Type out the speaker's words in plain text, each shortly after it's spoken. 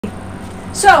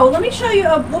So let me show you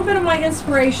a little bit of my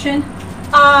inspiration.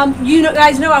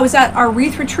 Guys know I was at our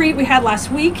wreath retreat we had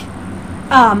last week.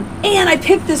 And I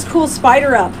picked this cool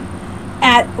spider up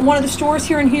at one of the stores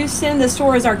here in Houston. The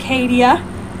store is Arcadia.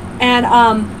 And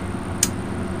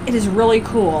it is really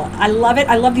cool. I love it.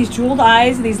 I love these jeweled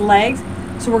eyes and these legs.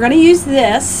 So we're going to use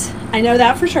this. I know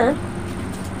that for sure.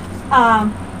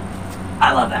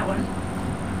 I love that one.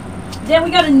 Then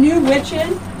we got a new witch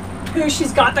in who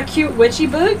she's got the cute witchy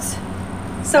boots.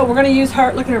 So we're going to use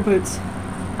her. Look at her boots.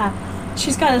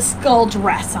 She's got a skull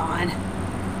dress on.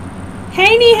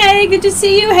 Hey, Nihei, good to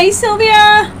see you. Hey,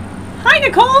 Sylvia. Hi,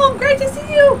 Nicole. Great to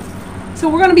see you. So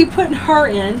we're going to be putting her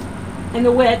in, and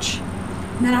the witch.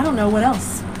 And then I don't know what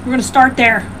else. We're going to start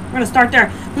there. We're going to start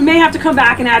there. We may have to come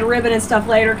back and add ribbon and stuff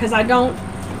later because I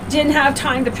didn't have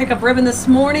time to pick up ribbon this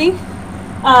morning.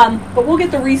 But we'll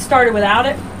get the wreath started without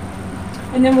it.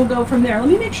 And then we'll go from there. Let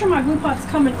me make sure my glue pot's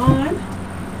coming on.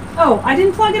 Oh, I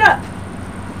didn't plug it up.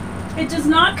 It does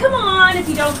not come on if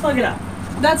you don't plug it up.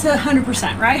 That's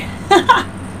 100%, right?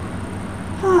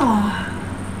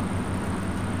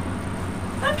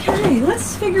 Okay,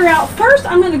 let's figure out. First,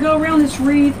 I'm going to go around this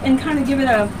wreath and kind of give it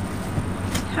a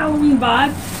Halloween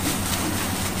vibe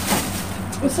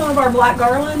with some of our black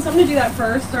garlands. I'm going to do that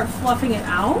first, start fluffing it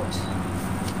out.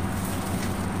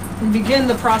 And begin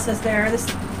the process there. This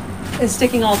is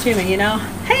sticking all to me, you know.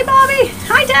 Hey, Bobby.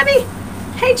 Hi, Debbie.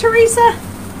 Hey, Teresa.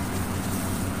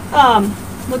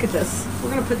 Look at this. We're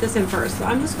going to put this in first. So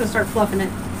I'm just going to start fluffing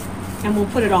it, and we'll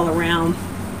put it all around.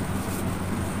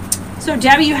 So,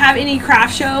 Debbie, you have any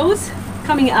craft shows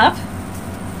coming up?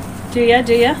 Do ya?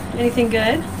 Do ya? Anything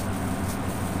good?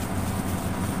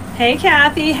 Hey,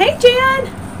 Kathy. Hey, Jan.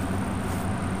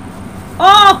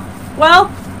 Oh,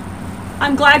 well,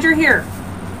 I'm glad you're here.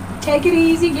 Take it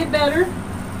easy. Get better.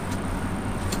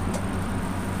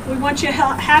 We want you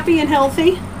happy and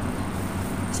healthy.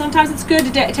 Sometimes it's good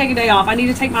to take a day off. I need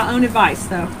to take my own advice,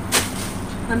 though.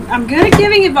 I'm good at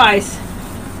giving advice.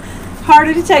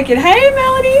 Harder to take it. Hey,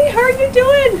 Melanie, how are you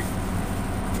doing?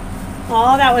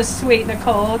 Oh, that was sweet,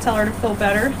 Nicole. Tell her to feel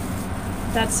better.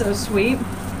 That's so sweet.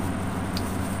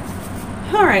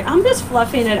 All right, I'm just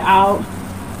fluffing it out.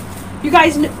 You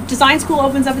guys, design school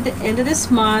opens up at the end of this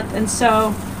month, and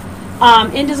so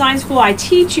in design school, I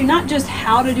teach you not just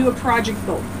how to do a project,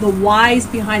 but the whys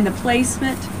behind the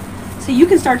placement. So you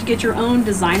can start to get your own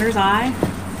designer's eye.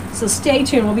 So stay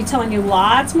tuned. We'll be telling you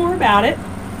lots more about it.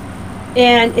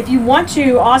 And if you want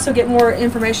to also get more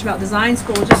information about design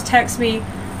school, just text me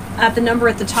at the number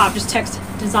at the top. Just text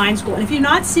design school. And if you're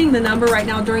not seeing the number right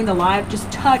now during the live,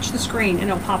 just touch the screen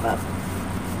and it'll pop up.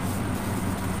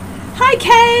 Hi,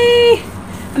 Kay.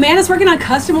 Amanda's working on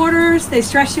custom orders. They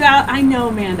stress you out. I know,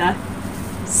 Amanda.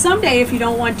 Someday, if you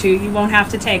don't want to, you won't have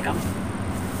to take them.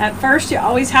 At first, you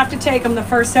always have to take them the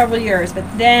first several years, but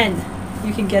then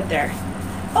you can get there.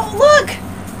 Oh, look!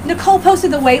 Nicole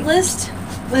posted the wait list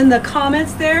in the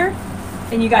comments there,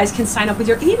 and you guys can sign up with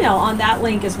your email on that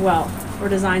link as well for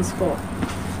design school.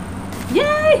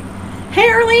 Yay! Hey,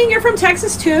 Arlene, you're from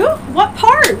Texas too? What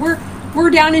part?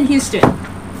 We're down in Houston.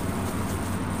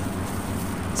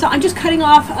 So I'm just cutting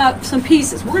off some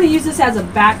pieces. We're going to use this as a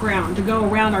background to go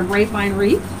around our grapevine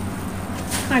wreath.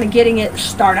 Kind of getting it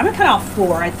started. I'm going to cut off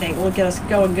 4, I think. Will get us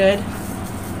going good.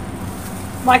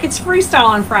 Like it's freestyle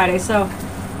on Friday, so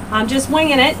I'm just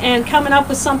winging it and coming up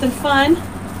with something fun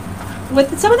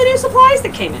with some of the new supplies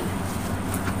that came in.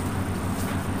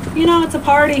 You know, it's a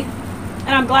party, and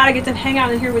I'm glad I get to hang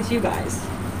out in here with you guys.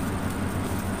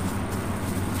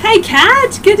 Hey,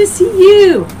 Kat, good to see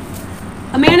you.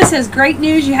 Amanda says, great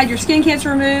news, you had your skin cancer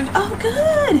removed. Oh,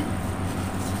 good.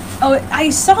 Oh, I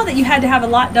saw that you had to have a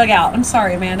lot dug out. I'm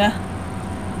sorry, Amanda.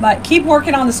 But keep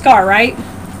working on the scar, right?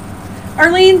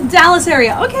 Arlene, Dallas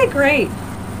area. Okay, great.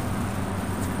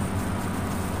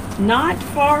 Not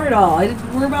far at all.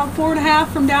 We're about 4.5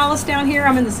 from Dallas down here.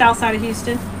 I'm in the south side of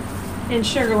Houston in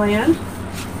Sugar Land.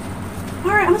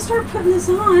 All right, I'm going to start putting this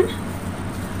on.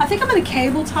 I think I'm going to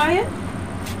cable tie it.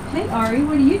 Hey, Ari,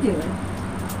 what are you doing?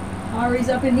 Ari's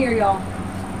up in here, y'all.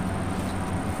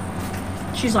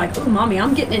 She's like, oh, Mommy,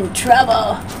 I'm getting in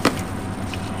trouble.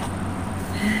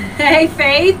 Hey,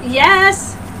 Faith.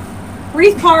 Yes.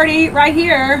 Wreath party right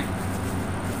here.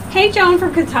 Hey, Joan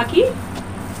from Kentucky.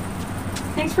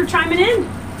 Thanks for chiming in.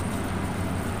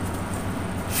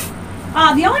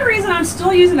 The only reason I'm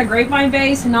still using a grapevine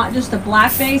base and not just a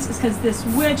black base is because this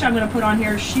witch I'm going to put on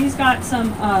here, she's got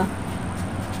some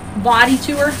body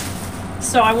to her.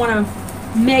 So I want to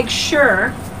make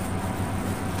sure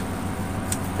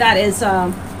that is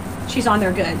she's on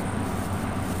there good.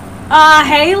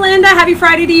 Hey Linda, happy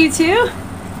Friday to you too.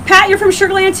 Pat, you're from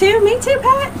Sugar Land too? Me too,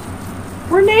 Pat.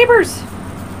 We're neighbors.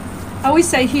 I always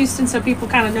say Houston so people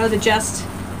kind of know the gist.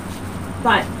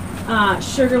 But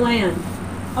Sugar Land.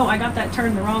 Oh, I got that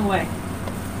turned the wrong way.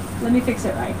 Let me fix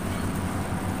it right.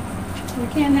 We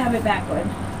can't have it backward.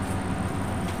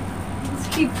 Let's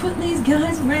keep putting these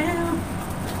guys around.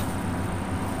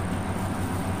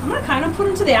 I'm going to kind of put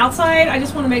them to the outside. I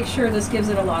just want to make sure this gives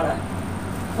it a lot of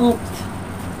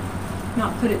oomph.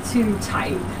 Not put it too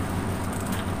tight.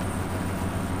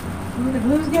 Ooh, the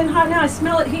glue's getting hot now. I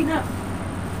smell it heating up.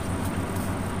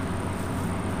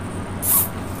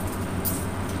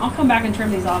 I'll come back and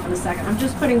trim these off in a second. I'm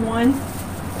just putting one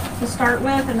to start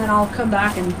with, and then I'll come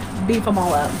back and beef them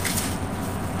all up.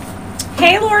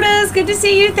 Hey, Lourdes, good to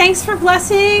see you. Thanks for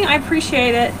blessing. I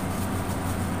appreciate it.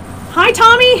 Hi,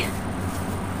 Tommy.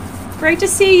 Great to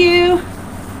see you.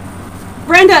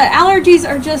 Brenda, allergies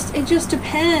are just, it just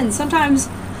depends. Sometimes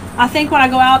I think when I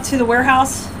go out to the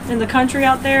warehouse in the country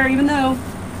out there, even though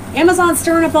Amazon's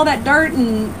stirring up all that dirt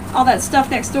and all that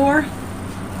stuff next door,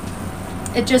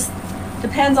 it just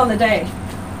depends on the day.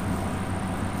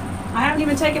 I haven't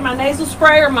even taken my nasal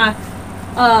spray or my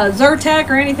Zyrtec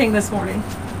or anything this morning.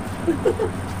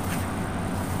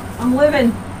 I'm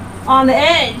living on the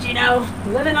edge, you know,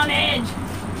 living on the edge.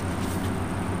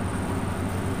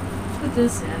 Put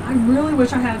this in. I really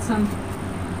wish I had some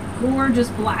gorgeous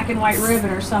black and white ribbon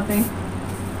or something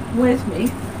with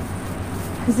me,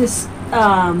 because this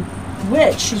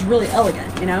witch, she's really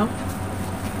elegant, you know.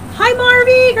 Hi,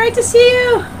 Marvy, great to see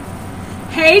you.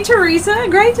 Hey, Teresa,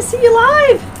 great to see you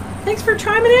live. Thanks for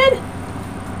chiming in.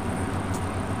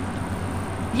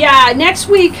 Yeah, next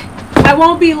week I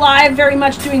won't be live very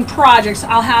much doing projects.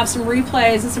 I'll have some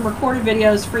replays and some recorded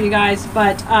videos for you guys,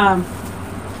 but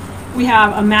we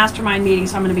have a mastermind meeting,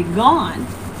 so I'm going to be gone.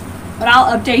 But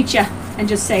I'll update you and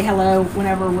just say hello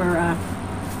whenever we're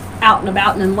out and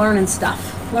about and learning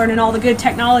stuff, learning all the good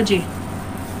technology.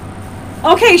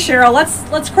 Okay, Cheryl,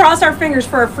 let's cross our fingers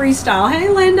for a freestyle. Hey,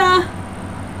 Linda.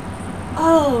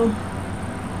 Oh,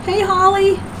 hey,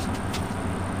 Holly.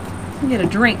 Let me get a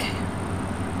drink.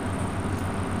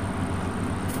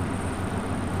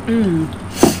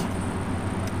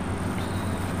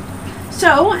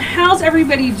 So, how's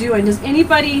everybody doing? Does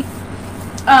anybody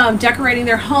decorating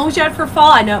their homes yet for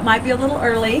fall? I know it might be a little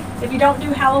early. If you don't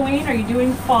do Halloween, are you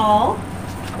doing fall?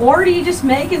 Or do you just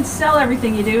make and sell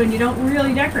everything you do and you don't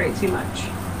really decorate too much?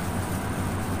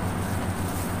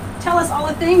 Tell us all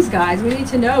the things, guys. We need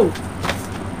to know.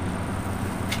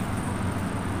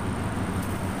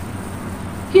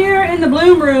 Here in the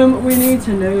Bloom Room, we need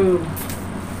to know.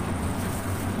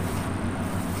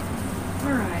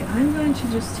 Alright, I'm going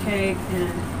to just take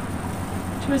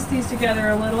and twist these together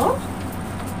a little.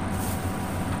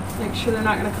 Make sure they're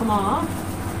not going to come off.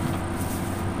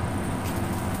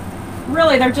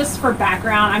 Really, they're just for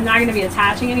background. I'm not going to be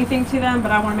attaching anything to them,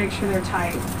 but I want to make sure they're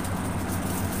tight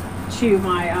to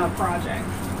my project.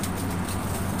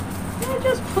 And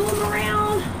just pull them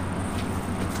around.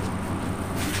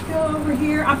 Go over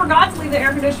here. I forgot to leave the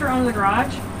air conditioner on in the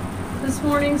garage this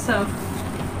morning, so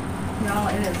y'all,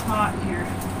 it is hot in here.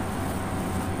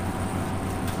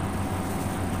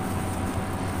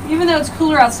 Even though it's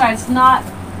cooler outside, it's not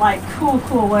like cool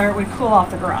where it would cool off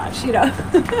the garage, you know.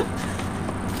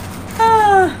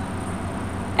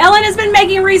 Ellen has been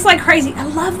making wreaths like crazy. I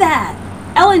love that.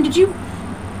 Ellen, did you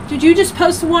just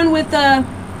post the one with the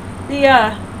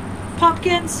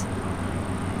pumpkins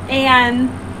and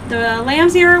the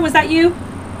lamb's ear? Was that you?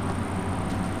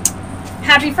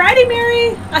 Happy Friday,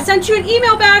 Mary. I sent you an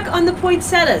email back on the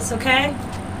poinsettias, okay?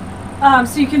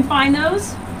 So you can find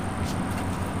those.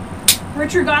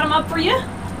 Richard got them up for you.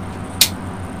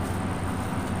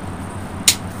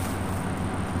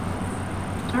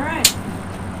 All right.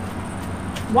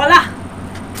 Voila.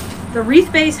 The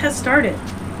wreath base has started.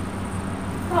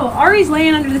 Oh, Ari's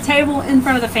laying under the table in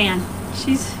front of the fan.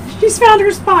 She's found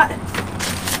her spot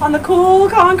on the cool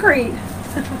concrete.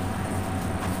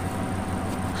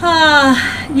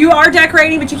 You are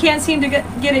decorating, but you can't seem to get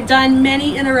it done.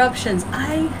 Many interruptions.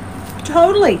 I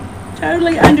totally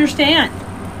understand.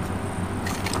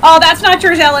 Oh, that's not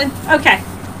yours, Ellen. Okay.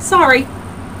 Sorry.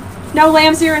 No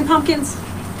lamb's ear and pumpkins?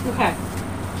 Okay.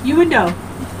 You would know.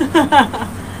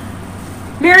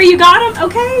 Mary, you got them?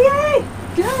 Okay, yay.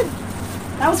 Good.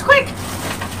 That was quick.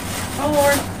 Oh,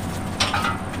 Lord.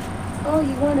 Oh,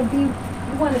 you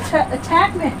want to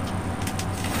attack me?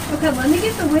 Okay, let me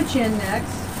get the witch in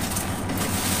next.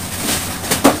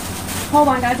 Hold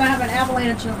on, guys. I have an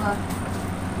avalanche of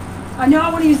I know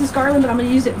I want to use this garland, but I'm going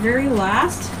to use it very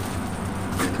last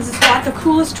because it's got the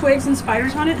coolest twigs and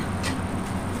spiders on it.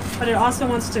 But it also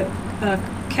wants to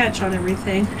catch on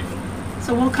everything.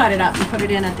 So we'll cut it up and put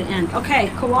it in at the end. Okay,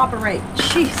 cooperate.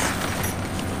 Jeez.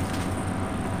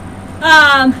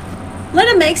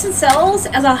 Linda makes and sells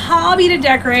as a hobby to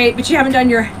decorate, but you haven't done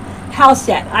your house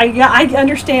yet. I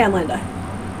understand, Linda.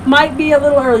 Might be a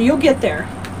little early. You'll get there.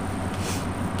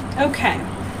 Okay.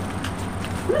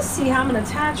 Let's see how I'm going to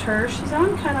attach her. She's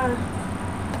on kind of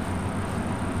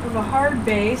a hard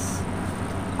base.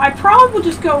 I probably will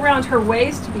just go around her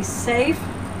waist to be safe.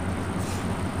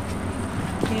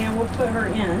 And we'll put her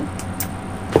in.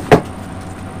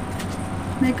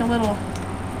 Make a little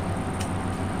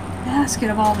basket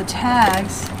of all the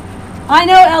tags. I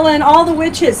know, Ellen, all the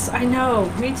witches. I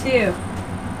know, me too.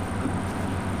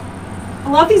 I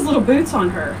love these little boots on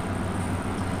her.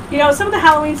 You know, some of the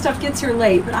Halloween stuff gets here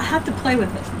late, but I have to play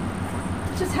with it.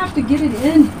 I just have to get it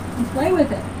in and play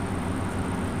with it.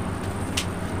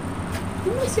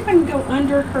 Let me see if I can go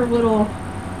under her little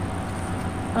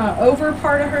over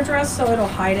part of her dress so it'll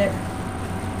hide it.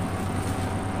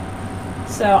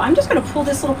 So I'm just going to pull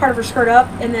this little part of her skirt up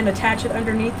and then attach it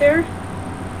underneath there,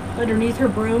 underneath her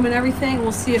broom and everything.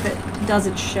 We'll see if it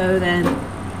doesn't show then.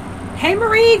 Hey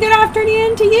Marie, good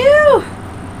afternoon to you.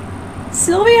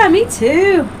 Sylvia, me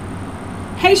too.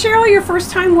 Hey Cheryl, your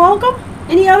first time welcome.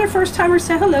 Any other first timers,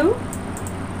 say hello.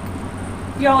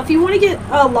 Y'all, if you want to get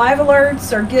live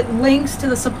alerts or get links to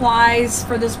the supplies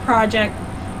for this project,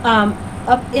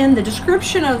 up in the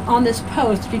description on this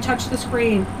post, if you touch the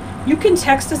screen, you can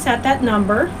text us at that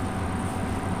number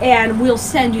and we'll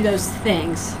send you those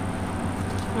things.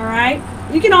 All right.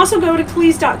 You can also go to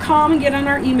cleese.com and get on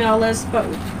our email list, but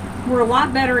we're a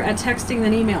lot better at texting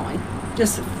than emailing.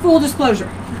 Just full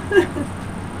disclosure.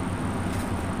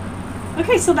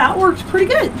 Okay, so that worked pretty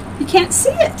good. You can't see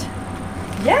it.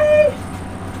 Yay!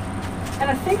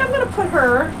 And I think I'm going to put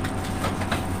her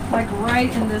like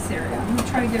right in this area. I'm going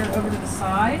to try to get her over to the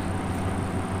side.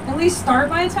 At least start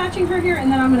by attaching her here,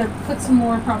 and then I'm going to put some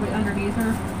more probably underneath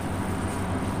her.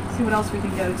 See what else we can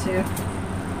go to.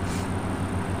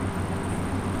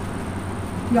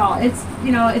 Y'all, it's,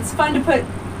 you know, it's fun to put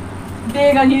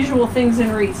big, unusual things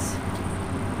in wreaths.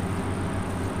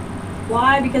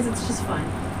 Why? Because it's just fun.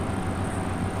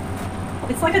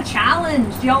 It's like a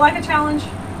challenge. Do y'all like a challenge?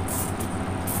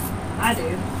 I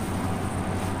do.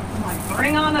 I'm like,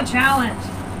 bring on the challenge.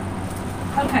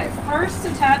 Okay, first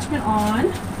attachment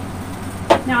on.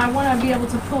 Now I want to be able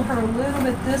to pull her a little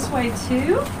bit this way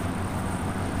too.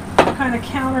 Kind of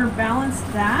counterbalance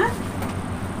that.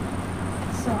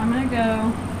 So I'm going to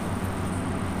go,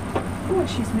 oh, what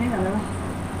she's made out of.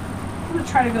 I'm going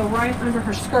to try to go right under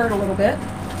her skirt a little bit.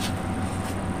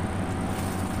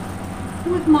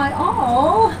 With my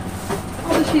all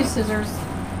the shoe scissors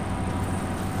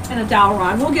and a dowel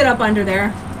rod. We'll get up under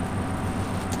there.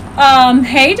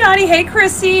 Hey Dottie, hey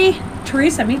Chrissy.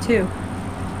 Teresa, me too.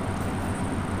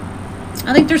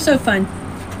 I think they're so fun.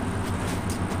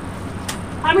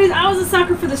 I mean, I was a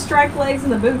sucker for the striped legs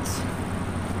and the boots.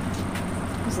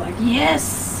 I was like,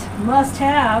 yes, must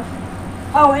have.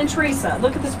 Oh, and Teresa,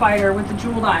 look at the spider with the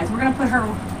jeweled eyes. We're going to put her,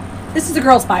 this is a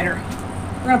girl spider.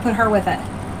 We're going to put her with it.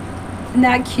 Isn't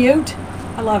that cute?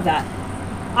 I love that.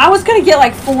 I was going to get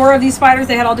like 4 of these spiders.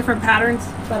 They had all different patterns,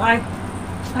 but I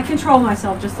controlled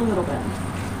myself just a little bit.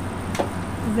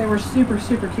 They were super,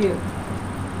 super cute.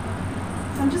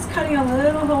 So I'm just cutting a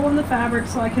little hole in the fabric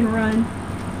so I can run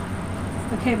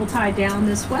the cable tie down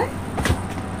this way.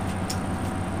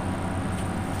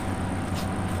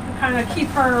 Kind of keep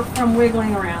her from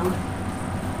wiggling around.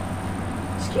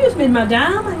 Excuse me,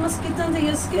 madame, I must get under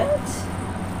your skirt.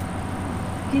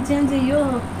 Get into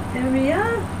your area.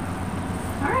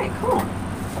 Alright, cool.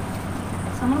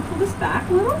 So I'm going to pull this back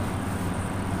a little.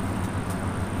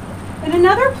 And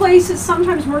another place it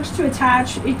sometimes works to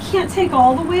attach, it can't take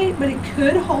all the weight, but it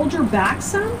could hold your back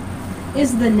some,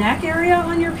 is the neck area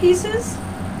on your pieces.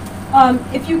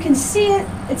 If you can see it,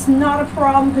 it's not a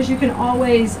problem because you can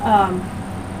always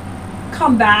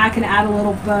come back and add a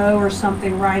little bow or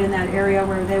something right in that area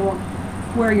where they won't,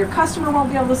 where your customer won't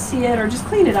be able to see it, or just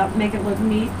clean it up, make it look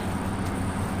neat.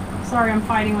 Sorry, I'm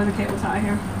fighting with a cable tie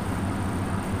here.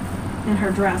 And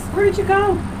her dress. Where did you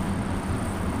go?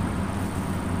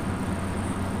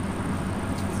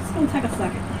 It's gonna take a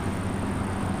second.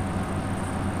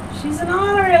 She's an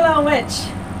honorary little witch.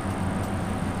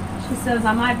 She says,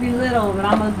 I might be little, but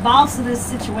I'm the boss of this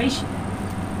situation.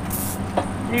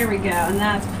 There we go, and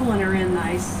that's pulling her in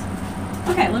nice.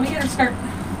 Okay, let me get her skirt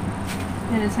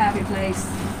in its happy place.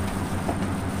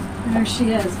 There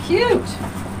she is. Cute.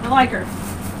 I like her.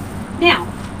 Now,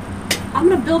 I'm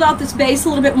going to build out this base a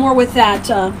little bit more with that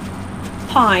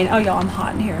pine. Oh, y'all, I'm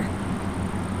hot in here.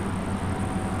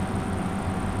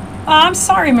 I'm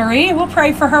sorry, Marie. We'll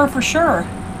pray for her for sure.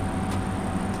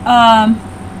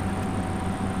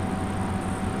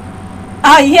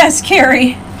 Yes,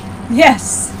 Carrie.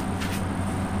 Yes.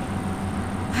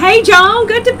 Hey, Joan,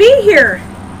 good to be here.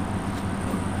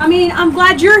 I mean, I'm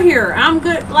glad you're here. I'm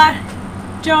glad,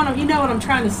 Joan, you know what I'm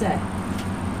trying to say.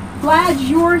 Glad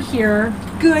you're here.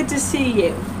 Good to see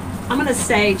you. I'm going to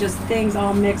say just things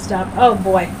all mixed up. Oh,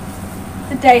 boy.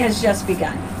 The day has just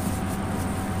begun.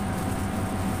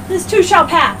 This too shall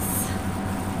pass.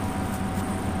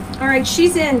 All right,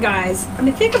 she's in, guys. I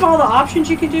mean, think of all the options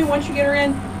you can do once you get her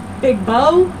in. Big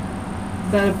bow.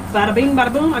 Bada bing,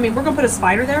 bada boom. I mean, we're going to put a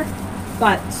spider there.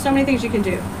 But so many things you can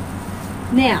do.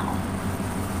 Now,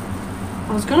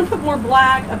 I was going to put more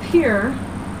black up here,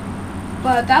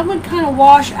 but that would kind of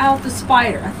wash out the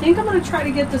spider. I think I'm going to try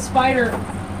to get the spider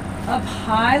up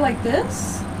high like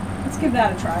this. Let's give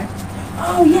that a try.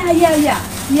 Oh, yeah.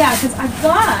 Yeah, because I've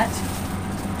got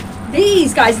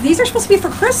these, guys. These are supposed to be for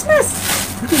Christmas.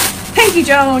 Thank you,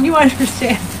 Joan. You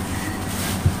understand.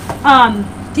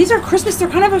 These are Christmas. They're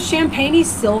kind of a champagne-y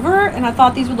silver, and I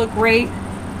thought these would look great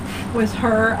with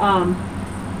her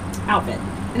outfit.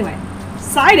 Anyway,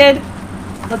 excited.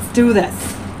 Let's do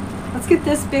this. Let's get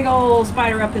this big old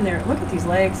spider up in there. Look at these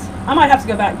legs. I might have to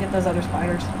go back and get those other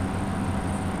spiders.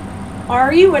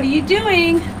 Ari, what are you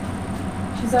doing?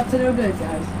 She's up to no good,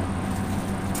 guys.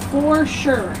 For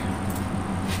sure.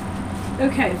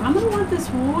 Okay, I'm going to want this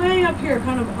way up here,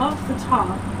 kind of up the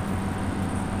top.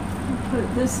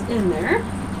 Put this in there.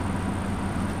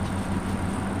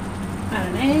 At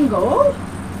an angle.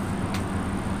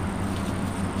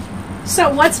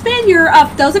 So what's been your,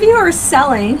 those of you who are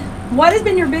selling, what has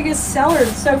been your biggest seller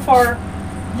so far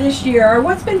this year? Or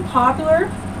what's been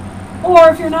popular? Or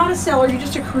if you're not a seller, you're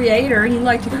just a creator and you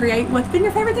like to create, what's been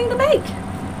your favorite thing to make?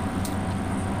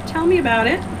 Tell me about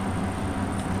it.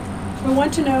 I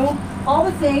want to know all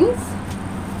the things.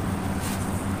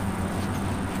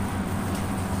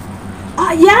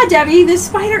 Yeah, Debbie, this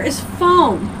spider is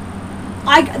foam.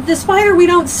 The spider we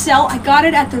don't sell, I got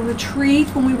it at the retreat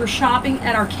when we were shopping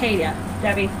at Arcadia,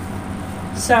 Debbie.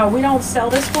 So we don't sell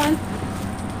this one,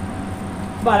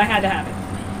 but I had to have it.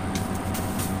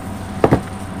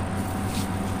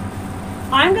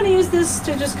 I'm going to use this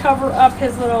to just cover up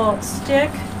his little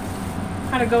stick,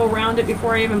 kind of go around it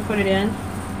before I even put it in.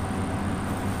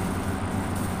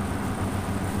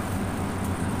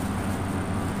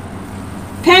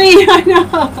 Penny, I know.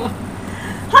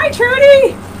 Hi,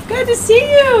 Trudy. Good to see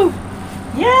you.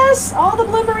 Yes, all the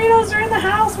bloomerinos are in the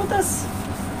house with us.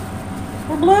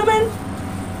 We're blooming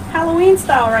Halloween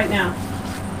style right now.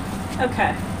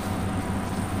 Okay.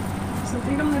 So I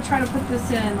think I'm going to try to put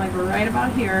this in like right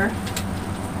about here.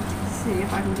 Let's see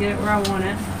if I can get it where I want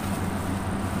it.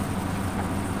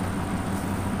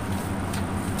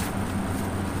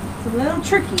 It's a little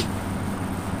tricky.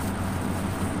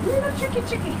 A little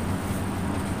tricky.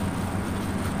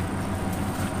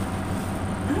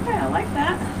 Okay, I like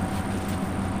that.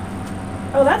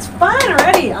 Oh, that's fun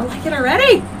already. I like it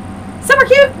already. Super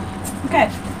cute.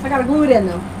 Okay, so I gotta glue it in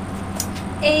though.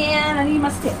 And I need my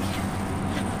stick.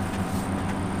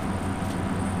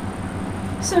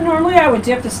 So normally I would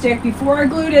dip the stick before I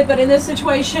glued it, but in this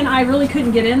situation I really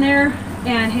couldn't get in there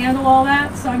and handle all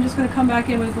that. So I'm just gonna come back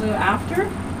in with glue after.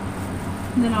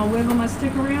 And then I'll wiggle my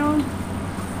stick around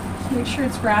to make sure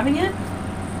it's grabbing it.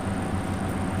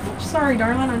 Sorry,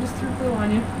 darling, I just threw glue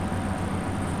on you.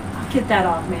 I'll get that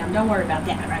off, ma'am. Don't worry about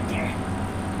that right there.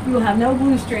 You will have no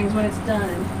glue strings when it's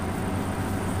done.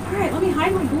 All right, let me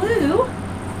hide my glue.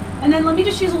 And then let me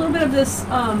just use a little bit of this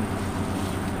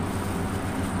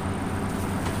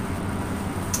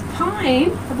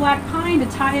pine, the black pine, to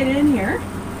tie it in here,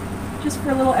 just for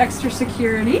a little extra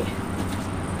security.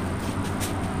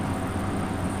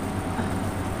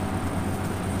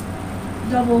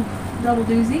 Double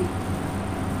doozy.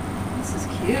 This is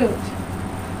cute.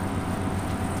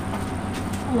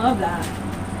 I love that.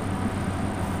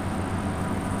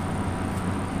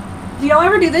 Do y'all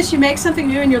ever do this? You make something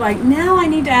new and you're like, now I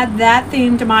need to add that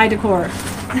theme to my decor.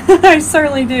 I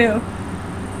certainly do.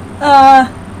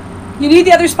 You need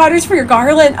the other spiders for your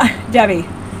garland? Debbie.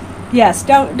 Yes,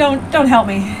 don't help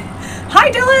me. Hi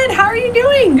Dylan, how are you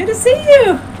doing? Good to see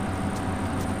you.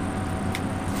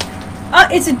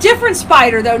 It's a different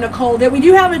spider though, Nicole. That we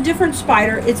do have a different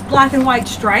spider. It's black and white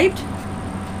striped.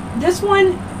 This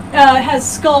one has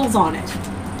skulls on it.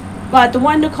 But the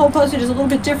one Nicole posted is a little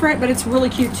bit different, but it's really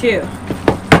cute too.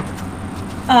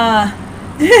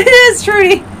 It is,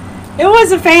 Trudy. It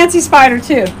was a fancy spider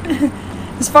too.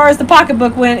 As far as the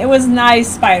pocketbook went, it was a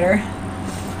nice spider.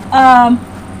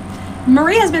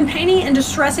 Marie has been painting and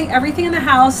distressing everything in the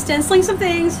house, stenciling some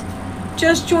things.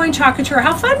 Just joined Chocatura.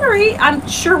 How fun, Marie. I'm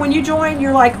sure when you join,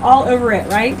 you're like all over it,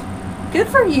 right? Good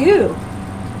for you.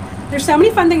 There's so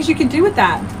many fun things you can do with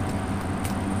that.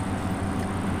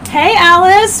 Hey,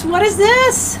 Alice, what is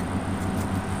this?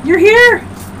 You're here?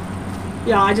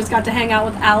 Yeah, I just got to hang out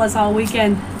with Alice all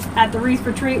weekend at the Wreath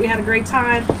Retreat. We had a great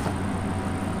time.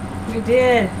 We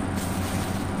did.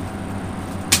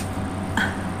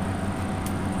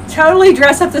 Totally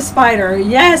dress up the spider.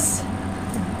 Yes.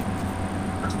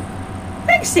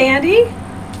 Thanks, Sandy.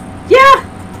 Yeah.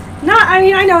 I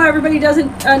mean, I know everybody doesn't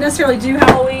necessarily do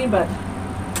Halloween, but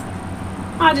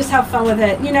I just have fun with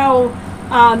it. You know,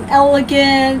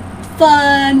 elegant,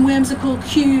 fun, whimsical,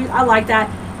 cute. I like that.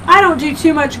 I don't do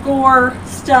too much gore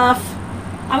stuff.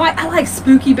 I like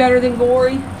spooky better than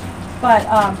gory, but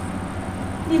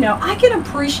you know, I can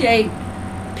appreciate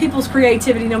people's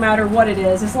creativity no matter what it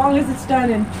is, as long as it's done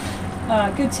in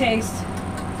good taste.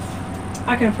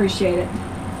 I can appreciate it.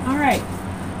 All right,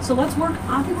 so let's work.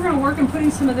 I think we're going to work on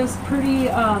putting some of this pretty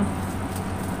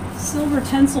silver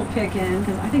tinsel pick in,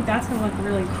 because I think that's going to look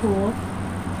really cool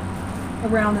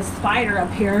around the spider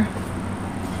up here.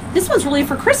 This one's really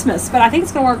for Christmas, but I think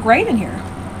it's going to work great in here.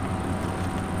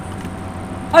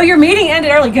 Oh, your meeting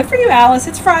ended early. Good for you, Alice.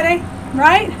 It's Friday,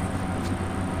 right?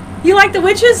 You like the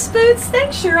witches' boots?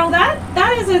 Thanks, Cheryl.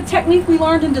 That is a technique we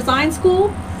learned in design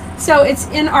school, so it's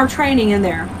in our training in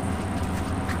there.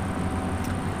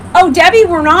 Oh, Debbie,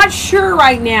 we're not sure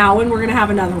right now when we're going to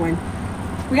have another one.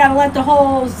 We got to let the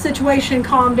whole situation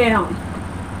calm down.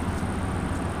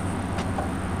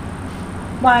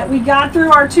 But we got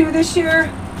through our 2 this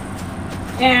year,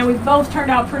 and we both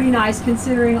turned out pretty nice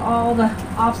considering all the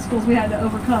obstacles we had to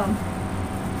overcome.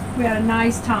 We had a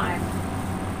nice time.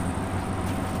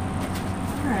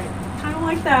 All right, kind of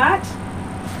like that.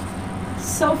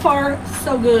 So far,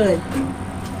 so good.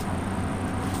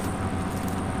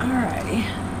 All righty.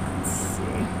 Let's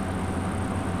see.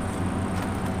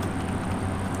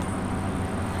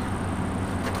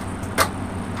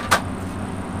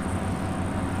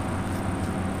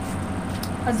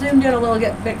 I zoomed in a little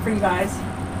bit for you guys.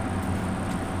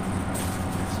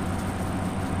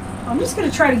 I'm just going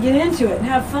to try to get into it and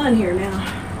have fun here now.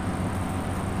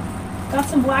 Got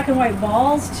some black and white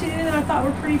balls too that I thought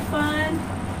were pretty fun.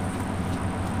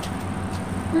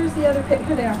 Where's the other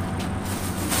picture there?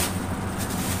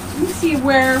 Let me see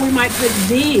where we might put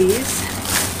these.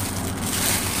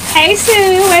 Hey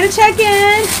Sue, way to check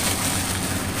in.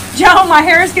 Joan, my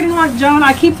hair is getting long. Joan,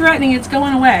 I keep threatening it's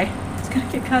going away. It's going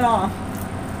to get cut off.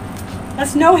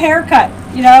 That's no haircut,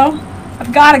 you know?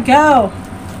 I've got to go.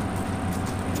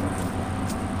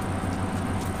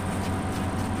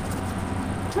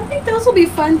 I think those will be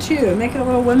fun too. Make it a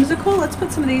little whimsical. Let's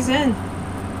put some of these in.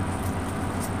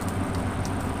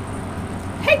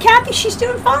 Hey, Kathy, she's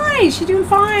doing fine. She's doing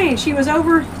fine. She was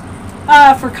over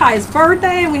for Kai's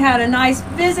birthday, and we had a nice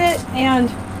visit. And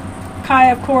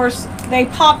Kai, of course, they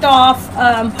popped off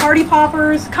party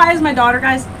poppers. Kai is my daughter,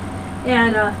 guys,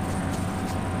 and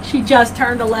she just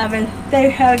turned 11. They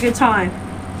had a good time.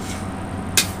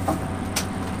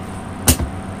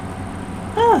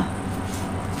 Oh.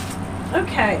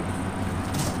 Okay,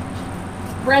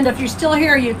 Brenda, if you're still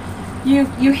here, you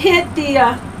hit the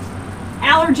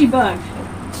allergy bug.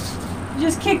 You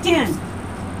just kicked in.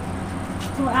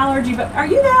 Little allergy bug. Are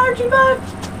you the allergy bug?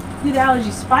 You're the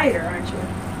allergy spider, aren't you?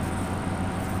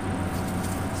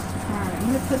 All right,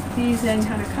 I'm gonna put these in,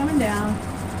 kind of coming down,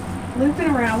 looping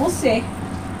around. We'll see.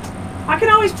 I can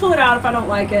always pull it out if I don't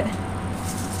like it.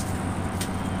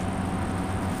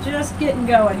 Just getting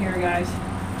going here, guys.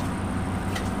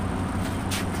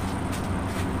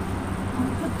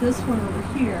 This one over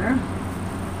here.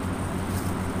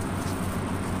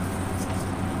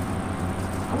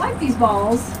 I like these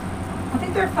balls. I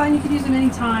think they're fun. You can use them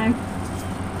anytime.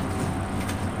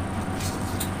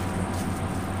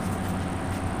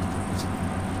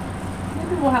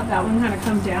 Maybe we'll have that one kind of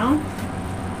come down.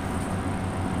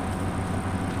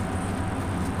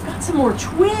 Got some more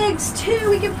twigs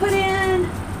too we can put in.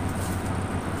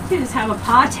 You can just have a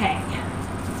pate.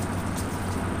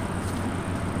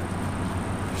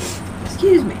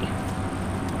 Excuse me.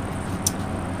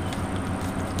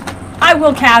 I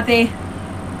will, Kathy.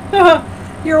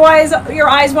 Your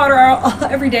eyes water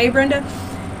every day, Brenda.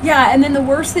 Yeah, and then the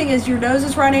worst thing is your nose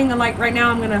is running. I'm like, right now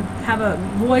I'm going to have a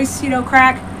voice,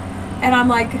 crack. And I'm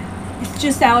like, it's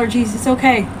just allergies. It's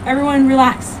okay. Everyone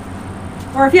relax.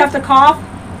 Or if you have to cough,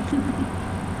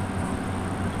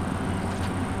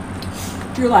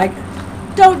 you're like,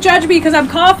 don't judge me because I'm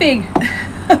coughing.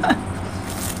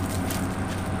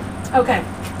 Okay,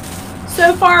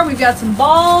 so far we've got some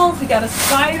balls, we got a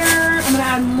spider. I'm going to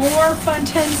add more fun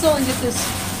tinsel and get this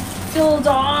filled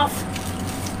up,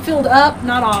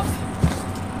 not off.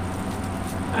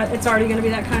 It's already going to be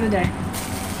that kind of day.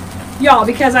 Y'all,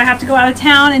 because I have to go out of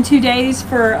town in 2 days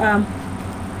for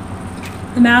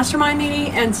the mastermind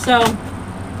meeting, and so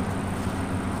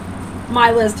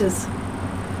my list is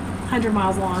 100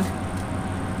 miles long.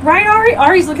 Right, Ari?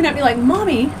 Ari's looking at me like,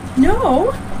 Mommy,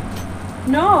 no.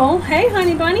 No. Hey,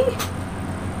 honey bunny.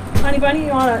 Honey bunny,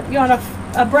 you want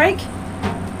a break?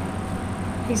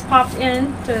 He's popped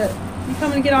in to... You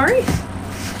coming to get Ari?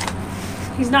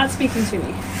 He's not speaking to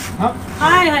me. Huh?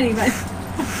 Hi, honey bunny.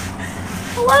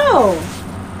 Hello.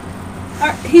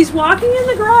 He's walking in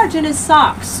the garage in his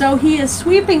socks, so he is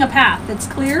sweeping a path that's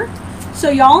clear. So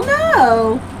y'all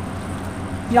know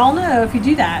if you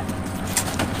do that,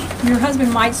 your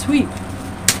husband might sweep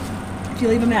if you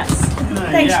leave a mess.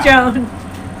 Thanks, yeah. Joan.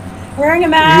 Wearing a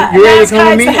mask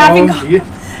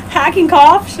hacking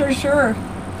coughs, sure.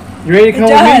 You ready to come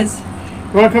with me?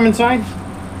 You want to come inside?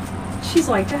 She's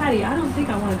like, Daddy, I don't think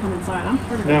I want to come inside. I'm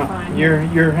perfectly fine.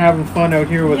 You're having fun out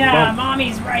here with Mom.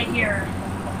 Mommy's right here.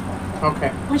 Okay.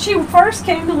 When she first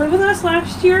came to live with us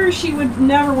last year, she would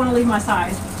never want to leave my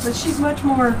side. But she's much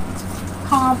more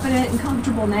confident and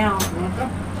comfortable now.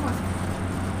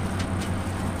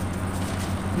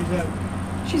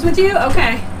 She's with you?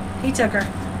 Okay. He took her.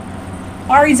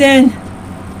 Ari's in.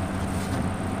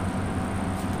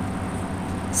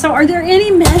 So are there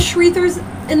any mesh wreathers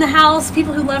in the house?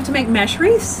 People who love to make mesh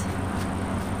wreaths?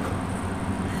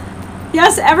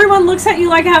 Yes, everyone looks at you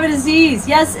like I have a disease.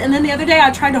 Yes, and then the other day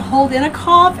I tried to hold in a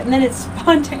cough and then it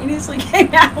spontaneously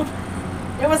came out.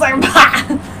 It was like,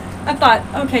 bah! I thought,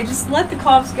 okay, just let the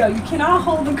coughs go. You cannot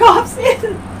hold the coughs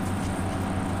in.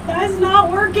 That is not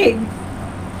working.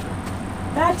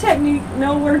 That technique,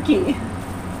 no working.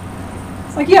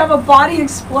 It's like you have a body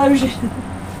explosion.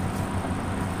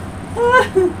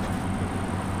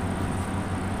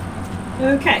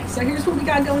 Okay, so here's what we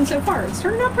got going so far. It's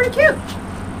turning out pretty cute.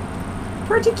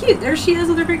 Pretty cute. There she is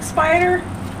with her big spider.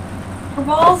 Her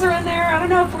balls are in there. I don't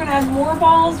know if we're going to add more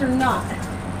balls or not.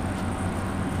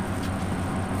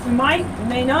 We might, we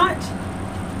may not.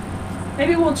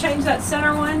 Maybe we'll change that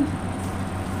center one.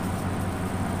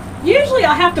 Usually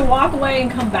I'll have to walk away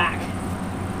and come back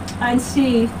and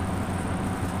see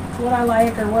what I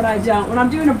like or what I don't. When I'm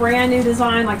doing a brand new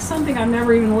design, like something I've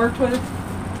never even worked with.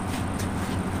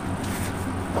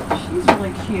 She's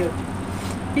really cute.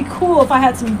 Be cool if I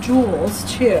had some jewels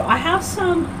too. I have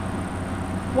some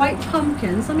white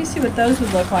pumpkins. Let me see what those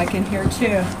would look like in here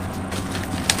too.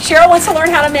 Cheryl wants to learn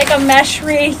how to make a mesh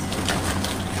wreath.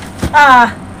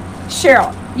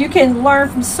 Cheryl, you can learn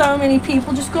from so many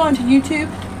people. Just go onto YouTube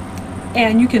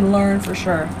and you can learn for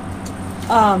sure.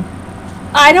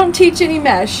 I don't teach any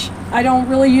mesh. I don't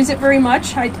really use it very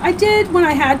much. I did when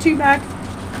I had to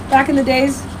back in the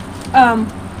days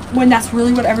when that's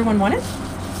really what everyone wanted.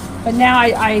 But now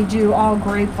I do all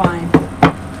grapevine.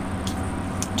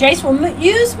 Jace will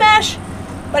use mesh,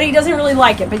 but he doesn't really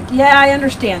like it. But yeah, I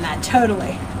understand that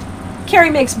totally.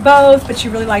 Carrie makes both, but she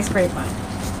really likes grapevine.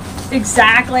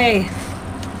 Exactly.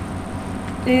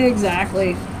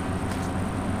 Exactly.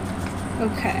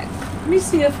 Okay. Let me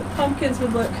see if pumpkins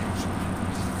would look.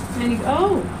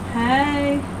 Oh,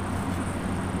 hey.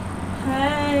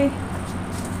 Hey.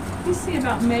 Let me see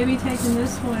about maybe taking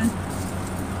this one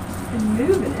and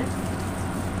moving it.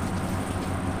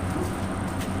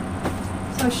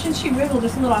 So should she wiggle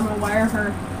just a little, I'm going to wire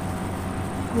her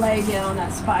leg in on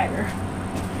that spider.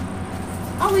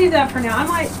 I'll leave that for now. I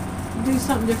might do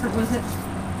something different with it.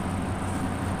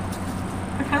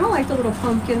 I kind of like the little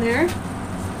pumpkin there.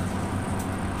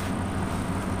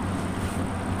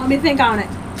 Let me think on it.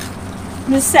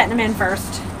 I'm just setting them in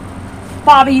first.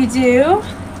 Bobby, you do.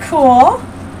 Cool.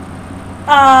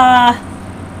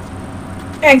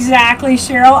 Exactly,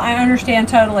 Cheryl. I understand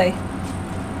totally.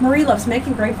 Marie loves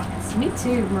making grapevines. Me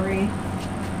too, Marie.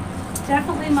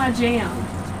 Definitely my jam.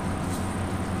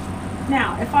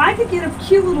 Now, if I could get a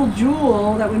cute little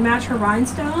jewel that would match her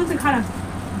rhinestones and kind of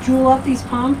jewel up these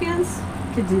pumpkins,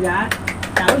 I could do that.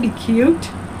 That would be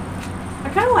cute. I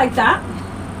kind of like that.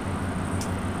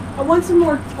 I want some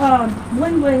more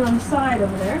bling bling on the side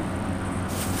over there.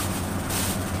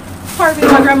 Pardon me,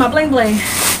 my grandma bling bling.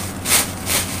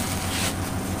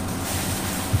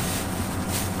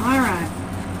 Alright.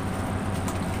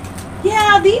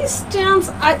 Yeah, these stems,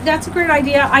 that's a great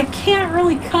idea. I can't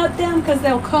really cut them because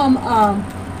they'll come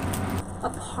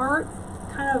apart,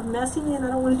 kind of messy, and I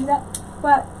don't want to do that.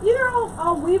 But either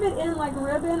I'll weave it in like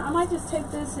ribbon. I might just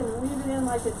take this and weave it in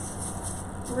like it's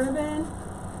ribbon.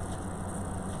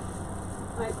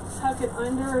 Like tuck it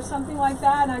under or something like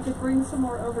that, and I could bring some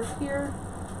more over here.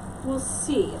 We'll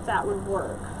see if that would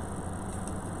work.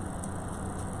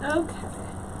 Okay.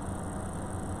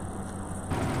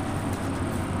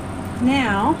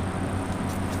 Now,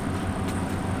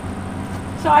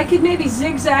 so I could maybe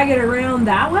zigzag it around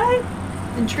that way.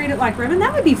 and treat it like ribbon.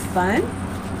 That would be fun.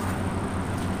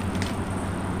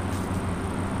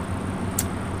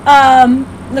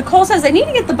 Nicole says they need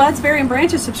to get the Buds, Berry, and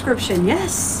Branches subscription.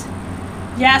 Yes.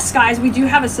 Yes, guys, we do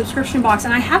have a subscription box,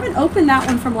 and I haven't opened that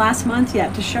one from last month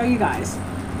yet to show you guys.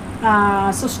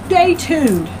 So stay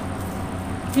tuned.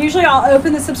 Usually I'll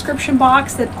open the subscription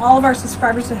box that all of our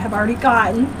subscribers have already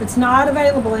gotten. It's not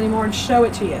available anymore and show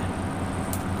it to you.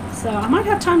 So I might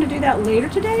have time to do that later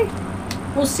today.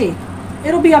 We'll see.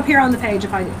 It'll be up here on the page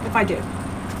if I do.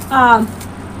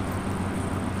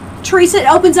 Teresa, it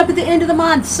opens up at the end of the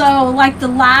month. So like the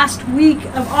last week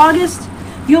of August,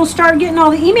 you'll start getting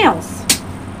all the emails.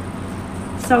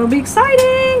 So it'll be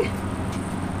exciting.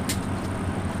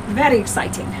 Very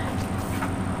exciting.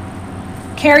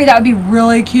 Carrie, that would be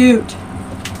really cute.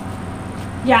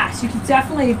 Yes, you can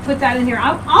definitely put that in here.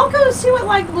 I'll go see what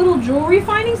like little jewelry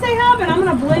findings they have, and I'm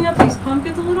going to bling up these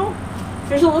pumpkins a little.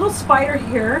 There's a little spider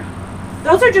here.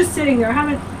 Those are just sitting there.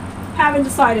 I haven't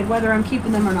decided whether I'm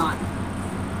keeping them or not.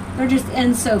 They're just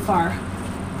in so far.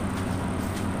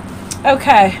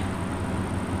 Okay.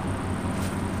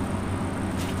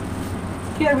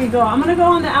 Here we go. I'm going to go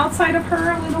on the outside of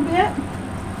her a little bit.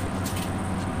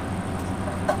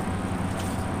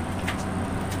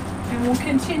 And we'll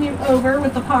continue over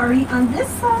with the party on this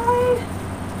side.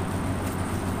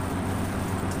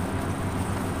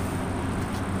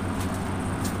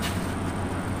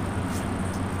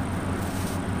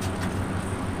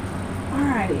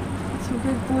 Alrighty, some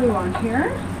good glue on here.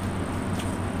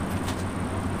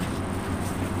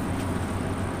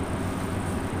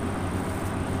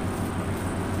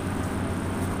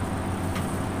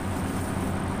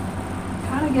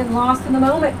 Kind of getting lost in the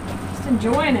moment, just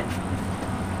enjoying it.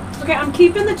 Okay, I'm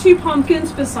keeping the two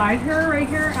pumpkins beside her right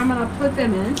here. I'm going to put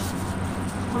them in.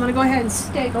 I'm going to go ahead and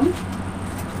stake them.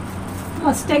 I'm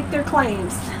going to stake their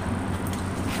claims.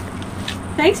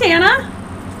 Thanks, Hannah.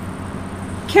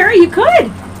 Carrie, you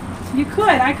could. You could.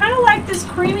 I kind of like this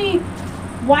creamy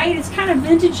white. It's kind of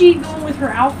vintagey going with her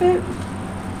outfit.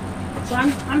 So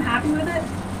I'm happy with it.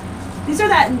 These are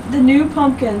the new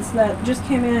pumpkins that just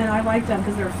came in. I like them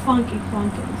because they're funky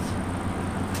pumpkins.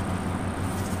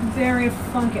 Very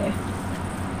funky.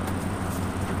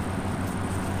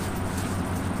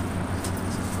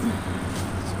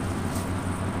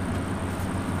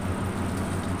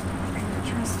 Bring the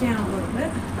dress down a little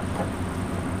bit.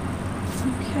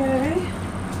 Okay.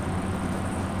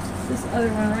 This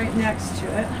other one right next to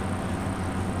it.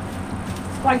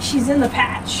 It's like she's in the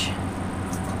patch.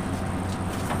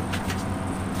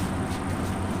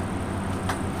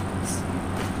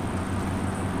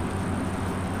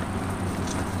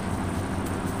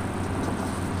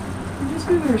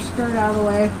 Moving her skirt out of the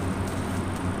way.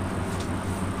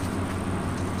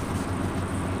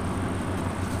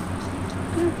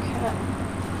 Okay.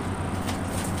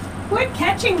 Quit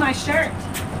catching my shirt.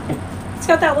 It's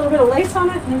got that little bit of lace on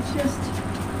it and it's just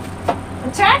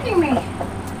attacking me.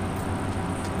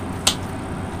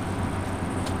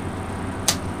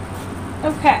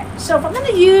 Okay, so if I'm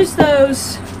going to use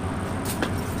those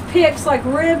picks like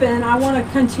ribbon, I want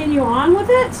to continue on with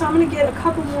it. So I'm going to get a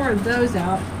couple more of those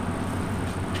out.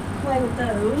 Play with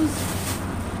those.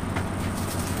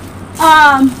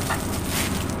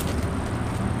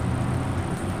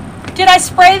 Did I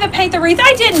spray the paint the wreath?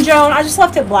 I didn't, Joan. I just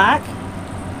left it black.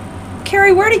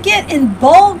 Carrie, where to get in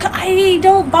bulk? I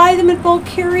don't buy them in bulk,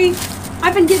 Carrie.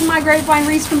 I've been getting my grapevine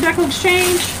wreaths from Decor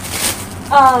Exchange.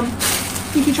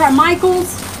 You can try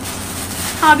Michael's,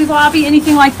 Hobby Lobby,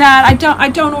 anything like that. I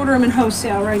don't order them in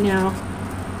wholesale right now.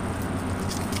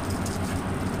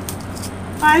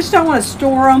 I just don't want to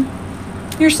store them.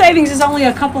 Your savings is only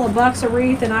a couple of bucks a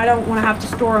wreath, and I don't want to have to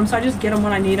store them, so I just get them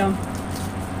when I need them.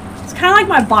 It's kind of like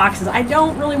my boxes. I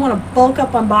don't really want to bulk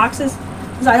up on boxes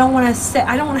because I don't want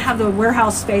to have the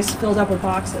warehouse space filled up with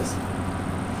boxes.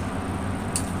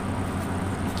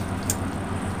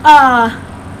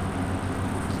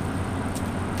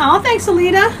 Oh, thanks,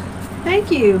 Alita. Thank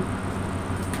you.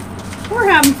 We're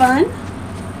having fun.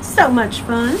 So much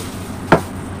fun.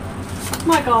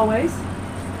 Like always.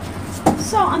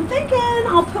 So I'm thinking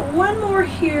I'll put one more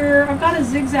here. I've got a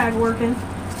zigzag working.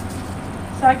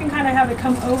 So I can kind of have it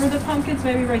come over the pumpkins,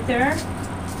 maybe right there.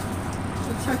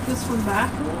 I'll tuck this one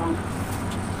back a little.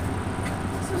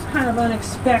 This was kind of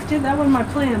unexpected. That wasn't my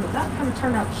plan, but that kind of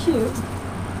turned out cute.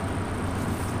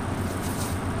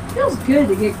 Feels good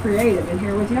to get creative in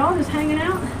here with y'all, just hanging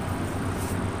out.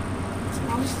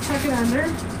 I'll just tuck it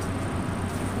under.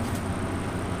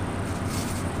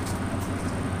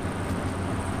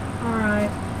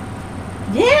 Alright.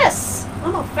 Yes!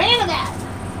 I'm a fan of that!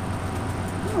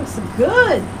 That looks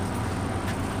good.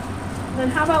 Then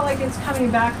how about like it's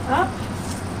coming back up?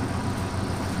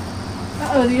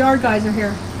 Uh-oh, the yard guys are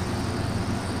here.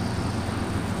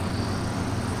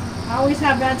 I always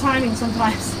have bad timing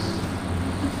sometimes.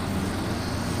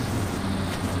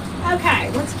 Okay,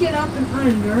 let's get up and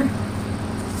under.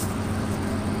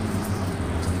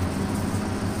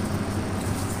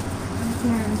 Right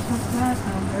there, and tuck that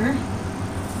under.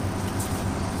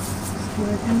 That's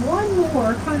good. And one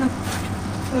more kind of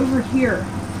over here.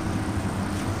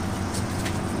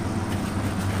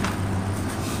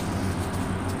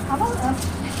 How about up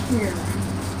here?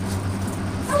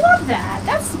 I love that.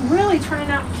 That's really turning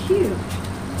out cute.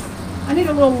 I need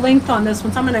a little length on this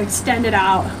one, so I'm going to extend it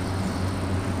out.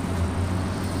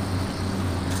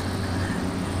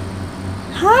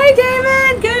 Hi,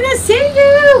 Damon. Good to see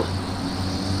you.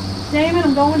 Damon,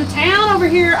 I'm going to town over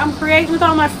here. I'm creating with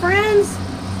all my friends.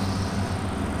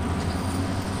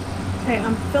 Okay,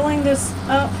 I'm filling this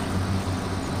up.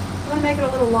 I'm going to make it a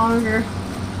little longer.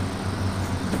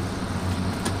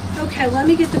 Okay, let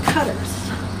me get the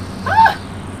cutters. Ah!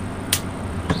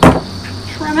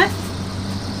 Trim it.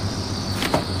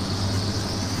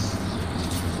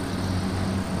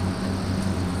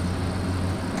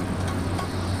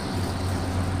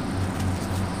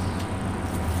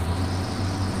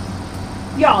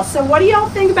 Y'all, so what do y'all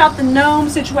think about the gnome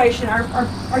situation?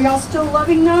 Are y'all still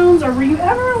loving gnomes, or were you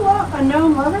ever a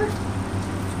gnome lover?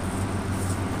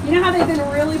 You know how they've been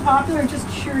really popular? Just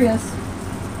curious.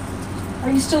 Are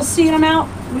you still seeing them out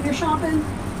when you're shopping?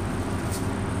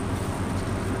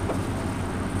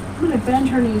 I'm going to bend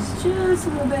her knees just a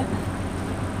little bit.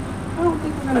 I don't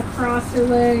think we're going to cross her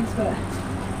legs, but...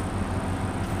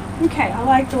 Okay, I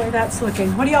like the way that's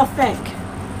looking. What do y'all think?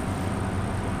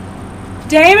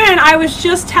 Damon, I was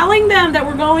just telling them that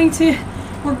we're going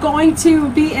to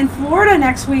be in Florida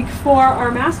next week for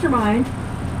our mastermind.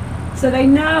 So they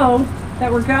know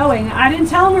that we're going. I didn't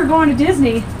tell them we're going to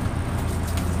Disney.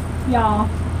 Y'all,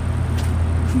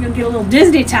 we're gonna get a little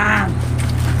Disney time.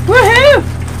 Woohoo!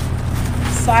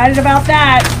 Excited about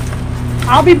that.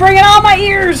 I'll be bringing all my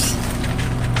ears.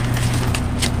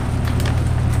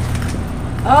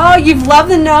 Oh, you've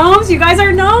loved the gnomes? You guys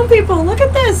are gnome people. Look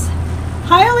at this.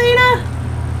 Hi, Alina.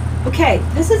 Okay,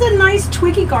 this is a nice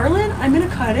twiggy garland. I'm gonna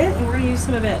cut it and we're gonna use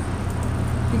some of it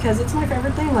because it's my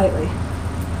favorite thing lately.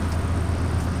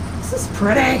 This is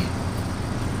pretty.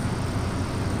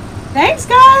 Thanks,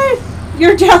 guys.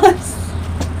 You're jealous.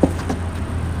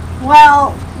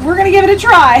 Well, we're gonna give it a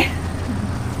try.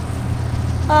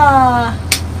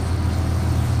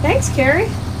 Thanks, Carrie.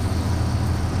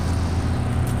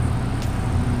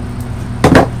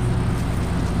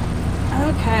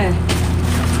 Okay.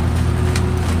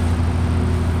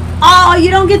 Oh,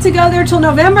 you don't get to go there till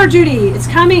November, Judy. It's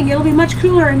coming. It'll be much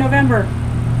cooler in November.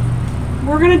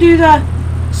 We're gonna do the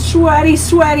sweaty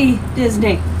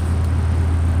Disney.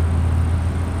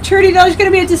 Trudy, there's going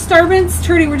to be a disturbance.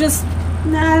 Trudy, we're just...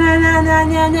 Nah,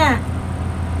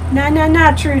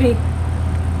 Trudy.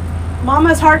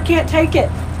 Mama's heart can't take it.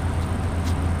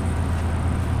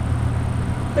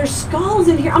 There's skulls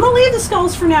in here. I'm going to leave the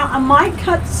skulls for now. I might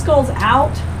cut the skulls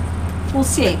out. We'll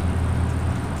see.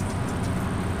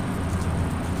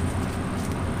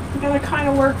 I'm going to kind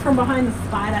of work from behind the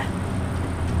spider.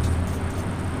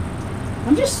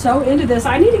 I'm just so into this.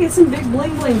 I need to get some big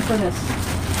bling bling for this.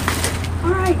 All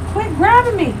right, quit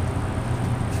grabbing me.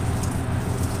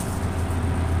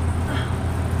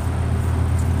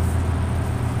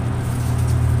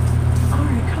 All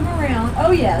right, come around. Oh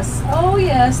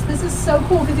yes, this is so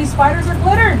cool because these spiders are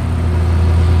glittered.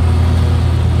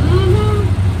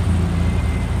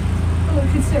 Oh, it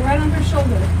can sit right on her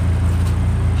shoulder.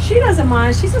 She doesn't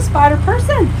mind. She's a spider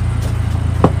person.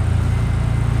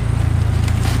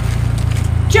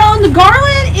 Joan, the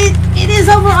garland, it is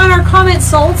over on our comment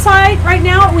sold site right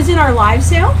now. It was in our live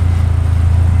sale.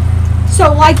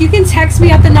 So, like, you can text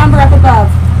me at the number up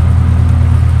above.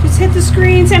 Just hit the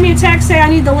screen, send me a text, say I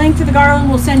need the link to the garland.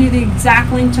 We'll send you the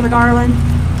exact link to the garland.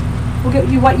 We'll get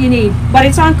you what you need. But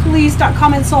it's on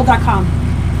Khalees.commentsold.com.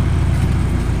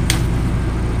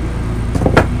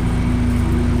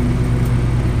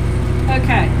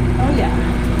 Okay. Oh, yeah.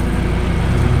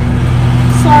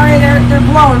 Sorry, they're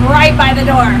blowing right by the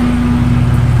door.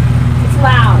 It's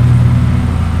loud.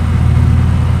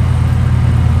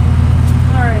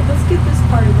 All right, let's get this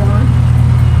party going.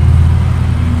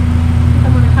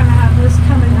 I'm going to kind of have this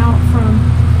coming out from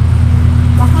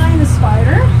behind the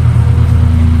spider.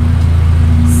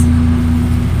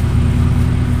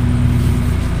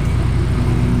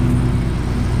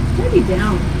 Maybe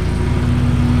down.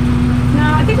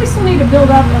 No, I think we still need to build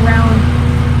up around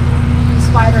the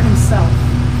spider himself.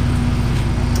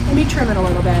 Let me trim it a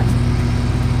little bit.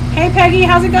 Hey Peggy,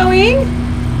 how's it going?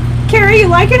 Carrie, you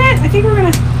liking it? I think we're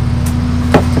gonna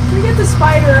We get the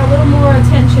spider a little more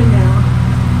attention now.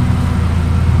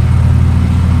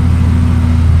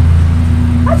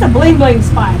 That's a bling bling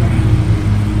spider.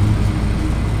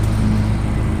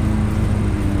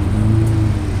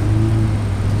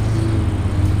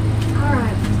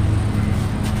 Alright.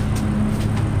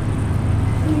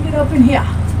 Let me get up in here.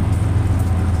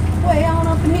 Way on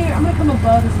up in here. I'm going to come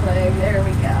above his leg. There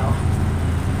we go.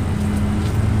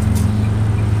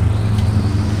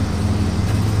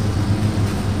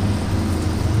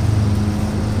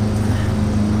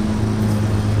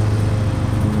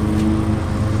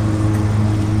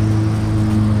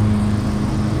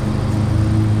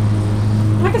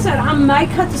 Like I said, I might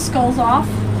cut the skulls off.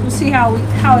 We'll see how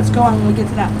it's going when we get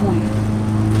to that point.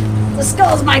 The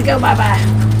skulls might go bye-bye.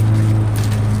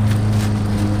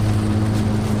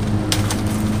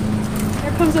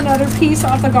 There comes another piece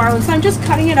off the garland. So I'm just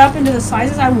cutting it up into the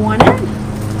sizes I wanted,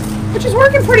 which is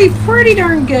working pretty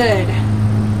darn good.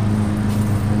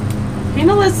 Hey,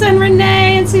 Melissa and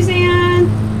Renee and Suzanne.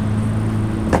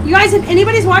 You guys, if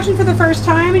anybody's watching for the first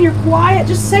time and you're quiet,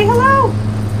 just say hello.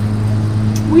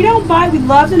 We don't bite. We'd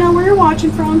love to know where you're watching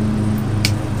from.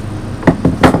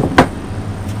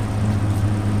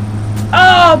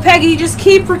 Oh, Peggy, just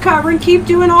keep recovering. Keep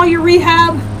doing all your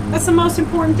rehab. That's the most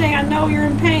important thing. I know you're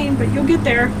in pain, but you'll get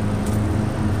there.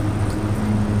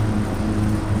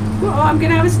 Oh, I'm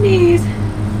going to have a sneeze.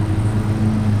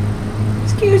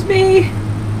 Excuse me.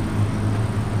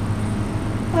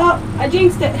 Oh, I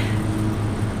jinxed it.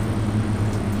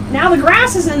 Now the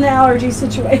grass is in the allergy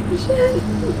situation.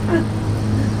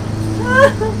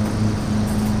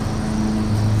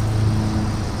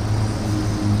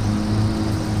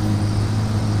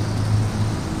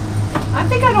 I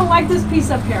think I don't like this piece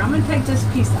up here. I'm going to take this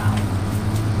piece out.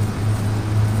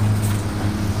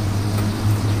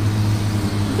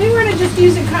 I think we're going to just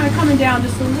use it kind of coming down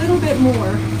just a little bit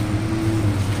more.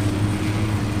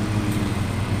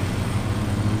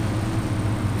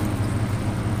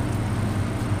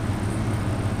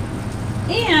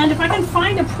 And if I can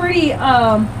find a pretty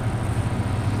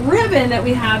ribbon that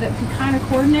we have that can kind of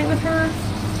coordinate with her,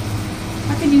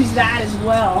 I can use that as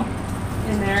well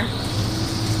in there.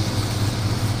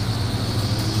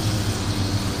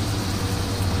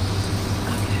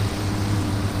 Okay.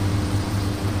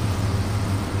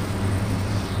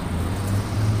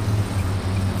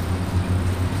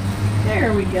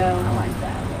 There we go. I like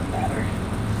that a little better.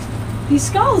 These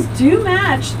skulls do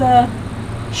match the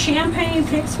champagne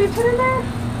picks we put in there.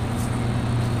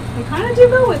 They kind of do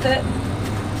go with it.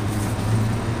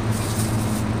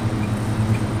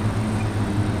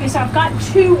 Okay, so I've got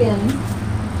 2 in.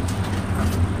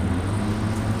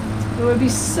 It would be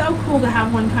so cool to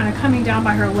have one kind of coming down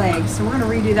by her legs. So we're going to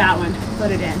redo that one.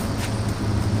 Put it in.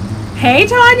 Hey,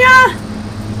 Tanya!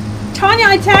 Tanya,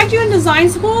 I tagged you in design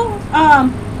school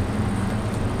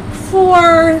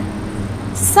for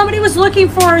somebody was looking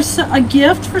for a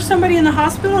gift for somebody in the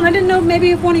hospital, and I didn't know maybe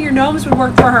if one of your gnomes would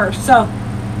work for her. So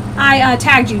I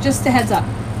tagged you, just a heads up.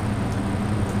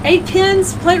 8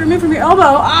 pins, plate removed from your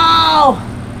elbow. Oh!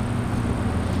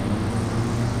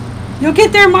 You'll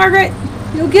get there, Margaret.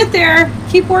 You'll get there.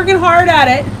 Keep working hard at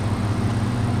it.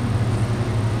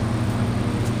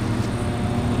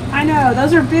 I know,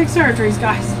 those are big surgeries,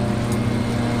 guys.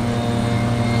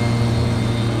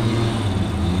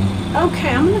 Okay,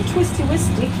 I'm going to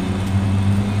twisty-wisty.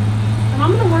 And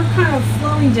I'm going to work kind of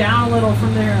flowing down a little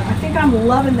from there. I think I'm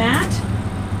loving that.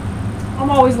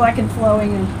 I'm always liking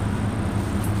flowing and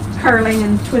curling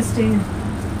and twisting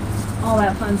and all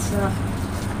that fun stuff.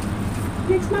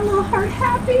 Makes my little heart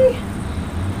happy.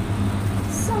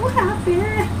 So happy.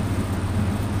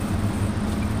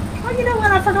 Oh, you know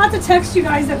what? I forgot to text you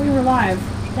guys that we were live.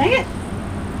 Dang it.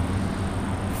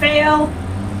 Fail.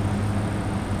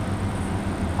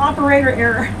 Operator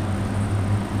error.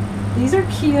 These are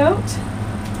cute.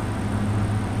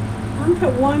 I'm going to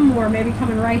put one more maybe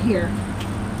coming right here.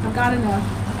 I've got enough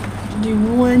to do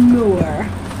one more.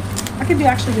 I could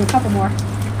actually do a couple more.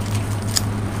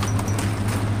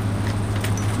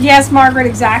 Yes, Margaret,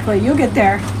 exactly. You'll get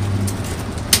there.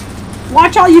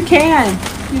 Watch all you can.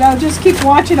 You know, just keep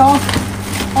watching all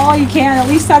you can. At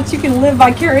least that's you can live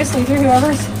vicariously through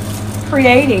whoever's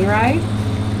creating, right?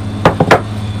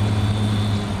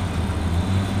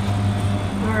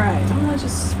 Alright, I'm going to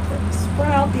just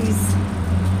spread out these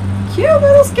cute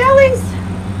little skellies.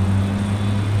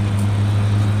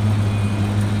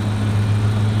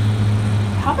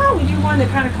 How about we do one that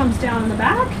kind of comes down in the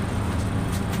back?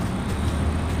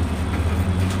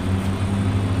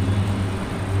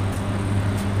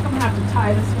 I'm going to have to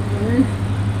tie this one in.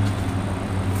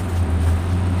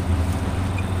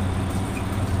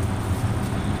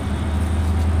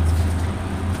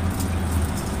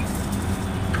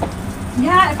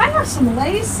 Yeah, some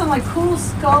lace, some like cool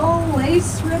skull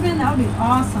lace ribbon. That would be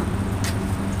awesome.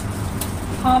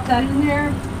 Pop that in there.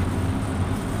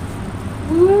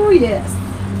 Ooh, yes.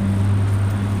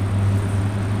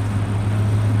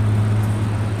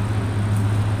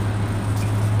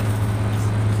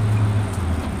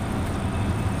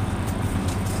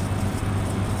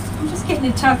 I'm just getting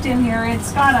it tucked in here.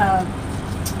 It's got a...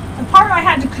 The part I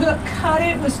had to cut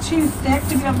it was too thick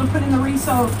to be able to put in the wreath,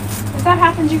 so if that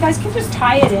happens, you guys can just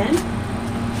tie it in.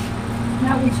 And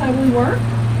that will totally work.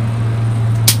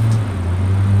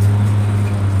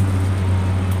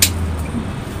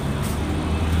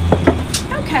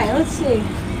 Okay, let's see.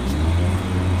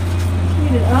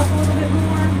 Get it up a little bit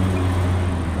more.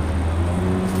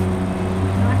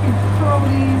 And I can curl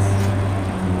these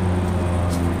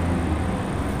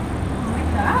like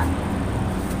that.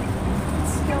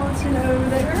 Skeleton over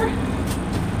there.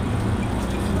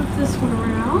 Flip this one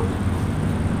around.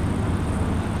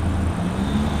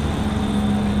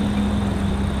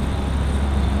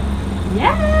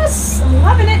 Yes! I'm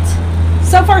loving it.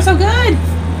 So far, so good.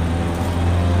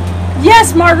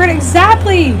 Yes, Margaret,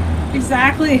 exactly.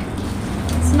 Exactly.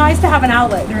 It's nice to have an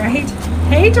outlet, right?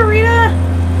 Hey, Dorita.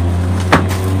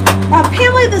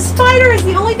 Pamela, the spider is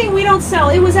the only thing we don't sell.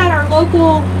 It was at our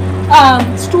local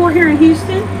store here in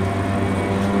Houston.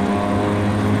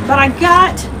 But I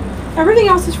got, everything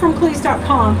else is from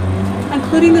Cleese.com,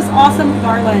 including this awesome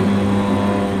garland.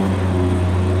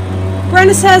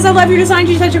 Brenda says, I love your designs.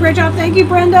 You did such a great job. Thank you,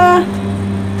 Brenda.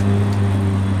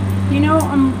 You know,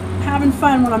 I'm having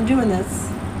fun when I'm doing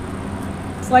this.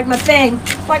 It's like my thing.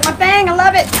 It's like my thing. I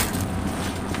love it.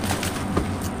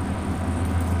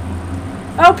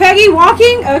 Oh, Peggy,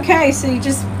 walking? Okay, so you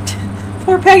just...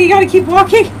 Poor Peggy, got to keep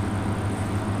walking.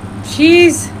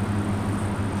 Jeez.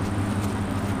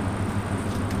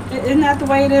 Isn't that the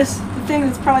way it is? The thing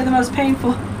that's probably the most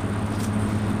painful.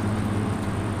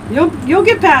 You'll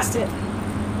get past it.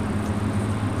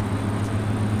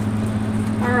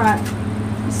 All right.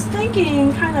 I was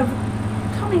thinking kind of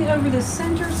coming over the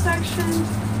center section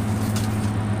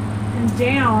and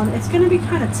down. It's going to be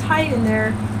kind of tight in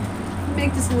there.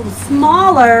 Make this a little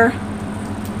smaller.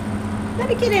 Let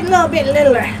me get it a little bit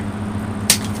littler.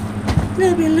 A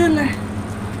little bit littler.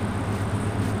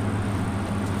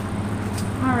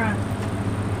 All right.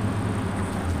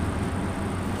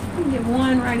 Let me get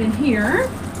one right in here.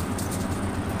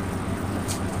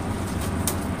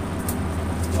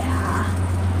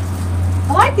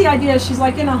 I like the idea she's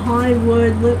like in a haunted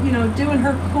wood, you know, doing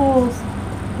her cool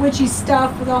witchy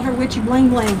stuff with all her witchy bling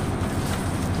bling.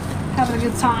 Having a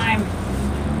good time.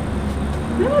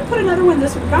 I'm going to put another one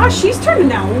this way. Gosh, she's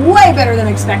turning out way better than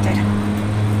expected.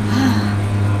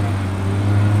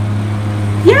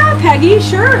 Yeah, Peggy,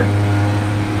 sure.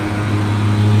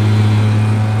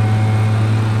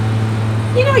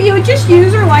 You know, you would just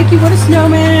use her like you would a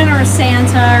snowman or a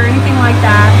Santa or anything like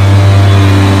that.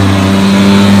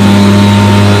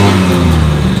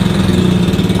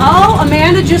 Oh,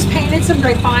 Amanda just painted some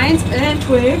grapevines and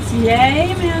twigs.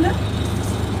 Yay, Amanda.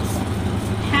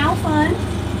 How fun.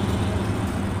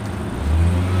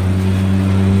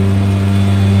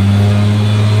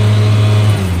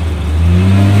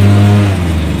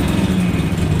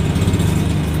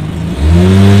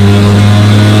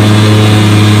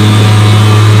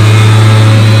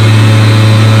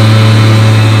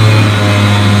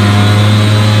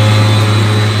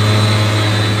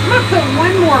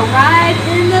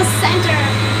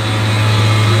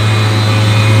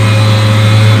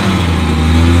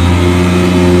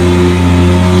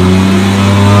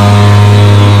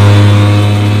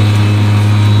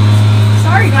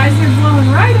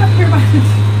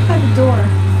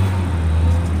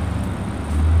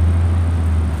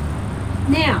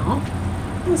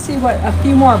 A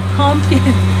few more pumpkins.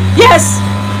 Yes!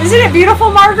 Isn't it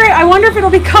beautiful, Margaret? I wonder if it'll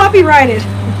be copyrighted.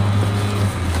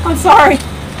 I'm sorry.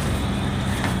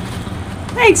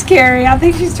 Thanks, Carrie. I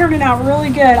think she's turning out really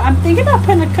good. I'm thinking about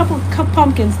putting a couple of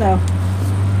pumpkins, though.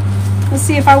 Let's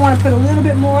see if I want to put a little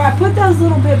bit more. I put those a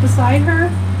little bit beside her.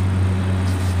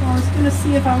 So I was going to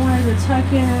see if I wanted to tuck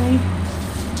in any.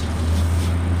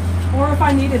 Or if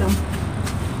I needed them.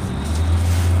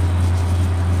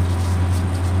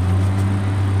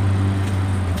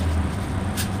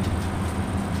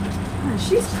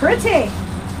 She's pretty.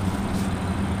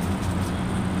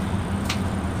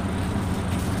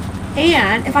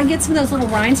 And if I get some of those little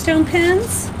rhinestone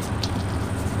pins.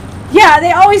 Yeah,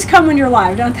 they always come when you're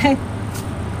live, don't they?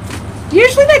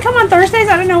 Usually they come on Thursdays.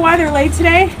 I don't know why they're late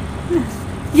today.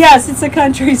 Yes, it's a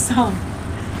country song.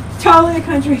 Totally a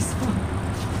country song.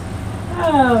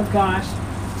 Oh, gosh.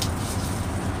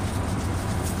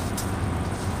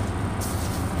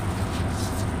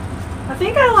 I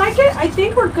think I like it. I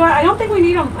think we're good. I don't think we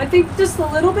need them. I think just a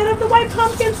little bit of the white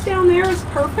pumpkins down there is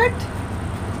perfect.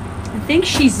 I think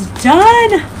she's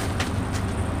done.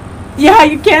 Yeah,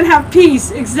 you can't have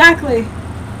peace. Exactly.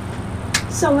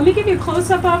 So let me give you a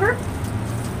close-up of her.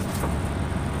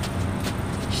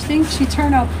 I think she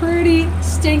turned out pretty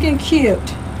stinking cute.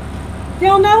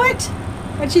 Y'all know it?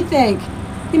 What you think?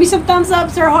 Give me some thumbs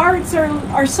ups or hearts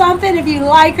or something if you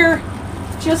like her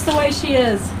just the way she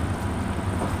is.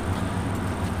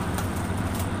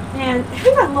 And who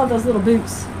doesn't love those little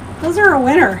boots? Those are a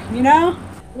winner, you know?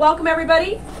 Welcome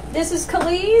everybody. This is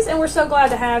Khalees and we're so glad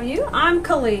to have you. I'm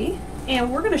Khalee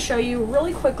and we're going to show you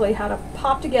really quickly how to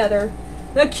pop together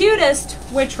the cutest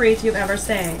witch wreath you've ever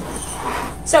seen.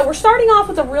 So we're starting off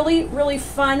with a really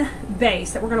fun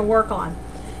base that we're going to work on.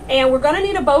 And we're going to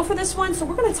need a bow for this one, so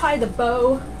we're going to tie the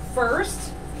bow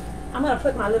first. I'm going to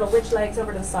put my little witch legs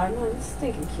over to the side. Oh, it's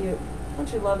stinking cute.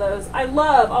 Don't you love those? I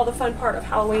love all the fun part of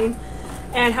Halloween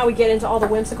and how we get into all the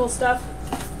whimsical stuff.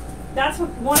 That's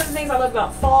one of the things I love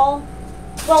about fall.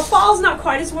 Well, fall's not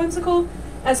quite as whimsical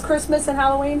as Christmas and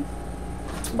Halloween,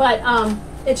 but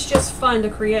it's just fun to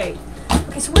create.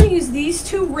 Okay, so we're going to use these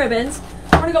two ribbons.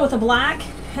 We're going to go with a black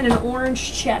and an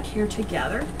orange check here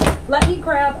together. Let me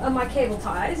grab my cable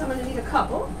ties. I'm going to need a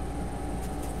couple.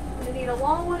 I'm going to need a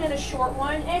long one and a short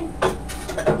one. And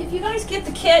if you guys get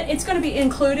the kit, it's going to be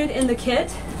included in the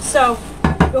kit. So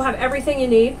you'll have everything you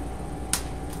need.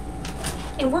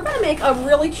 And we're going to make a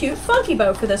really cute funky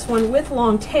bow for this one with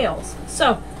long tails.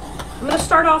 So I'm going to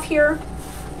start off here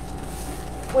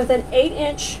with an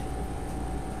 8-inch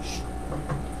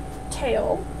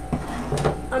tail.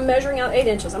 I'm measuring out 8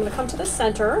 inches. I'm going to come to the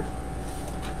center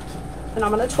and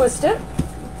I'm going to twist it.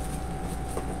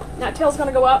 That tail's going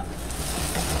to go up.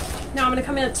 Now I'm going to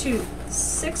come in to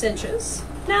 6 inches.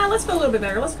 Now let's go a little bit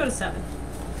better. Let's go to 7.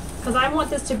 Because I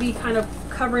want this to be kind of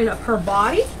covering up her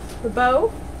body, the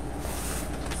bow.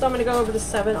 So I'm going to go over to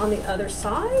 7 on the other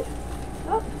side.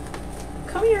 Oh,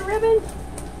 come here, ribbon.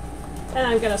 And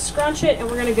I'm going to scrunch it and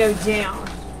we're going to go down.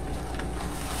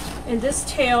 And this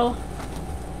tail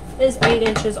is 8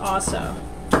 inches also.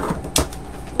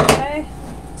 Okay,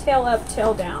 tail up,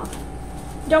 tail down.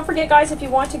 Don't forget guys, if you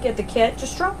want to get the kit,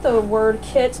 just drop the word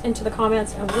kit into the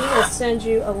comments and we will send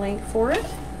you a link for it.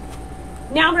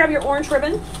 Now grab your orange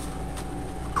ribbon.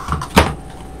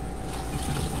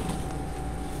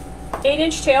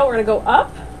 8-inch tail, we're going to go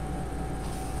up.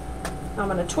 I'm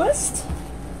going to twist.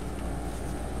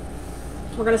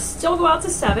 We're going to still go out to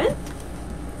 7.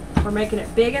 We're making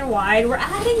it big and wide. We're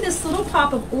adding this little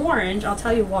pop of orange. I'll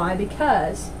tell you why.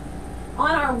 Because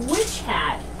on our witch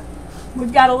hat,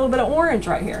 we've got a little bit of orange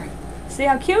right here. See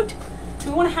how cute? So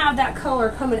we want to have that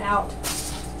color coming out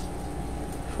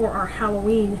for our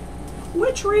Halloween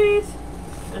witch wreath.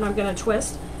 And I'm going to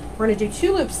twist. We're going to do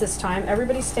 2 loops this time.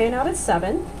 Everybody's staying out at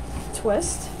 7.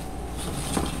 Twist.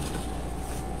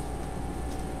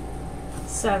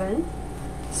 7.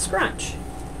 Scrunch.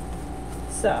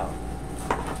 So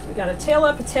we got a tail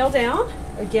up, a tail down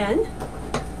again,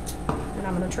 and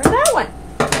I'm going to trim that one.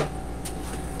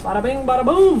 Bada bing, bada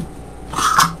boom.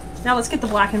 Now let's get the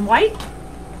black and white,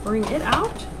 bring it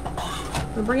out,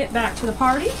 and bring it back to the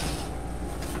party.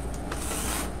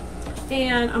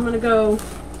 And I'm going to go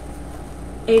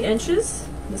 8 inches.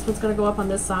 This one's going to go up on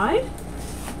this side.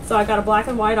 So I got a black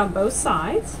and white on both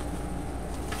sides.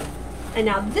 And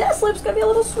now this loop's going to be a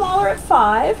little smaller at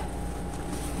 5.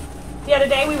 The other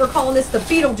day we were calling this the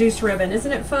Beetlejuice ribbon.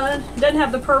 Isn't it fun? It doesn't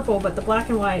have the purple, but the black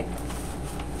and white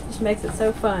just makes it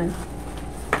so fun.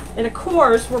 And of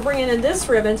course, we're bringing in this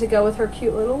ribbon to go with her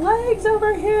cute little legs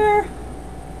over here.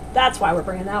 That's why we're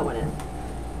bringing that one in.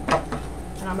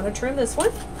 And I'm going to trim this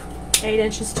one. 8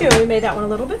 inches too. We made that one a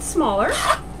little bit smaller.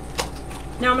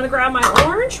 Now I'm going to grab my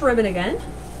orange ribbon again.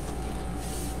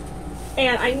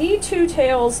 And I need 2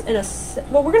 tails in a...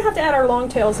 Well, we're going to have to add our long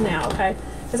tails now, okay?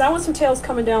 Because I want some tails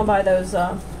coming down by those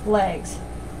legs.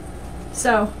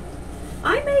 So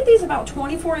I made these about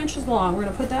 24 inches long. We're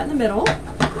going to put that in the middle.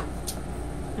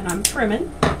 And I'm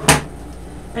trimming.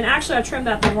 And actually I trimmed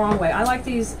that the wrong way. I like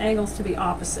these angles to be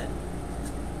opposite.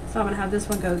 So I'm going to have this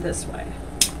one go this way.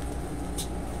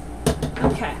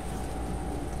 Okay.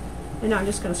 And now I'm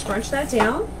just going to scrunch that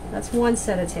down. That's 1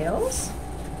 set of tails.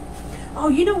 Oh,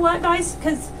 you know what, guys?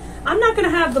 Because I'm not going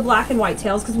to have the black and white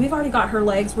tails because we've already got her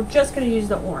legs. We're just going to use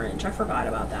the orange. I forgot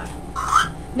about that.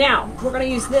 Now, we're going to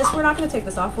use this. We're not going to take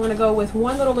this off. We're going to go with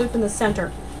 1 little loop in the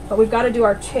center. But we've got to do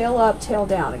our tail up, tail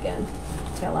down again.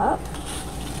 Tail up.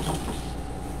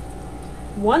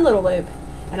 1 little loop.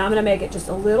 And I'm going to make it just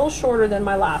a little shorter than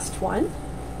my last one.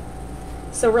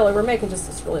 So really, we're making just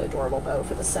this really adorable bow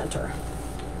for the center.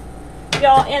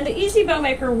 y'all. And the Easy Bow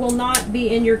Maker will not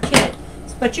be in your kit,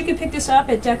 but you can pick this up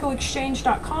at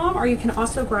decoexchange.com, or you can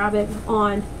also grab it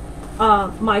on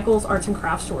Michael's Arts and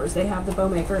Crafts stores. They have the bow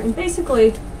maker, and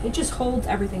basically it just holds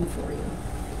everything for you.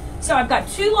 So I've got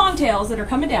 2 long tails that are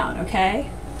coming down, okay?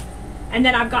 And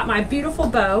then I've got my beautiful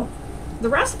bow. The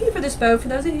recipe for this bow, for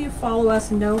those of you who follow us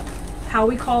and know how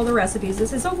we call the recipes,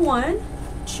 this is a 1,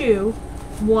 2,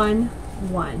 1,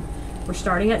 1. We're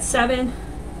starting at 7,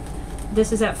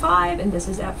 this is at 5, and this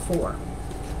is at 4.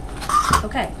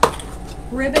 Okay,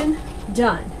 ribbon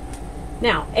done.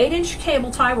 Now, 8-inch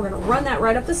cable tie, we're going to run that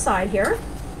right up the side here.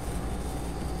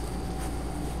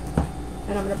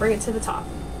 And I'm going to bring it to the top.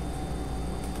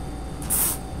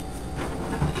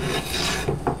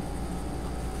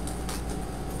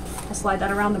 I'll slide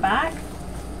that around the back.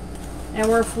 And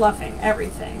we're fluffing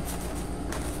everything.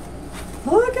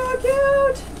 Look how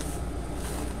cute!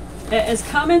 It is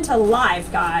coming to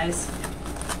life, guys.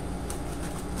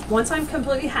 Once I'm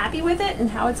completely happy with it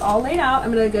and how it's all laid out,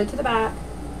 I'm going to go to the back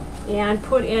and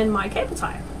put in my cable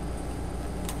tie.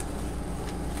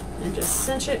 And just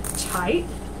cinch it tight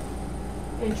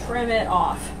and trim it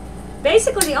off.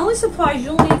 Basically, the only supplies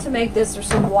you'll need to make this are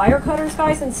some wire cutters,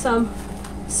 guys, and some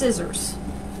scissors.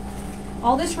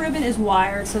 All this ribbon is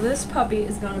wired, so this puppy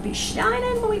is going to be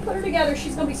shining when we put her together.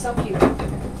 She's going to be so cute.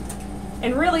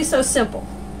 And really so simple.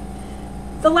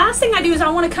 The last thing I do is I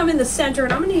want to come in the center,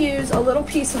 and I'm going to use a little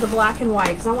piece of the black and white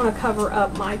because I want to cover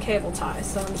up my cable tie.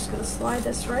 So I'm just going to slide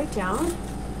this right down.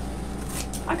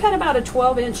 I cut about a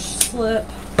 12-inch slip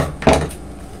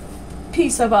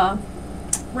piece of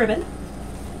ribbon,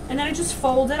 and then I just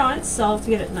fold it on itself to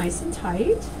get it nice and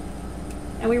tight.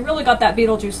 And we really got that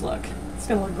Beetlejuice look. It's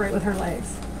going to look great with her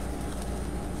legs.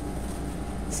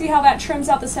 See how that trims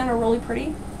out the center really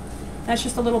pretty? That's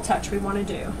just a little touch we want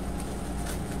to do.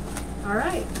 All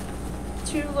right,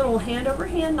 2 little hand over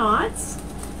hand knots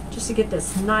just to get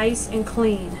this nice and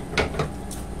clean.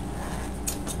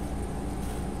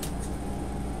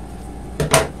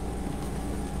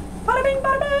 Bada bing,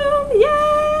 bada boom,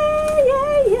 yay,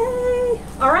 yay, yay.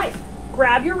 All right,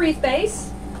 grab your wreath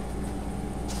base.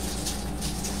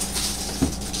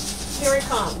 Here it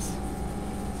comes.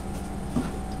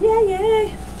 Yay,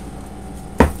 yay.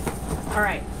 All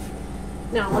right,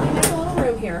 now let me make a little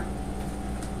room here.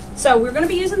 So we're going to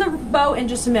be using the bow in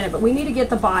just a minute, but we need to get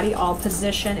the body all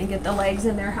positioned and get the legs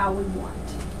in there how we want.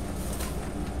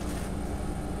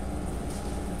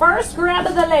 First, grab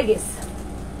the leggies.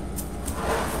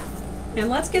 And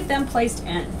let's get them placed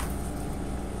in.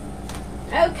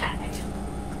 Okay.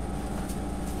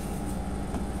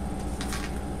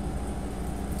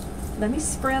 Let me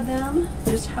spread them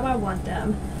just how I want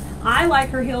them. I like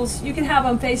her heels. You can have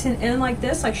them facing in like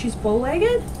this, like she's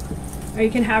bow-legged, or you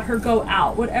can have her go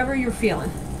out, whatever you're feeling.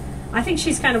 I think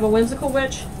she's kind of a whimsical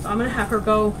witch, so I'm going to have her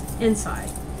go inside.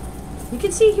 You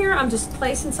can see here I'm just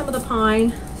placing some of the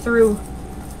pine through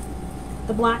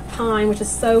the black pine, which is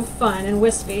so fun and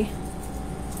wispy.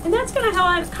 And that's going to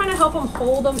kind of help them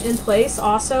hold them in place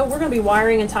also. We're going to be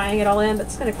wiring and tying it all in, but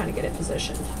it's going to kind of get it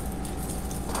positioned.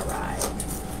 All right.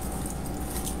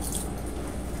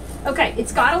 Okay,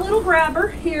 it's got a little grabber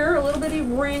here, a little bitty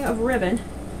ring of ribbon.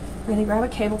 I'm going to grab a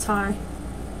cable tie,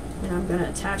 and I'm going to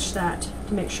attach that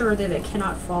to make sure that it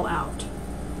cannot fall out.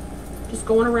 Just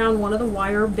going around one of the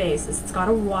wire bases. It's got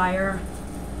a wire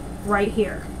right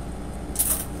here.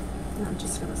 And I'm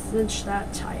just going to cinch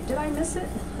that tight. Did I miss it?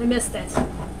 I missed it.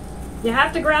 You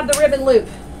have to grab the ribbon loop.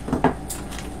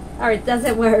 All right,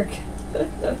 doesn't work.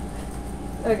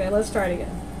 Okay, let's try it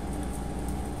again.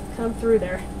 Come through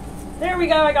there. There we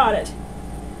go, I got it.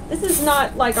 This is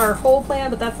not like our whole plan,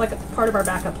 but that's like a part of our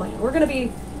backup plan. We're going to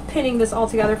be pinning this all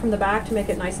together from the back to make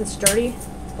it nice and sturdy,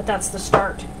 but that's the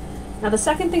start. Now the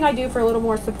second thing I do for a little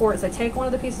more support is I take one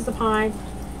of the pieces of pine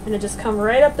and I just come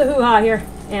right up the hoo-ha here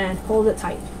and hold it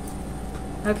tight.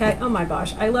 Okay, oh my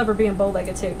gosh, I love her being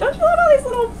bow-legged too. Don't you love all these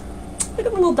little, look at the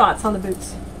little dots on the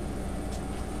boots.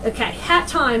 Okay, hat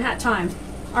time, hat time.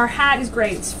 Our hat is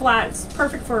great, it's flat, it's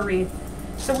perfect for a wreath.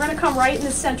 So we're going to come right in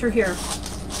the center here.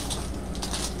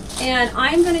 And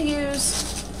I'm going to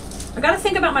use, I got to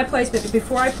think about my placement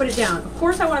before I put it down. Of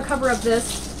course I want to cover up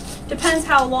this. Depends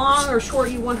how long or short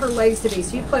you want her legs to be,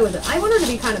 so you play with it. I want her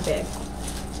to be kind of big.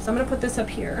 So I'm going to put this up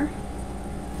here.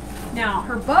 Now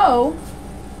her bow,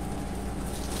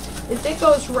 if it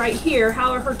goes right here,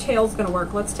 how are her tails going to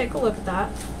work? Let's take a look at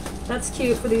that. That's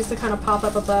cute for these to kind of pop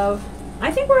up above.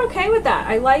 I think we're okay with that.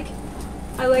 I like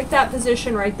that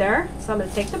position right there. So I'm going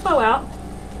to take the bow out.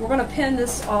 We're going to pin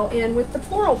this all in with the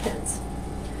floral pins.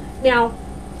 Now,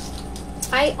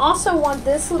 I also want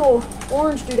this little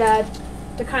orange doodad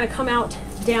to kind of come out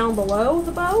down below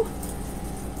the bow.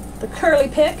 the curly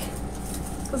pick,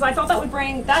 because I thought that would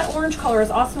bring, that orange color is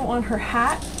also on her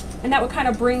hat, and that would kind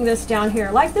of bring this down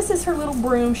here. Like this is her little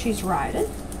broom she's riding.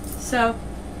 So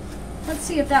let's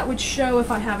see if that would show if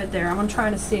I have it there. I'm gonna try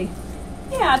to see.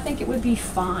 Yeah, I think it would be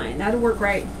fine. That'll work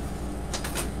great.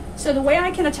 So the way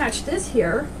I can attach this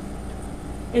here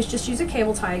is just use a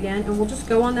cable tie again, and we'll just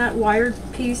go on that wired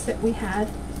piece that we had,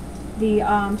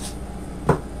 that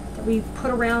we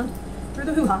put around through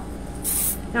the hoo-ha.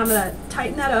 Now I'm gonna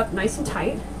tighten that up nice and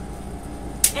tight.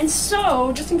 And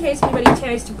so, just in case anybody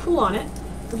tries to pull on it,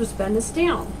 we'll just bend this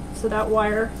down so that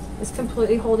wire is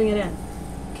completely holding it in,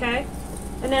 okay?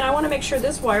 And then I wanna make sure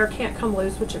this wire can't come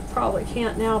loose, which it probably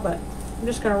can't now, but I'm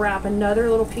just gonna wrap another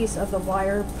little piece of the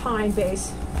wire pine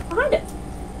base behind it.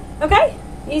 Okay,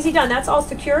 easy done. That's all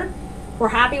secured. We're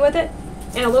happy with it.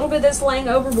 And a little bit of this laying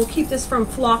over will keep this from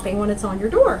flopping when it's on your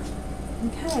door.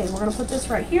 Okay, we're gonna put this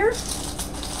right here.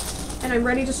 And I'm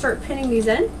ready to start pinning these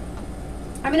in.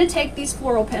 I'm gonna take these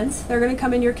floral pins. They're gonna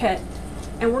come in your kit.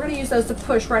 And we're gonna use those to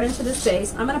push right into this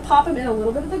base. I'm gonna pop them in a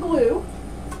little bit of the glue.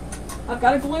 I've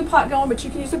got a glue pot going, but you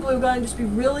can use a glue gun. Just be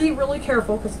really, really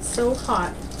careful because it's so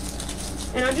hot.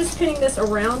 And I'm just pinning this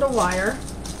around a wire.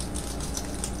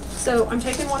 So I'm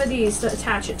taking one of these to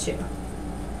attach it to.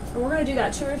 And we're going to do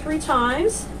that 2 or 3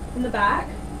 times in the back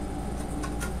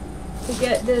to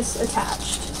get this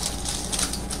attached.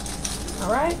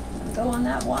 All right, go on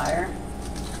that wire.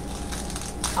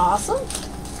 Awesome.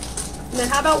 And then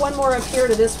how about one more up here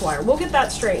to this wire? We'll get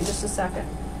that straight in just a second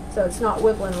so it's not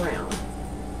wiggling around.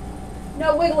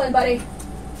 No wiggling, buddy.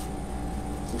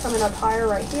 I'm coming up higher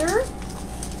right here.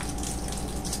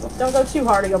 Don't go too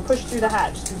hard or you'll push through the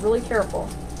hat. Just be really careful.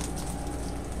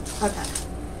 Okay,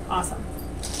 awesome.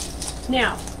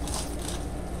 Now,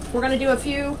 we're gonna do a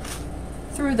few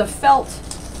through the felt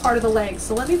part of the leg.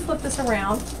 So let me flip this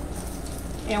around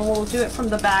and we'll do it from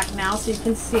the back now so you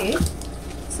can see.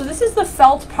 So this is the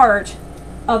felt part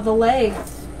of the leg.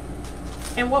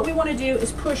 And what we wanna do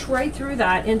is push right through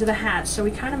that into the hat. So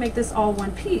we kind of make this all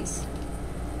one piece.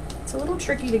 It's a little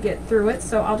tricky to get through it,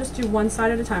 so I'll just do one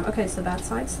side at a time. Okay, so that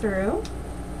side's through.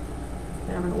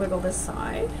 And I'm gonna wiggle this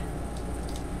side.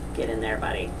 Get in there,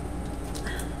 buddy.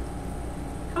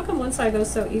 How come one side goes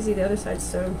so easy, the other side's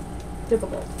so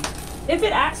difficult? If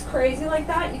it acts crazy like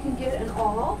that, you can get an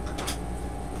awl.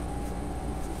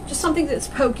 Just something that's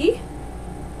pokey.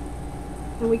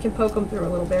 And we can poke them through a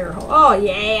little bigger hole. Oh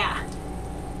yeah!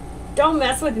 Don't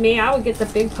mess with me, I would get the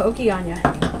big pokey on you.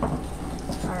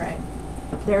 Alright.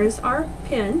 There's our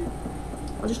pin.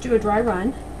 I'll just do a dry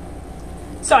run.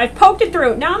 So I've poked it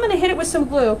through. Now I'm going to hit it with some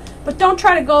glue, but don't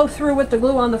try to go through with the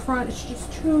glue on the front. It's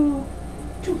just too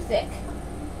thick.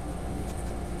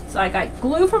 So I got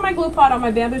glue from my glue pot on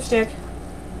my bamboo stick.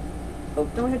 Oh,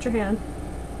 don't hit your hand.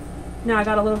 Now I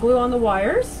got a little glue on the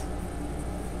wires.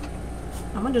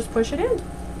 I'm going to just push it in.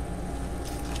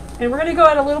 And we're going to go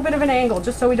at a little bit of an angle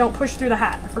just so we don't push through the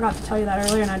hat. I forgot to tell you that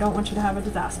earlier and I don't want you to have a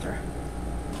disaster.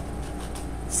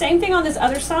 Same thing on this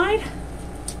other side.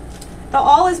 The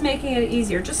awl is making it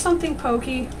easier. Just something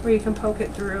pokey where you can poke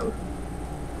it through.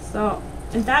 So,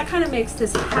 and that kind of makes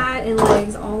this hat and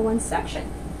legs all one section.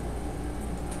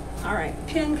 All right,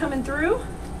 pin coming through.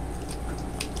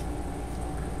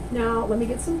 Now, let me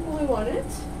get some glue on it.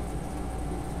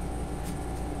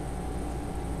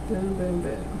 Boom, boom,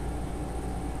 boom.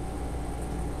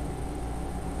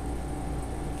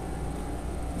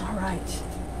 All right.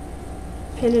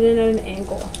 Pin it in at an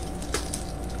angle.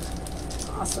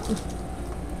 Awesome.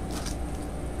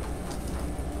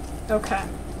 Okay.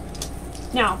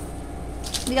 Now,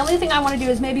 the only thing I want to do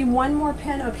is maybe one more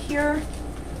pin up here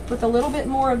with a little bit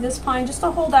more of this pine just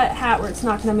to hold that hat where it's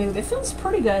not going to move. It feels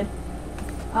pretty good.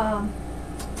 And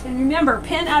remember,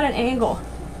 pin at an angle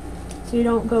so you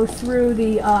don't go through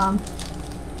the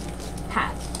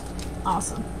hat.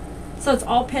 Awesome. So it's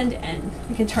all pinned in.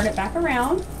 You can turn it back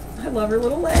around. I love her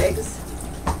little legs.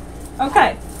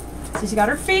 Okay. So she's got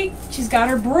her feet, she's got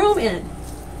her broom in,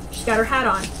 she's got her hat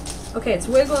on. Okay, it's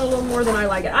wiggling a little more than I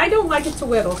like it. I don't like it to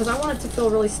wiggle because I want it to feel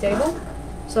really stable.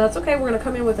 So that's okay, we're gonna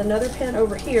come in with another pin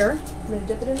over here. I'm gonna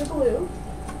dip it in the glue.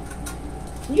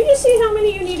 You just see how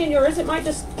many you need in yours. It might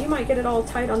just, you might get it all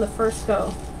tight on the first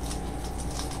go.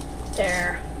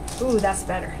 There. Ooh, that's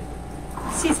better.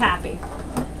 She's happy.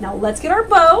 Now let's get our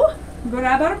bow.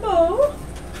 Grab our bow.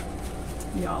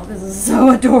 Y'all, this is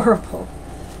so adorable.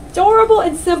 Adorable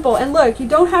and simple. And look, you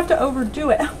don't have to overdo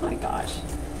it. Oh my gosh.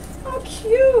 How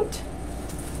cute.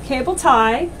 Cable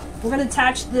tie. We're going to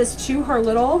attach this to her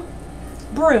little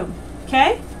broom.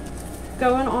 Okay?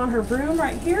 Going on her broom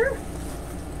right here.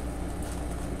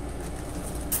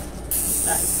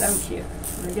 That is so cute.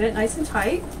 I'm going to get it nice and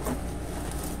tight.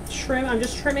 trim. I'm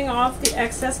just trimming off the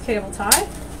excess cable tie.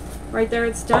 Right there,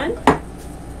 it's done.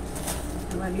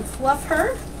 And let me fluff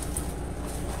her.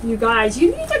 You guys,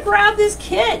 you need to grab this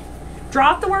kit.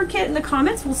 Drop the word kit in the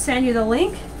comments. We'll send you the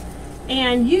link.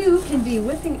 And you can be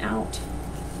whipping out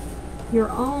your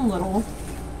own little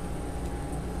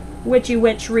witchy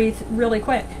witch wreath really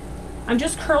quick. I'm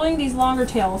just curling these longer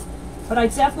tails, but I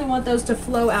definitely want those to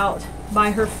flow out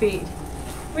by her feet.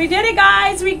 We did it,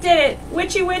 guys. We did it.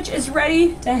 Witchy Witch is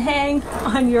ready to hang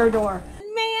on your door.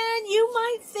 Man, you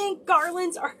might think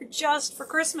garlands are just for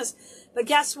Christmas, but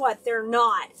guess what? They're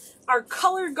not. Our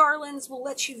colored garlands will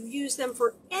let you use them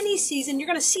for any season. You're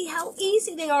going to see how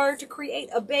easy they are to create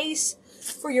a base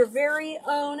for your very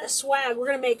own swag. We're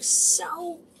going to make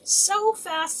so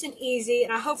fast and easy,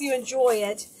 and I hope you enjoy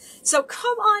it. So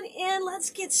come on in. Let's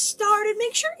get started.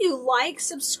 Make sure you like,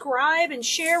 subscribe, and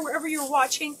share wherever you're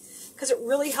watching, because it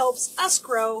really helps us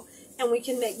grow and we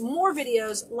can make more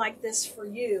videos like this for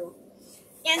you.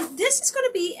 And this is going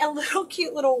to be a little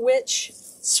cute little witch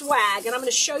swag, and I'm going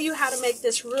to show you how to make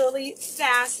this really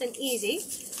fast and easy.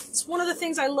 It's one of the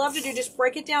things I love to do, just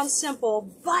break it down simple,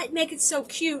 but make it so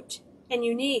cute and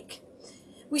unique.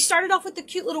 We started off with the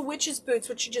cute little witch's boots,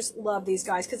 which you just love these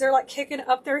guys because they're like kicking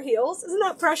up their heels. Isn't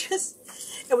that precious?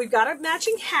 And we've got a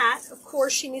matching hat. Of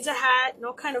course, she needs a hat and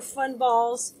all kind of fun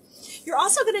balls. You're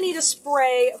also going to need a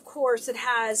spray, of course, that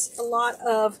has a lot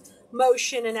of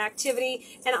motion and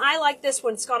activity. And I like this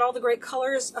one. It's got all the great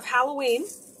colors of Halloween.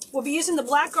 We'll be using the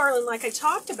black garland like I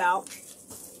talked about.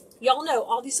 Y'all know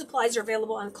all these supplies are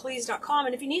available on Cleese.com.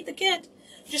 And if you need the kit,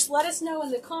 just let us know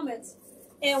in the comments.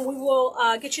 And we will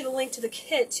get you the link to the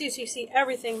kit, too, so you see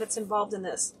everything that's involved in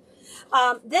this.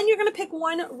 Then you're going to pick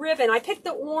one ribbon. I picked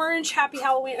the orange Happy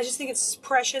Halloween. I just think it's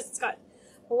precious. It's got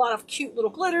a lot of cute little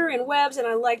glitter and webs, and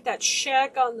I like that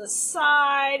check on the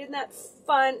side. Isn't that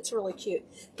fun? It's really cute.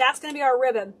 That's going to be our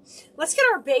ribbon. Let's get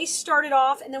our base started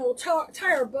off, and then we'll tie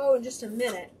our bow in just a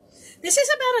minute. This is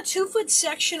about a 2-foot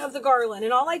section of the garland,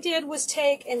 and all I did was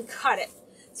take and cut it.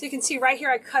 So you can see right here,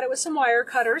 I cut it with some wire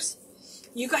cutters.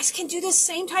 You guys can do this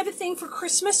same type of thing for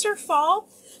Christmas or fall.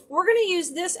 We're going to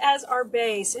use this as our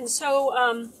base. And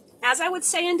so, as I would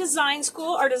say in design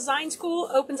school, our design school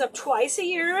opens up twice a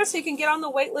year, so you can get on the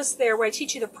wait list there where I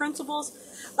teach you the principles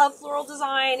of floral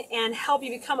design and help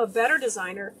you become a better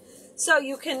designer. So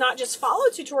you can not just follow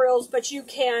tutorials, but you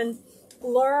can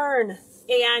learn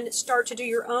and start to do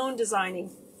your own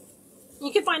designing.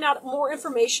 You can find out more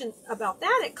information about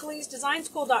that at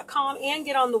CleeseDesignSchool.com and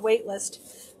get on the wait list.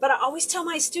 But I always tell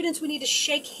my students we need to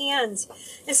shake hands.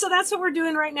 And so that's what we're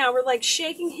doing right now. We're like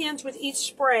shaking hands with each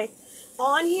spray.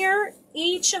 On here,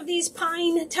 each of these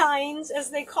pine tines,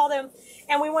 as they call them,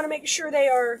 and we want to make sure they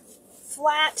are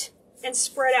flat and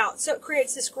spread out. So it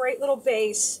creates this great little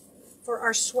base for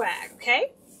our swag,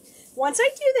 okay? Once I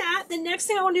do that, the next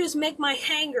thing I want to do is make my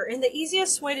hanger. And the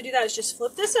easiest way to do that is just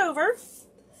flip this over.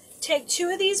 Take 2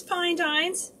 of these pine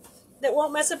tines that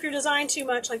won't mess up your design too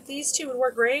much, like these 2 would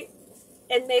work great.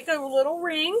 And make a little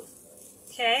ring,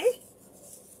 okay?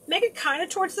 Make it kind of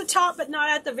towards the top, but not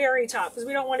at the very top, because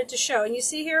we don't want it to show. And you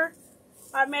see here,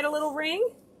 I've made a little ring,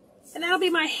 and that'll be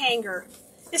my hanger.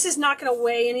 This is not going to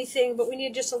weigh anything, but we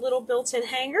need just a little built-in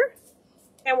hanger,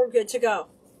 and we're good to go.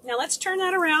 Now let's turn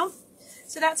that around.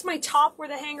 So that's my top where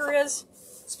the hanger is.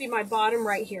 This will be my bottom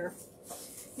right here.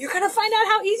 You're going to find out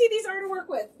how easy these are to work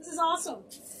with. This is awesome.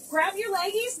 Grab your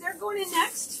leggies. They're going in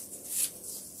next.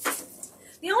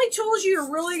 The only tools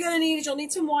you're really going to need is you'll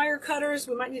need some wire cutters.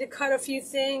 We might need to cut a few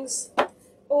things.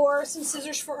 Or some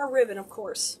scissors for our ribbon, of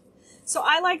course. So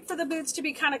I like for the boots to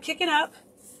be kind of kicking up.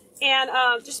 And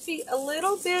just be a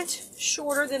little bit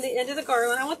shorter than the end of the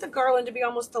garland. I want the garland to be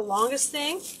almost the longest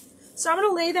thing. So I'm going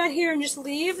to lay that here and just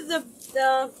leave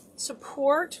the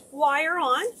support wire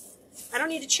on. I don't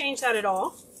need to change that at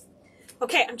all.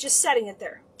 Okay, I'm just setting it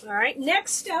there. All right,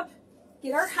 next step,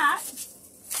 get our hat.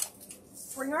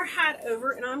 Bring our hat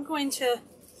over, and I'm going to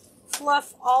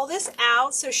fluff all this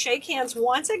out. So shake hands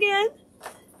once again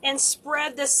and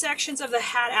spread the sections of the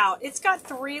hat out. It's got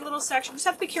 3 little sections. Just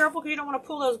have to be careful because you don't want to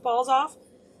pull those balls off.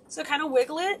 So kind of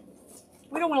wiggle it.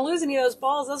 We don't want to lose any of those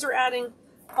balls. Those are adding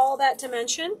all that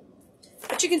dimension.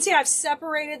 But you can see I've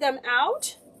separated them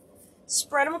out,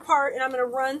 spread them apart, and I'm going to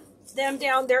run them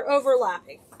down. They're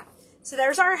overlapping. So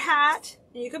there's our hat,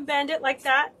 and you can bend it like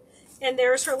that. And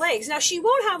there's her legs. Now, she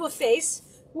won't have a face.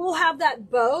 We'll have that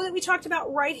bow that we talked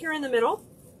about right here in the middle.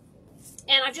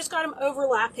 And I've just got them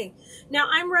overlapping. Now,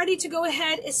 I'm ready to go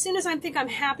ahead. As soon as I think I'm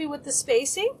happy with the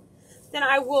spacing, then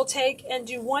I will take and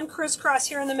do 1 crisscross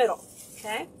here in the middle.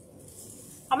 Okay?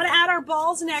 I'm going to add our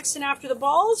balls next, and after the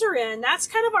balls are in, that's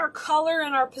kind of our color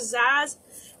and our pizzazz.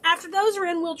 After those are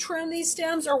in, we'll trim these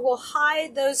stems or we'll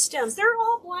hide those stems. They're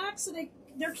all black, so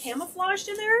they're camouflaged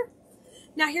in there.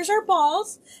 Now here's our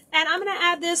balls, and I'm going to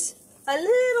add this a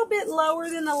little bit lower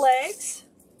than the legs,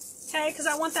 okay, because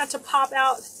I want that to pop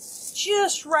out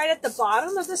just right at the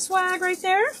bottom of the swag right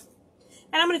there.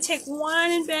 And I'm going to take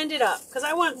one and bend it up, because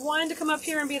I want one to come up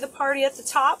here and be the party at the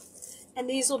top, and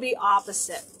these will be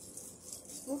opposite.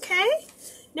 Okay,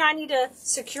 now I need to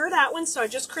secure that one, so I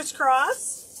just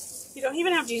crisscross. You don't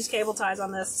even have to use cable ties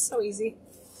on this, it's so easy.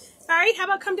 All right, how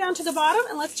about come down to the bottom,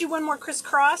 and let's do one more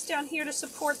crisscross down here to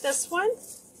support this one.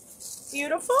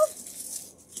 Beautiful.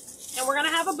 And we're going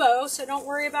to have a bow, so don't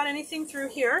worry about anything through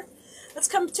here. Let's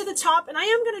come to the top, and I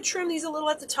am going to trim these a little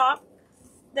at the top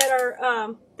that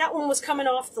are, that one was coming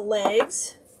off the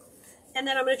legs. And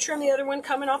then I'm going to trim the other one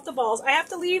coming off the balls. I have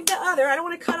to leave the other. I don't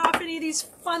want to cut off any of these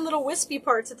fun little wispy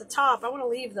parts at the top. I want to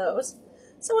leave those.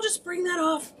 So we'll just bring that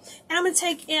off. And I'm going to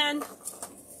take and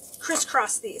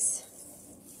crisscross these.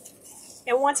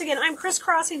 And once again, I'm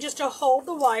crisscrossing just to hold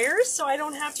the wires so I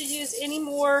don't have to use any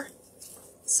more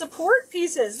support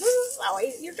pieces. This is how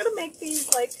you're going to make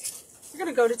these, like, you're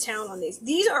going to go to town on these.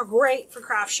 These are great for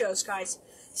craft shows, guys.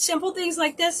 Simple things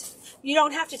like this, you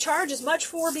don't have to charge as much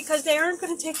for because they aren't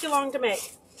going to take you long to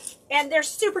make. And they're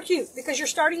super cute because you're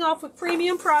starting off with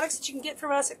premium products that you can get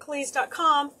from us at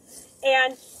Cleese.com,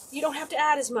 and you don't have to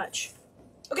add as much.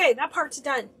 Okay, that part's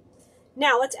done.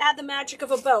 Now let's add the magic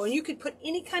of a bow. And you could put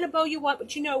any kind of bow you want,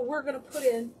 but you know we're going to put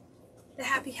in the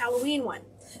Happy Halloween one.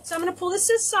 So I'm going to pull this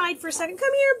aside for a second.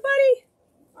 Come here, buddy.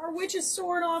 Our witch is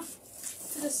soaring off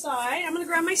to the side. I'm going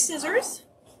to grab my scissors.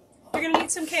 You're going to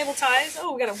need some cable ties.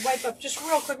 Oh, we got to wipe up just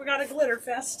real quick. We got a glitter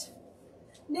fest.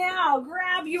 Now,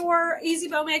 grab your Easy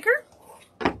Bow Maker.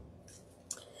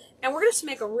 And we're going to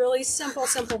make a really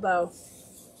simple bow.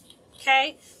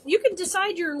 Okay? You can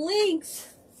decide your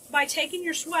length by taking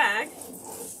your swag.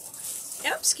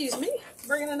 Oh, excuse me.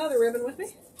 Bringing another ribbon with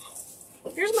me.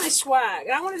 Here's my swag.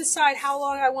 And I want to decide how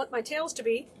long I want my tails to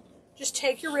be. Just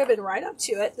take your ribbon right up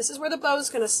to it. This is where the bow is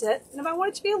going to sit. And if I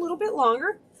want it to be a little bit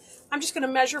longer, I'm just going to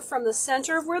measure from the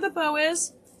center of where the bow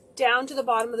is down to the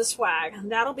bottom of the swag.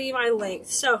 And that'll be my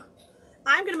length. So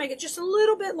I'm going to make it just a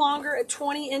little bit longer at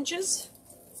 20 inches.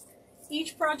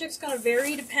 Each project's going to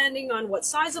vary depending on what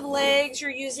size of legs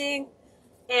you're using.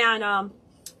 And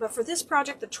but for this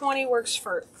project, the 20 works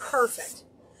for perfect.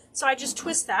 So I just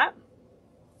twist that.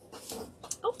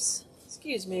 Oops,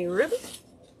 excuse me, ribbon.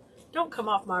 Don't come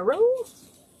off my roll.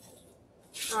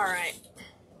 All right.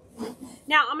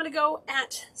 Now I'm going to go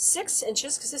at 6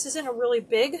 inches because this isn't a really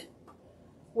big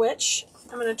witch.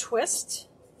 I'm going to twist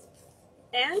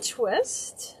and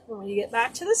twist. When you get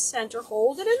back to the center,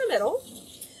 hold it in the middle.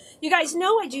 You guys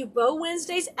know I do Bow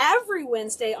Wednesdays every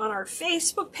Wednesday on our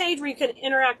Facebook page where you can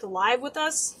interact live with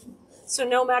us. So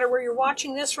no matter where you're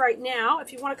watching this right now,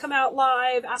 if you want to come out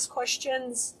live, ask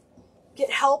questions,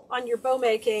 get help on your bow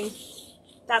making,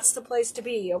 that's the place to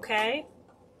be, okay?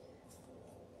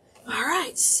 All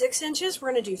right, 6 inches.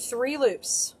 We're going to do 3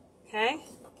 loops, okay?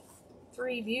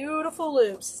 3 beautiful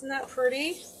loops. Isn't that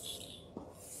pretty?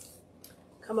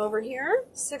 Come over here,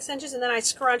 6 inches, and then I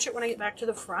scrunch it when I get back to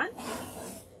the front.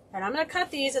 And I'm going to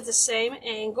cut these at the same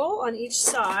angle on each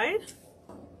side.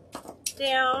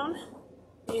 Down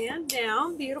and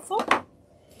down. Beautiful.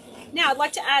 Now I'd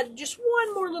like to add just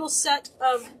one more little set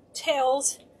of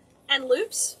tails and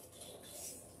loops.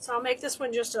 So I'll make this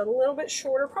one just a little bit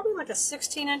shorter, probably like a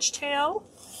 16-inch tail.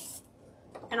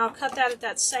 And I'll cut that at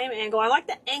that same angle. I like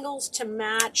the angles to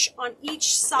match on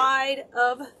each side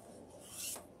of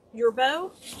your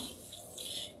bow.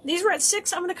 These were at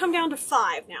 6. I'm going to come down to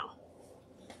 5 now.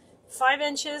 5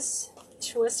 inches,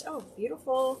 twist. Oh,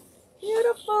 beautiful,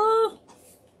 beautiful.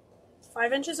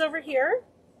 5 inches over here,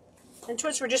 and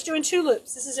twist. We're just doing 2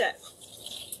 loops. This is it.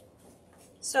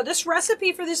 So this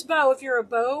recipe for this bow, if you're a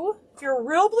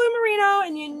real blue merino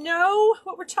and you know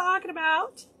what we're talking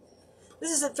about, this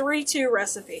is a 3-2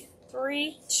 recipe.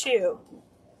 3-2,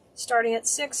 starting at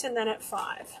 6 and then at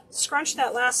 5. Scrunch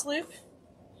that last loop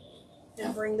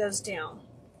and bring those down.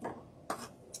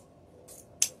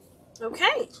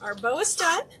 Okay, our bow is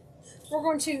done. We're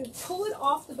going to pull it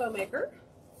off the bow maker.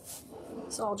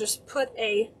 So I'll just put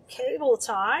a cable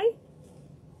tie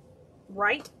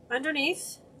right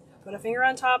underneath. Put a finger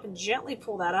on top and gently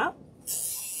pull that up.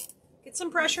 Get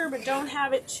some pressure, but don't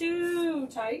have it too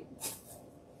tight.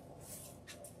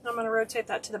 I'm going to rotate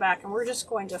that to the back, and we're just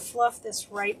going to fluff this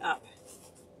right up.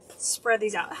 Spread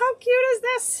these out. How cute is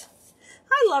this?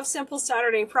 I love simple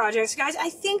Saturday projects, guys. I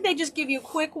think they just give you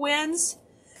quick wins.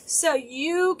 So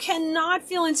you cannot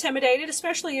feel intimidated,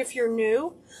 especially if you're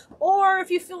new, or if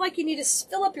you feel like you need to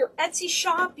fill up your Etsy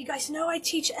shop. You guys know I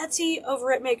teach Etsy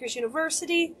over at Makers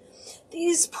University.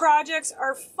 These projects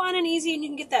are fun and easy, and you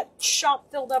can get that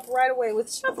shop filled up right away with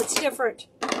stuff that's different.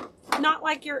 Not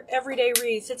like your everyday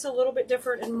wreaths. It's a little bit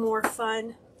different and more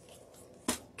fun.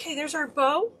 Okay, there's our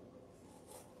bow.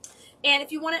 And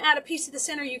if you want to add a piece to the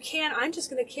center, you can. I'm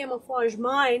just going to camouflage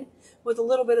mine with a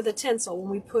little bit of the tinsel when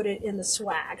we put it in the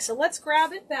swag. So let's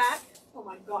grab it back. Oh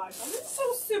my gosh, isn't this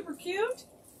so super cute?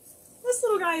 This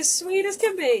little guy is sweet as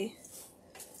can be.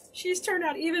 She's turned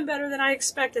out even better than I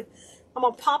expected. I'm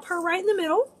going to pop her right in the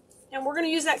middle, and we're going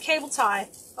to use that cable tie.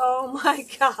 Oh my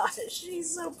gosh,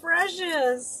 she's so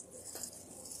precious.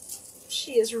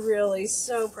 She is really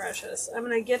so precious. I'm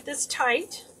going to get this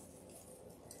tight,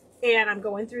 and I'm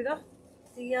going through the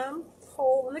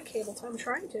hole in the cable tie. I'm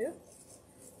trying to.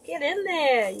 Get in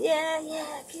there.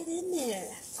 Yeah, get in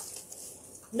there.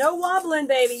 No wobbling,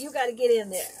 baby. You got to get in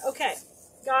there. Okay,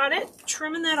 got it.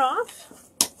 Trimming that off.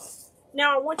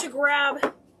 Now I want to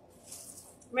grab,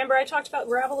 remember I talked about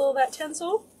grab a little of that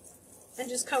tinsel and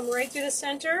just come right through the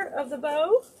center of the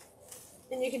bow,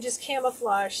 and you can just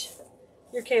camouflage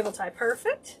your cable tie.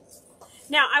 Perfect.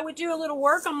 Now I would do a little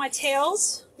work on my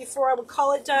tails before I would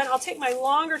call it done. I'll take my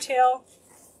longer tail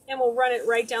and we'll run it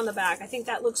right down the back. I think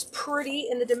that looks pretty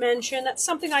in the dimension. That's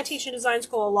something I teach in design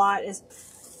school a lot, is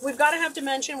we've got to have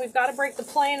dimension. We've got to break the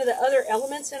plane of the other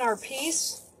elements in our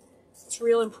piece. It's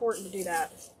real important to do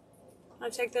that. I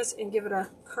take this and give it a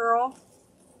curl.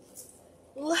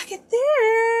 Look at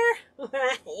there. This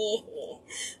is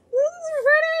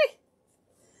pretty.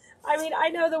 I mean, I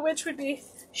know the witch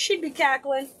she'd be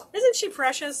cackling. Isn't she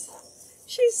precious?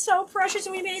 She's so precious,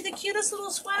 and we made the cutest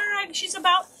little swag. She's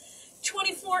about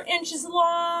 24 inches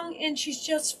long, and she's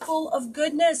just full of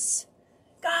goodness.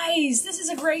 Guys, this is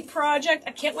a great project.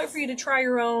 I can't wait for you to try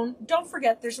your own. Don't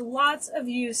forget, there's lots of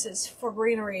uses for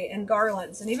greenery and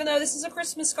garlands. And even though this is a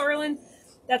Christmas garland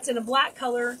that's in a black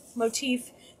color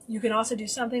motif, you can also do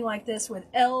something like this with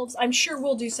elves. I'm sure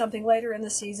we'll do something later in the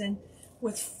season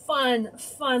with fun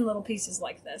little pieces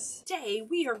like this. Today,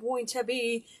 we are going to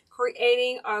be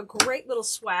creating a great little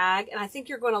swag, and I think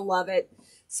you're going to love it.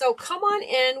 So come on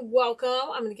in, welcome.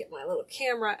 I'm going to get my little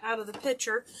camera out of the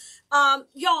picture.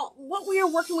 Y'all, what we are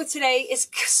working with today is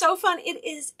so fun. It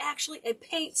is actually a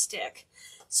paint stick.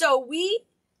 So we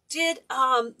did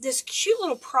this cute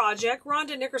little project.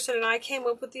 Rhonda Nickerson and I came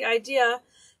up with the idea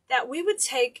that we would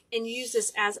take and use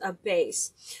this as a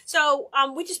base. So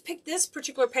we just picked this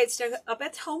particular paint stick up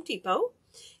at Home Depot.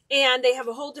 And they have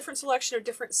a whole different selection of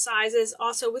different sizes,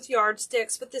 also with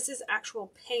yardsticks. But this is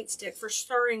actual paint stick for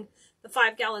stirring the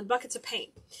 5-gallon buckets of paint.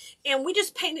 And we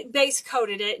just base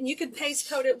coated it. And you can base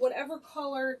coat it whatever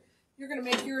color you're going to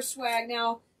make your swag.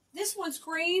 Now, this one's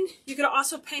green. You could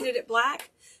also paint it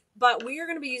black. But we are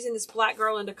going to be using this black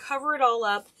garland to cover it all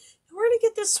up. And we're going to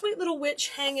get this sweet little witch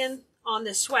hanging on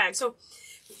this swag. So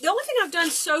the only thing I've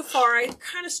done so far, I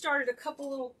kind of started a couple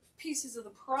little pieces of the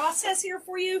process here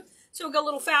for you, so we'll go a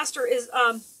little faster, is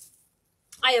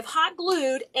I have hot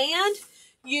glued and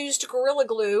used Gorilla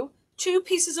Glue 2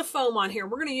 pieces of foam on here.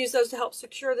 We're going to use those to help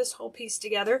secure this whole piece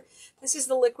together. This is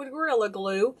the liquid Gorilla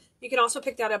Glue. You can also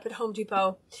pick that up at Home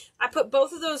Depot. I put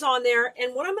both of those on there,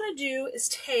 and what I'm going to do is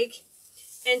take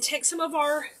some of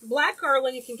our black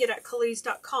garland you can get at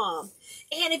Khalees.com.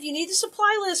 And if you need the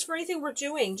supply list for anything we're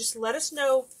doing, just let us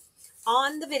know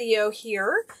on the video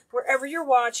here, wherever you're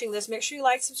watching this. Make sure you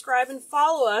like, subscribe, and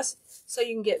follow us so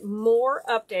you can get more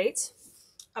updates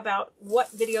about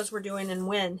what videos we're doing and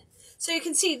when. So you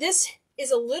can see this is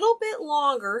a little bit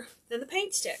longer than the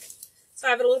paint stick. So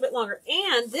I have it a little bit longer.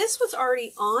 And this was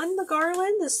already on the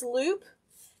garland, this loop.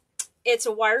 It's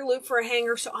a wire loop for a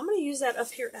hanger, so I'm going to use that up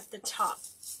here at the top.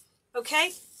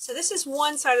 Okay, so this is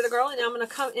one side of the garland. Now I'm going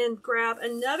to come and grab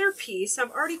another piece. I've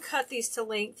already cut these to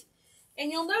length. And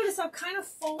you'll notice I've kind of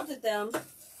folded them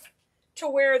to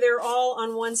where they're all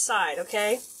on one side,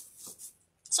 okay?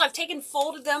 So I've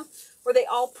folded them where they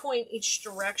all point each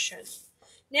direction.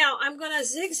 Now I'm going to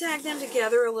zigzag them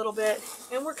together a little bit,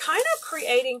 and we're kind of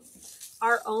creating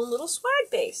our own little swag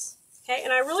base, okay?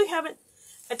 And I really haven't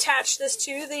attached this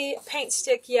to the paint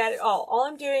stick yet at all. All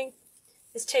I'm doing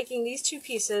is taking these 2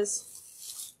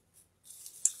 pieces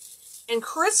and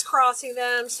crisscrossing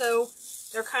them so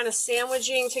they're kind of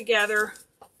sandwiching together,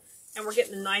 and we're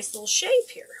getting a nice little shape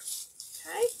here,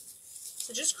 okay?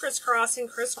 So just crisscrossing.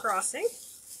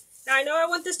 Now I know I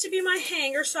want this to be my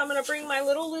hanger, so I'm going to bring my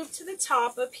little loop to the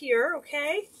top up here,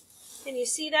 okay? Can you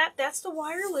see that? That's the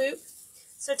wire loop.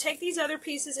 So take these other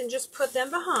pieces and just put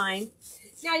them behind.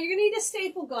 Now you're going to need a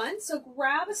staple gun, so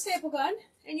grab a staple gun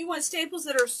And you want staples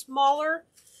that are smaller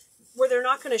where they're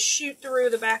not going to shoot through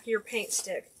the back of your paint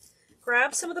stick.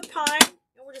 Grab some of the pine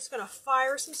and we're just going to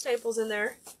fire some staples in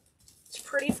there. It's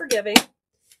pretty forgiving.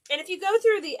 And if you go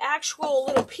through the actual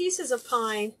little pieces of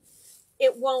pine,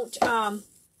 it won't,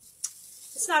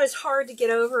 it's not as hard to get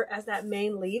over as that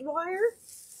main lead wire.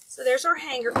 So there's our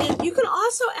hanger. And you can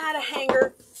also add a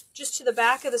hanger just to the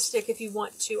back of the stick if you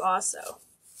want to also.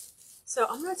 So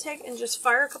I'm going to take and just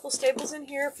fire a couple staples in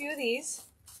here, a few of these.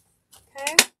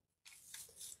 Okay.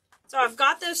 So I've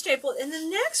got those stapled. And the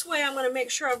next way I'm going to make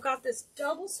sure I've got this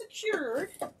double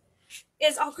secured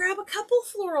is I'll grab a couple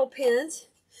floral pins.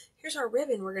 Here's our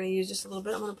ribbon we're going to use just a little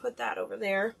bit. I'm going to put that over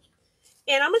there.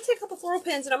 And I'm going to take a couple floral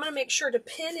pins and I'm going to make sure to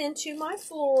pin into my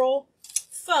floral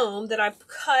foam that I've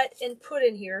cut and put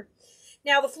in here.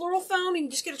 Now the floral foam you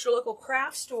can just get at your local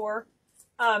craft store.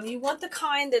 You want the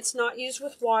kind that's not used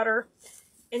with water.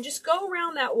 And just go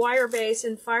around that wire base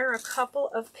and fire a couple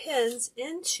of pins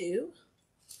into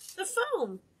the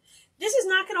foam. This is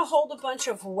not going to hold a bunch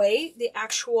of weight, the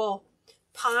actual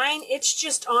pine. It's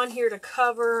just on here to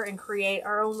cover and create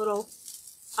our own little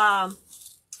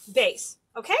base.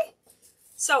 Okay?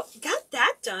 So got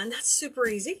that done. That's super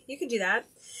easy. You can do that.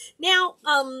 Now,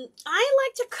 I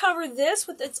like to cover this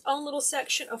with its own little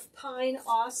section of pine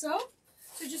also.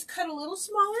 So just cut a little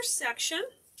smaller section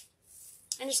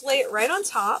and just lay it right on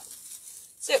top.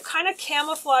 So it kind of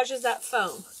camouflages that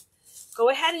foam. Go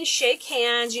ahead and shake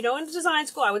hands. You know, in design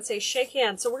school, I would say shake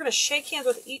hands. So we're going to shake hands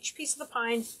with each piece of the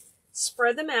pine,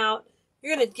 spread them out.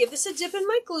 You're going to give this a dip in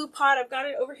my glue pot. I've got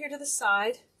it over here to the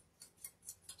side.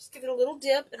 Just give it a little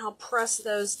dip, and I'll press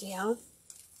those down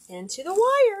into the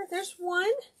wire. There's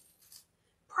one,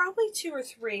 probably two or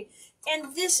three.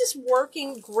 And this is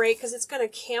working great because it's going to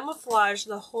camouflage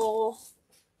the whole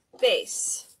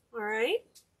base. All right?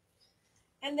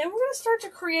 And then we're going to start to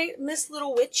create Miss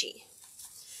Little Witchy.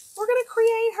 We're going to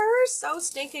create her so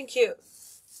stinking cute.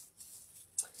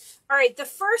 All right, the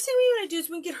first thing we want to do is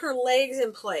we get her legs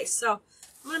in place. So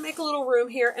I'm going to make a little room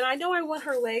here. And I know I want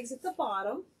her legs at the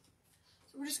bottom.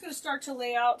 So we're just going to start to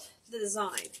lay out the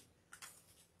design.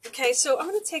 Okay, so I'm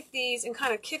going to take these and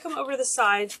kind of kick them over to the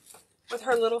side with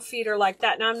her little feet are like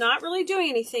that. Now, I'm not really doing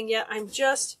anything yet. I'm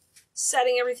just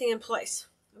setting everything in place.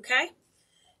 Okay?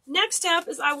 Next step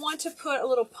is I want to put a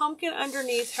little pumpkin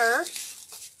underneath her.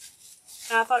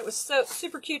 And I thought it was so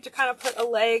super cute to kind of put a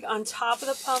leg on top of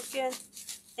the pumpkin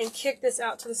and kick this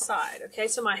out to the side. Okay,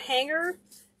 so my hanger,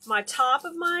 my top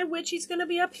of my witchy's going to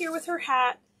be up here with her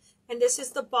hat. And this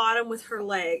is the bottom with her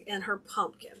leg and her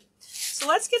pumpkin. So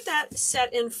let's get that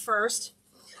set in first.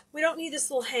 We don't need this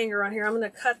little hanger on here. I'm going to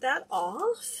cut that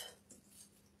off.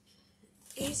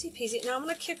 Easy peasy. Now I'm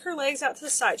going to kick her legs out to the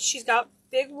side. She's got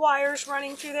big wires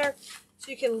running through there,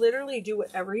 so you can literally do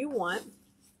whatever you want.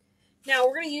 Now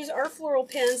we're going to use our floral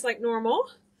pins like normal,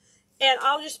 and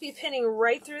I'll just be pinning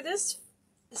right through this.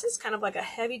 This is kind of like a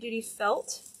heavy-duty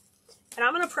felt, and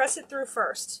I'm going to press it through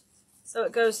first. So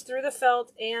it goes through the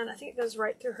felt, and I think it goes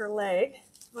right through her leg.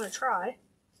 I'm going to try.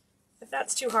 If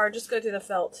that's too hard, just go through the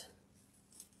felt.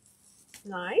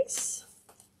 Nice.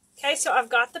 Okay, so I've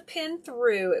got the pin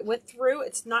through. It went through.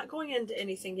 It's not going into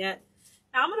anything yet.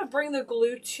 Now I'm going to bring the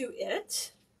glue to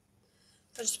it.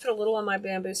 I just put a little on my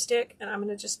bamboo stick, and I'm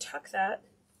going to just tuck that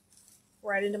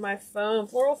right into my foam.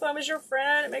 Floral foam is your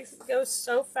friend. It makes it go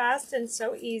so fast and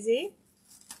so easy.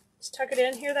 Just tuck it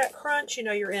in. Hear that crunch? You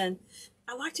know you're in.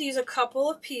 I like to use a couple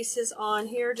of pieces on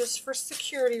here just for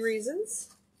security reasons.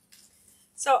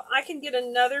 So I can get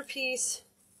another piece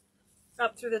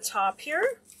up through the top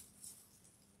here.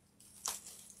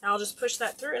 I'll just push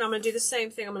that through, and I'm going to do the same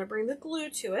thing. I'm going to bring the glue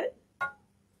to it.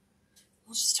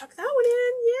 We'll just tuck that one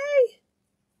in. Yay!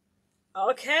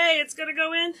 Okay, it's going to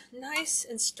go in nice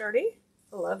and sturdy.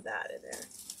 I love that in there.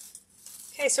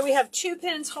 Okay, so we have two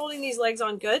pins holding these legs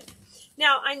on good.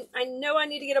 Now, I know I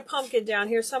need to get a pumpkin down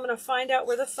here, so I'm going to find out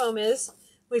where the foam is.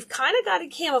 We've kind of got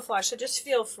it camouflaged, so just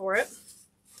feel for it.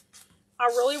 I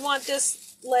really want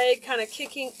this leg kind of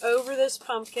kicking over this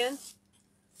pumpkin.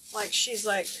 Like she's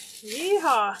like,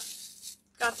 yeehaw.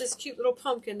 Got this cute little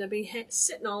pumpkin to be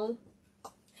sitting on.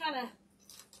 Kind of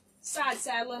side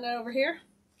saddling it over here.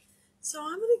 So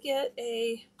I'm going to get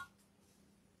a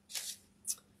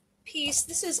piece.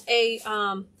 This is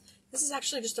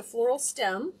actually just a floral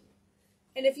stem.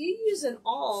 And if you use an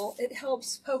awl, it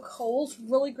helps poke holes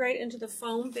really great into the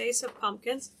foam base of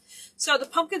pumpkins. So the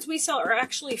pumpkins we sell are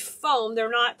actually foam.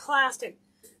 They're not plastic.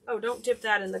 Oh, don't dip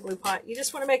that in the glue pot. You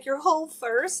just want to make your hole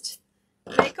first.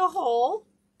 Make a hole.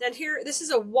 Then here, this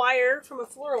is a wire from a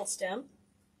floral stem.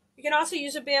 You can also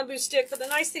use a bamboo stick, but the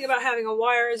nice thing about having a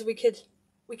wire is we could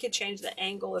change the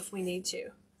angle if we need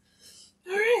to.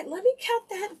 All right, let me cut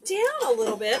that down a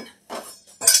little bit.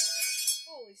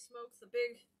 Holy smokes,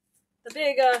 the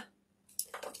big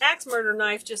axe murder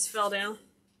knife just fell down.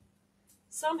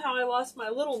 Somehow I lost my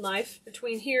little knife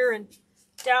between here and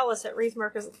Dallas at Wreath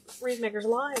Maker's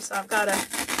Live, so I've got a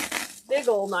big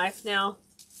old knife now.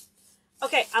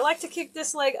 Okay, I like to kick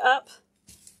this leg up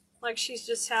like she's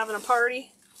just having a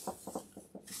party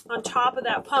on top of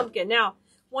that pumpkin. Now,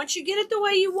 once you get it the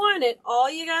way you want it, all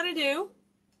you got to do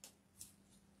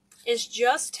is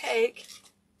just take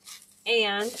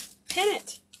and pin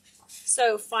it.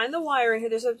 So find the wire in here.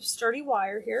 There's a sturdy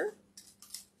wire here.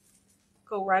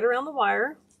 Go right around the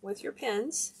wire with your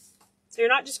pins. So you're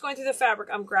not just going through the fabric.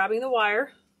 I'm grabbing the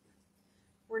wire.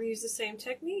 We're going to use the same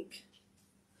technique.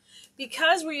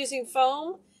 Because we're using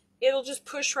foam, it'll just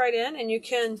push right in and you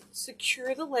can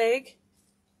secure the leg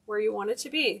where you want it to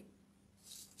be.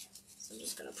 So I'm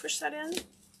just going to push that in.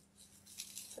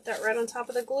 Put that right on top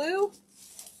of the glue.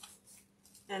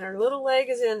 And her little leg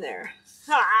is in there.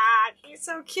 Ah, she's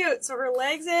so cute. So her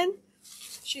leg's in.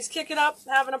 She's kicking up,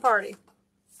 having a party.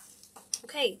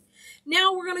 Okay,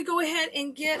 now we're going to go ahead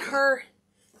and get her,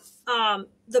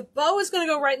 the bow is going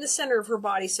to go right in the center of her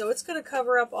body, so it's going to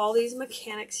cover up all these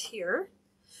mechanics here.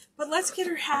 But let's get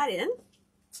her hat in.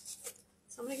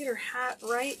 So I'm going to get her hat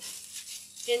right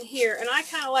in here, and I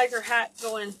kind of like her hat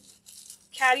going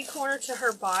catty corner to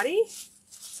her body,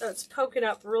 so it's poking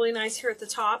up really nice here at the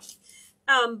top.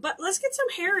 But let's get some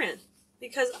hair in,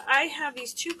 because I have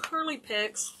these two curly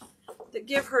picks that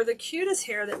give her the cutest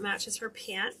hair that matches her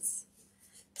pants.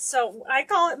 So I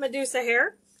call it Medusa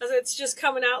hair because it's just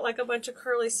coming out like a bunch of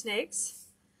curly snakes.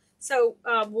 So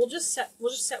we'll just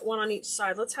set one on each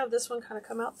side. Let's have this one kind of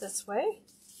come out this way.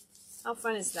 How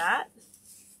fun is that?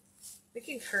 We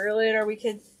can curl it, or we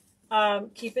can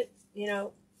keep it, you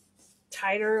know,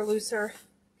 tighter or looser.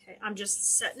 Okay, I'm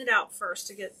just setting it out first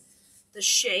to get the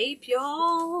shape,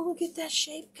 y'all. Get that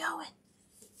shape going.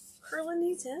 Curling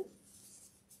these in.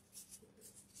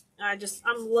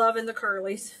 I'm loving the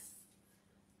curlies.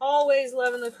 Always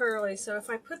loving the curly. So if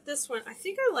I put this one, I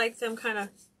think I like them kind of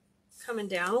coming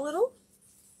down a little.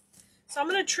 So I'm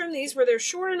going to trim these where they're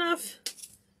short enough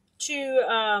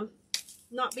to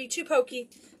not be too pokey,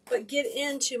 but get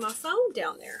into my foam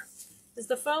down there. Because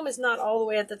the foam is not all the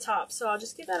way at the top. So I'll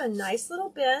just give that a nice little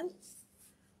bend.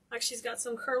 Like she's got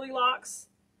some curly locks.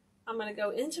 I'm going to go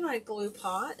into my glue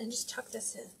pot and just tuck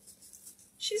this in.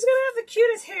 She's going to have the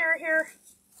cutest hair here.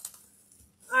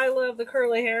 I love the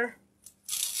curly hair.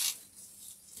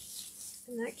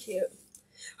 Isn't that cute?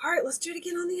 All right, let's do it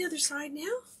again on the other side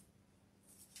now.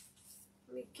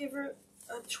 Let me give her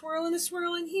a twirl and a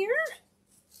swirl in here.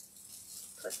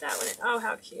 Put that one in. Oh,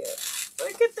 how cute.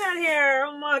 Look at that hair.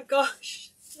 Oh my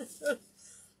gosh.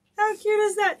 How cute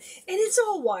is that? And it's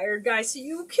all wired, guys, so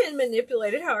you can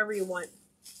manipulate it however you want.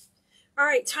 All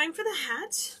right, time for the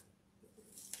hat.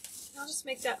 I'll just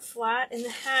make that flat, and the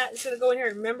hat is going to go in here.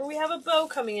 Remember, we have a bow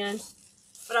coming in,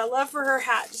 but I love for her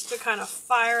hat just to kind of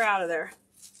fire out of there.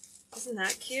 Isn't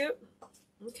that cute?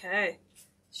 Okay.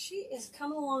 She is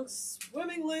coming along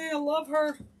swimmingly. I love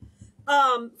her.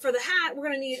 For the hat, we're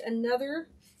going to need another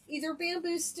either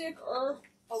bamboo stick or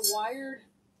a wired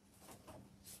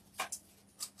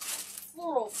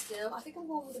floral stem. I think I'm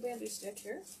going with a bamboo stick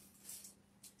here.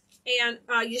 And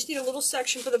you just need a little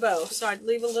section for the bow, so I'd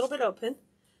leave a little bit open.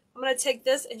 I'm going to take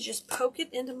this and just poke it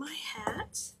into my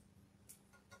hat.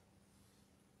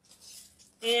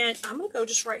 And I'm going to go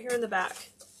just right here in the back.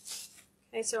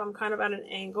 Okay, so I'm kind of at an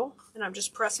angle, and I'm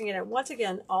just pressing it in. Once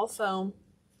again, all foam,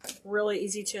 really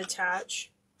easy to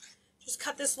attach. Just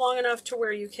cut this long enough to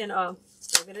where you can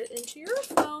still get it into your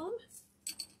foam.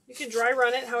 You can dry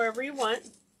run it however you want.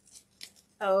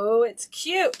 Oh, it's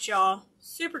cute, y'all.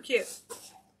 Super cute.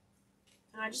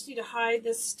 And I just need to hide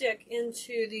this stick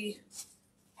into the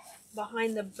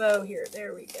behind the bow here.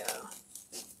 There we go.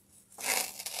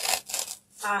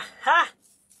 Aha!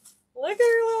 Look at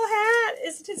her little hat.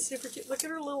 Isn't it super cute? Look at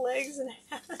her little legs and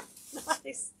hat.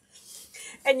 Nice.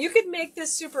 And you could make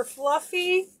this super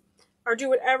fluffy or do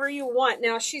whatever you want.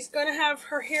 Now, she's going to have,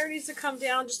 her hair needs to come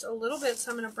down just a little bit,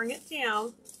 so I'm going to bring it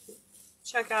down.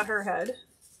 Check out her head.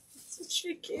 Isn't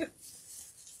she cute?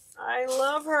 I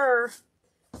love her.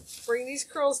 Bring these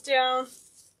curls down.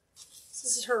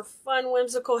 This is her fun,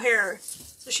 whimsical hair.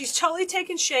 So she's totally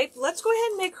taken shape. Let's go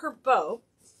ahead and make her bow.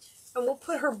 And we'll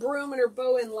put her broom and her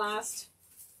bow in last.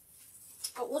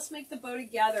 But let's make the bow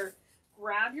together.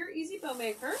 Grab your Easy Bow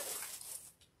Maker.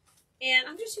 And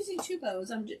I'm just using two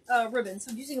bows. Ribbons.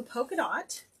 I'm using a polka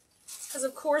dot. Because,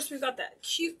 of course, we've got that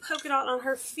cute polka dot on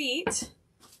her feet.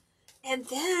 And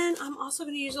then I'm also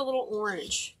going to use a little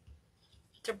orange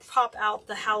to pop out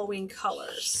the Halloween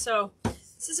colors. So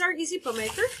This is our easy bow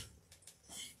maker.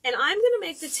 And I'm going to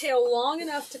make the tail long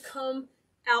enough to come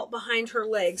out behind her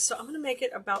legs. So I'm going to make it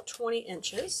about 20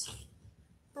 inches.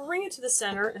 Bring it to the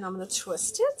center and I'm going to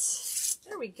twist it.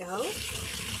 There we go.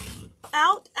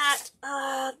 Out at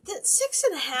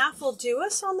 6.5 will do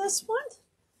us on this one.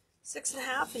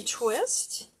 6.5 and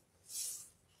twist.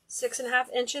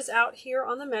 6.5 inches out here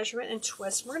on the measurement and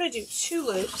twist. We're going to do 2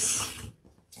 loops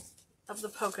of the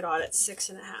polka dot at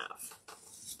 6.5.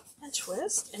 And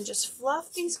twist and just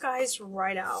fluff these guys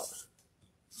right out.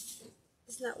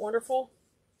 Isn't that wonderful?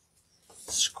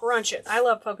 Scrunch it. I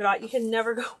love polka dot. You can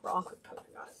never go wrong with polka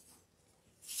dot.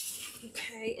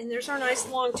 Okay, and there's our nice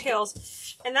long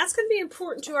tails. And that's going to be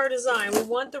important to our design. We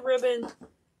want the ribbon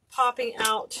popping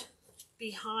out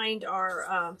behind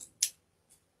our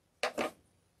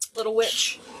little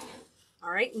witch.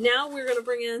 All right, now we're going to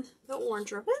bring in the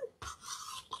orange ribbon.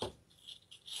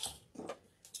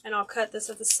 And I'll cut this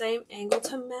at the same angle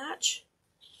to match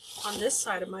on this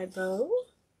side of my bow.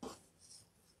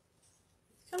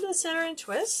 Come to the center and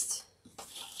twist.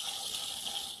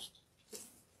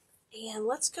 And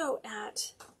let's go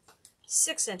at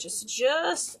 6 inches,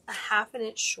 just a 1/2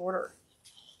 inch shorter.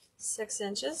 6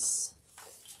 inches.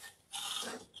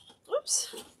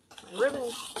 Oops, my ribbon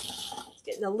is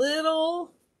getting a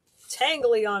little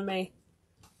tangly on me.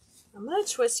 I'm going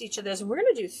to twist each of those, and we're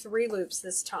going to do 3 loops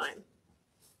this time.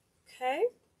 Okay,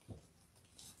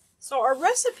 so our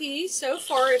recipe so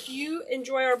far, if you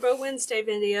enjoy our Bow Wednesday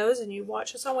videos and you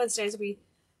watch us on Wednesdays, we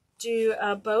do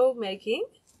bow making.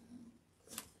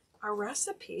 Our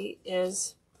recipe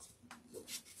is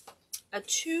a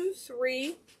 2,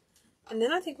 3, and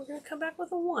then I think we're going to come back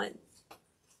with a 1.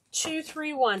 2,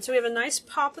 3, 1. So we have a nice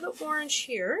pop of the orange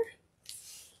here.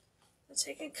 Let's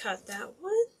take and cut that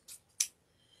one.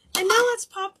 And now let's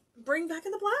bring back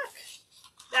in the black.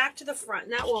 Back to the front,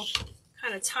 and that will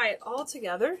kind of tie it all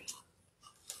together.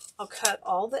 I'll cut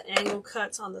all the angle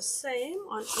cuts on the same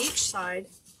on each side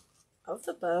of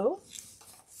the bow.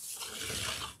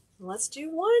 Let's do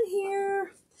 1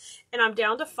 here, and I'm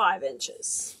down to 5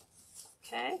 inches.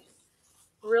 Okay,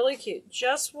 really cute.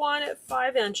 Just 1 at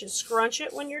 5 inches. Scrunch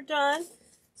it when you're done,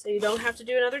 so you don't have to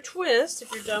do another twist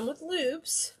if you're done with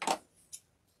loops.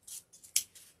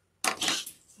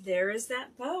 There is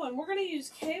that bow, and we're going to use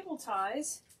cable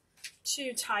ties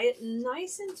to tie it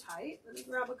nice and tight. Let me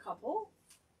grab a couple.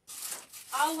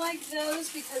 I like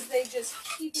those because they just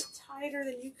keep it tighter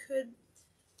than you could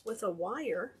with a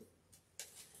wire.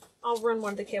 I'll run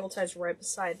one of the cable ties right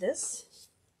beside this.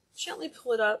 Gently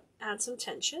pull it up, add some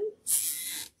tension.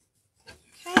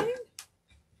 Okay.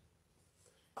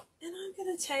 And I'm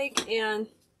going to take and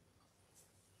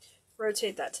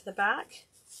rotate that to the back.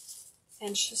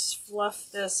 And just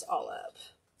fluff this all up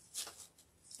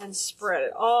and spread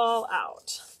it all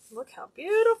out. Look how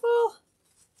beautiful.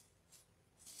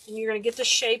 And you're going to get the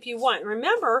shape you want.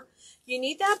 Remember, you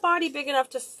need that body big enough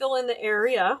to fill in the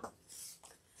area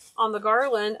on the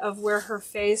garland of where her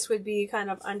face would be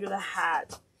kind of under the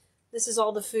hat. This is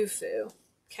all the foo-foo.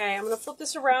 Okay, I'm going to flip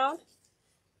this around,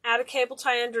 add a cable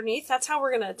tie underneath. That's how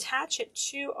we're going to attach it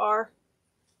to our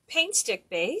paint stick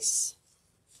base.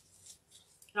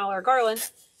 And all our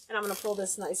garland, and I'm going to pull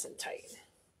this nice and tight.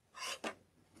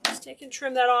 Just take and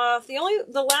trim that off.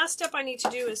 The last step I need to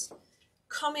do is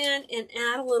come in and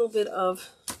add a little bit of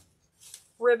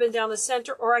ribbon down the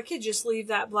center, or I could just leave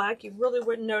that black. You really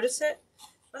wouldn't notice it.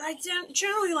 But I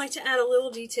generally like to add a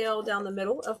little detail down the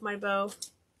middle of my bow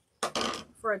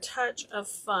for a touch of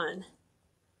fun.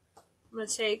 I'm going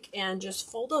to take and just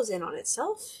fold those in on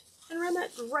itself and run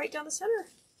that right down the center.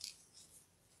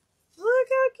 Look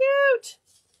how cute!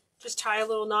 Just tie a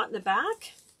little knot in the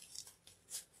back.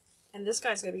 And this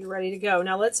guy's going to be ready to go.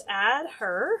 Now let's add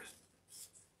her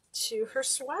to her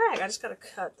swag. I just got to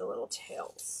cut the little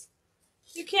tails.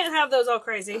 You can't have those all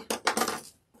crazy.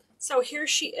 So here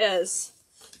she is.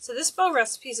 So this bow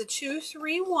recipe is a 2,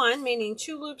 3, 1, meaning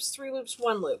 2 loops, 3 loops,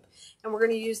 1 loop. And we're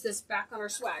going to use this back on our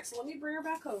swag. So let me bring her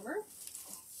back over.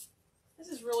 This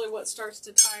is really what starts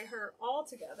to tie her all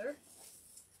together.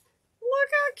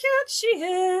 Look how cute she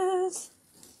is.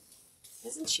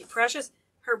 Isn't she precious?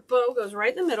 Her bow goes right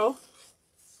in the middle.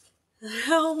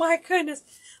 Oh my goodness.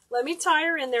 Let me tie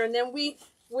her in there, and then we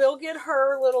will get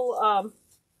her little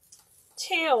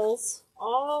tails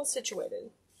all situated.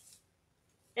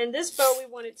 And this bow, we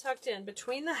want it tucked in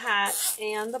between the hat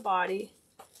and the body.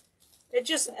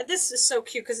 This is so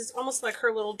cute because it's almost like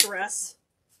her little dress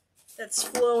that's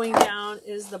flowing down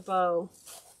is the bow.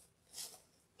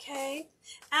 Okay.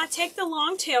 And I take the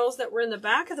long tails that were in the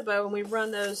back of the bow and we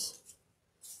run those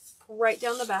right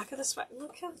down the back of the swag.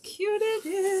 Look how cute it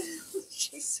is.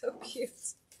 She's so cute.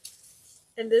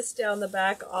 And this down the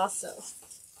back also.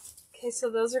 Okay, so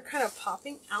those are kind of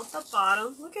popping out the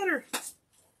bottom. Look at her.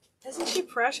 Isn't she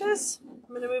precious? I'm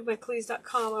going to move my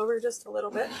Cleese.com over just a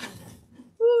little bit.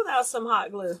 Ooh, that was some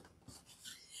hot glue.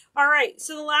 All right,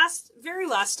 so the very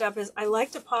last step is I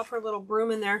like to pop her little broom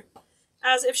in there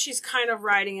as if she's kind of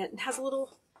riding it. It has a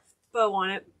little bow on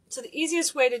it. So the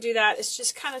easiest way to do that is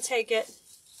just kind of take it,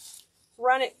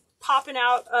 run it popping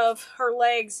out of her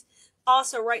legs,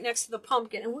 also right next to the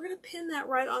pumpkin. And we're going to pin that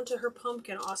right onto her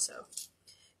pumpkin also.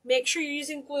 Make sure you're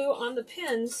using glue on the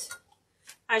pins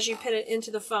as you pin it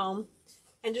into the foam.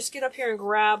 And just get up here and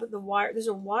grab the wire. There's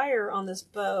a wire on this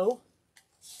bow.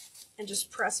 And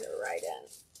just press it right in.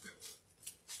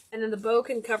 And then the bow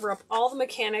can cover up all the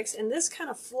mechanics. And this kind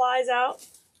of flies out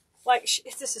like,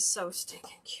 this is so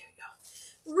stinking cute,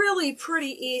 y'all. Really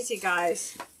pretty easy,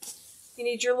 guys. You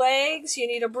need your legs. You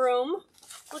need a broom.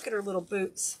 Look at her little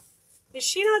boots. Is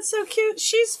she not so cute?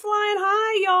 She's flying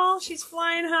high, y'all. She's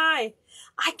flying high.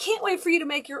 I can't wait for you to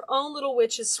make your own little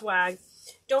witch's swag.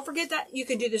 Don't forget that you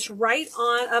can do this right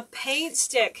on a paint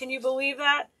stick. Can you believe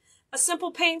that? A simple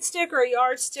paint stick or a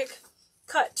yardstick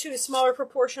cut to a smaller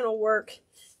proportion will work.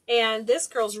 And this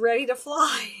girl's ready to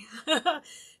fly.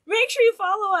 Make sure you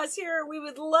follow us here. We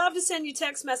would love to send you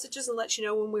text messages and let you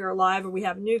know when we are live or we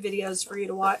have new videos for you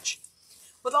to watch.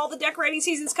 With all the decorating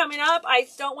seasons coming up, I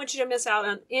don't want you to miss out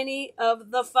on any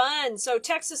of the fun. So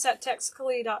text us at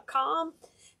textcali.com.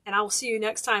 And I will see you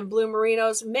next time, Blue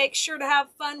Merinos. Make sure to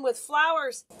have fun with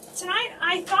flowers. Tonight,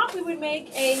 I thought we would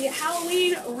make a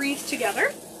Halloween wreath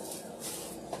together.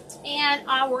 And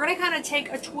we're going to kind of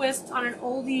take a twist on an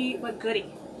oldie but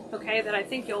goodie, okay, that I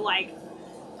think you'll like.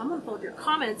 I'm going to pull up your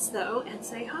comments, though, and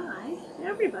say hi to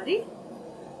everybody.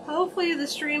 Hopefully the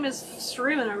stream is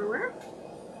streaming everywhere.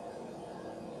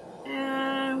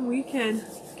 And we can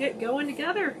get going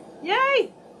together.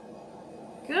 Yay!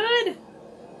 Good.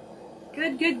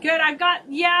 Good, good, good. I've got,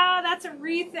 yeah, that's a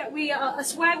wreath that a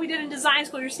swag we did in design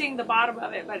school. You're seeing the bottom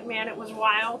of it, but man, it was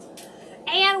wild.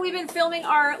 And we've been filming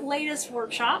our latest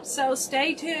workshop, so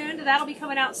stay tuned. That'll be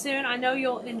coming out soon. I know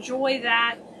you'll enjoy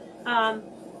that. I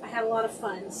had a lot of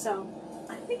fun, so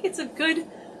I think it's a party.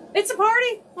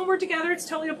 When we're together, it's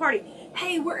totally a party.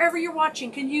 Hey, wherever you're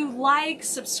watching, can you like,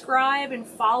 subscribe, and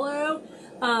follow?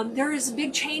 There is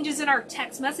big changes in our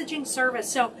text messaging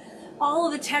service, so all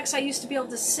of the texts I used to be able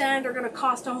to send are going to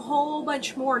cost a whole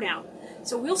bunch more now.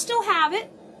 So we'll still have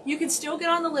it. You can still get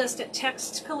on the list at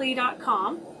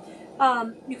textcali.com.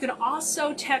 You can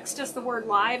also text us the word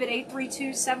live at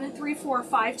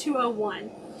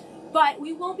 832-734-5201. But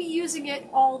we won't be using it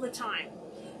all the time.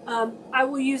 I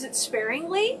will use it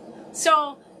sparingly.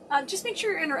 So just make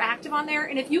sure you're interactive on there.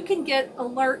 And if you can get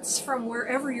alerts from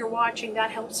wherever you're watching, that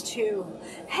helps too.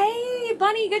 Hey,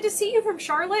 Bunny, good to see you from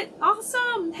Charlotte.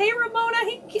 Awesome. Hey, Ramona.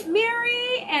 Hey,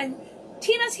 Mary. And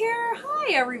Tina's here.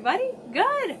 Hi, everybody.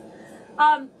 Good.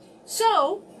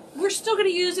 So we're still going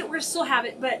to use it. We're going to still have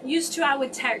it. But used to, I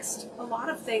would text a lot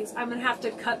of things. I'm going to have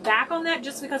to cut back on that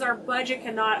just because our budget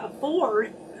cannot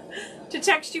afford to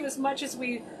text you as much as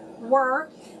we were.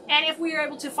 And if we are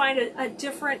able to find a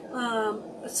different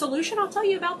solution, I'll tell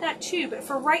you about that too. But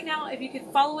for right now, if you could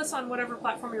follow us on whatever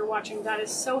platform you're watching, that is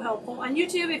so helpful. On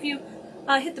YouTube, if you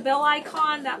hit the bell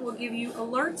icon, that will give you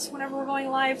alerts whenever we're going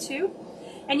live too.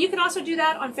 And you can also do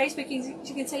that on Facebook.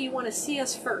 You can say you want to see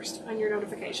us first on your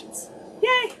notifications.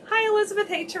 Yay! Hi, Elizabeth.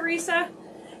 Hey, Teresa.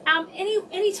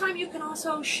 Anytime you can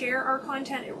also share our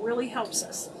content, it really helps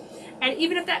us. And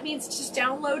even if that means just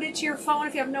download it to your phone,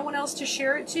 if you have no one else to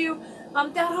share it to,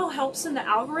 that all helps in the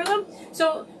algorithm.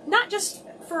 So not just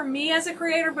for me as a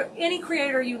creator, but any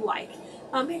creator you like.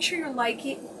 Make sure you're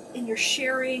liking and you're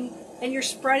sharing and you're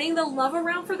spreading the love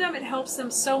around for them. It helps them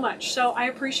so much. So I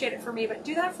appreciate it for me, but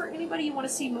do that for anybody you want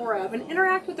to see more of and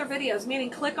interact with their videos,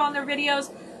 meaning click on their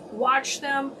videos, watch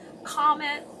them,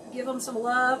 comment, give them some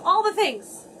love, all the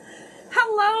things.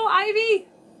 Hello, Ivy.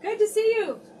 Good to see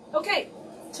you. Okay.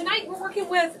 Tonight we're working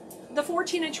with the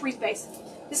 14-inch wreath base.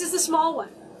 This is the small one.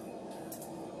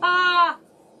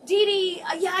 Dee Dee,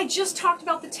 yeah, I just talked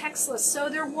about the text list, so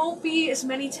there won't be as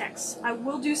many texts. I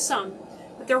will do some,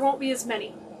 but there won't be as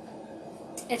many.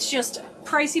 It's just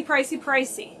pricey, pricey,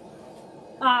 pricey.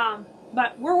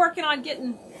 But we're working on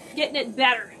getting it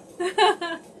better.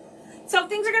 So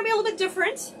things are going to be a little bit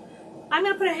different. I'm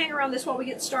going to put a hanger on this while we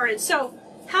get started. So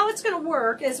how it's going to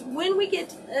work is when we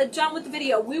get done with the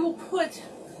video, we will put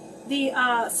the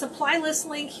supply list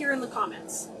link here in the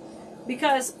comments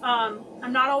because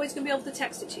I'm not always going to be able to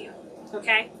text it to you,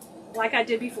 okay? Like I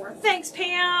did before. Thanks,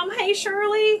 Pam. Hey,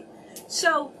 Shirley.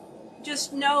 So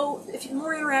just know, if you're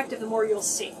more interactive, the more you'll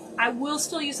see. I will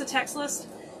still use the text list,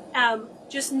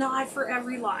 just not for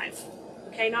every live,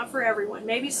 Okay, not for everyone.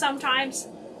 Maybe sometimes,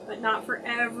 but not for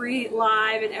every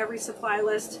live and every supply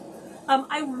list.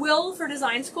 I will, for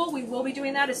design school, we will be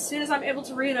doing that as soon as I'm able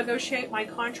to renegotiate my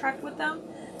contract with them.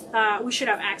 We should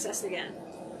have access again.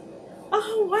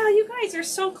 Oh, wow, you guys are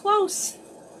so close.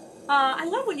 I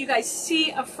love when you guys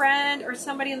see a friend or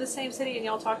somebody in the same city and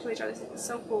y'all talk to each other. It's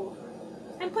so cool.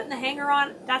 And putting the hanger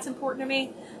on, that's important to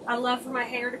me. I love for my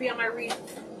hanger to be on my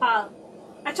wreath.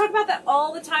 I talk about that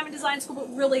all the time in design school,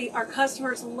 but really our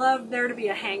customers love there to be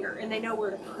a hanger and they know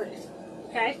where to put it.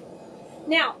 Okay?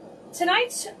 Now,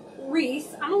 tonight's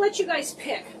wreath, I'm going to let you guys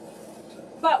pick.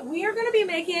 But we are going to be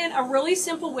making a really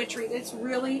simple witch wreath. It's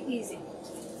really easy.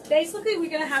 Basically,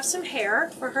 we're going to have some hair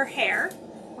for her hair.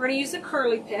 We're going to use a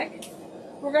curly pick.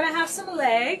 We're going to have some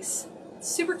legs,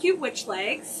 super cute witch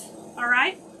legs, all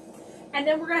right? And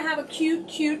then we're going to have a cute,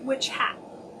 cute witch hat.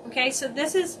 Okay, so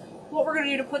this is what we're going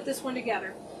to do to put this one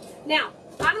together. Now,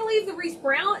 I'm going to leave the wreath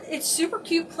brown. It's super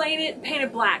cute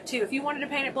painted black, too. If you wanted to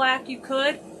paint it black, you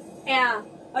could. And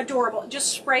adorable.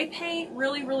 Just spray paint,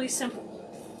 really, really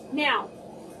simple. Now,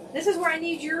 this is where I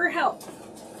need your help.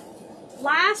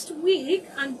 Last week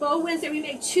on Bow Wednesday, we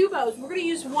made 2 bows. We're going to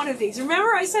use one of these.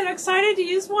 Remember I said excited to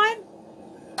use one?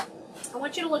 I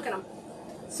want you to look at them.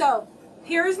 So,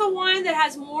 here's the one that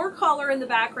has more color in the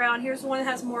background. Here's the one that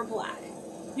has more black.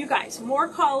 You guys, more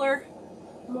color,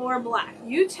 more black.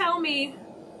 You tell me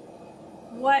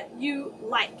what you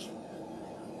like.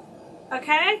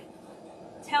 Okay?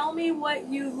 Tell me what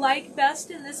you like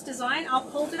best in this design. I'll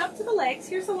hold it up to the legs.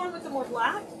 Here's the one with the more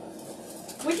black.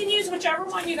 We can use whichever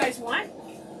one you guys want.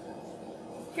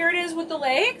 Here it is with the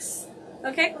legs.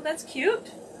 Okay, well that's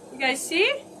cute. You guys see?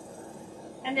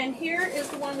 And then here is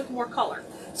the one with more color.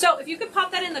 So if you could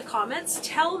pop that in the comments,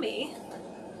 tell me.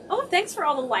 Oh, thanks for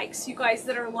all the likes, you guys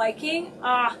that are liking.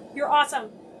 You're awesome.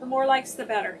 The more likes, the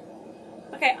better.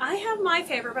 Okay, I have my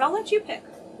favorite, but I'll let you pick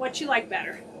what you like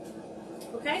better.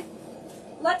 Okay?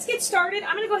 Let's get started.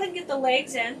 I'm going to go ahead and get the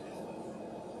legs in.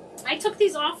 I took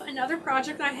these off another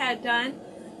project I had done,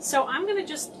 so I'm going to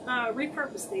just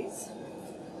repurpose these.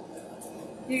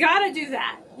 You got to do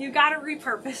that. You got to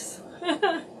repurpose.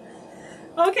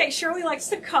 Okay, Shirley likes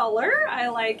the color. I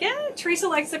like it. Teresa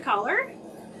likes the color.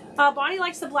 Bonnie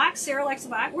likes the black. Sarah likes the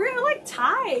black. We're like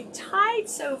tied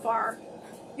so far.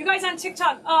 You guys on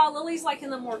TikTok, Lily's liking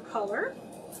the more color.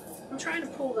 I'm trying to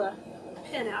pull the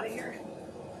pin out of here.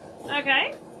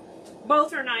 Okay,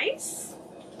 both are nice.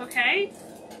 Okay,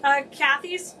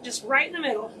 Kathy's just right in the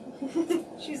middle.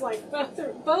 She's like, both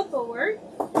will work.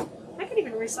 I can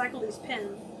even recycle these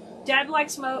pins. Dad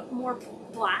likes more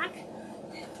black.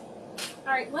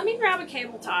 All right, let me grab a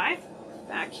cable tie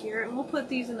back here, and we'll put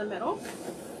these in the middle.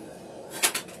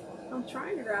 I'm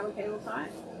trying to grab a cable tie.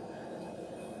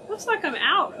 Looks like I'm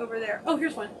out over there. Oh,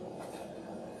 here's one.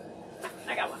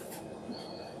 I got one.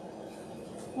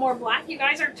 More black. You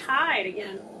guys are tied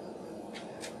again.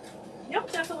 You'll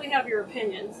definitely have your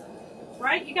opinions,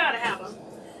 right? You gotta have them.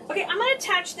 Okay, I'm gonna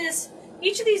attach this.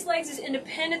 Each of these legs is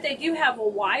independent. They do have a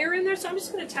wire in there, so I'm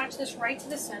just gonna attach this right to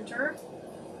the center,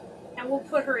 and we'll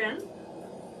put her in.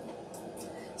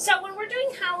 So when we're doing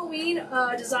Halloween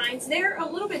designs, they're a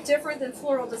little bit different than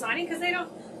floral designing because they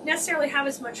don't necessarily have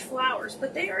as much flowers,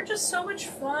 but they are just so much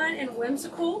fun and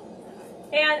whimsical.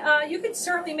 And you could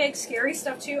certainly make scary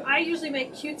stuff too. I usually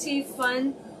make cutesy,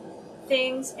 fun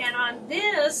things. And on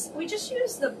this, we just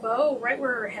use the bow right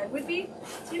where her head would be.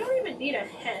 So you don't even need a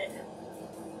head.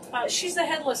 She's the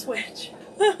headless witch.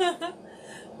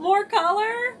 More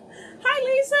color. Hi,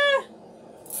 Lisa.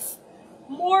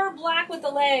 More black with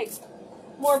the legs.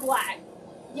 More black.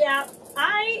 Yeah,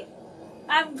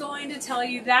 I'm going to tell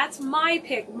you that's my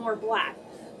pick, more black.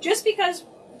 Just because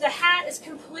the hat is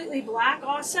completely black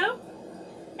also.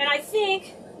 And I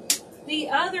think the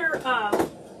other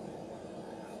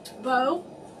bow,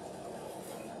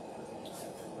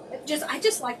 I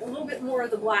just like a little bit more of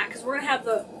the black because we're gonna have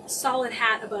the solid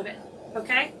hat above it.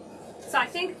 Okay, so I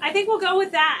think we'll go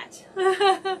with that.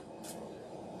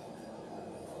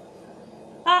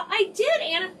 I did,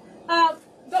 Anna,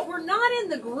 but we're not in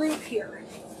the group here.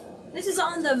 This is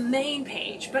on the main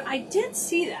page, but I did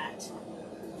see that.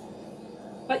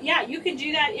 But yeah, you can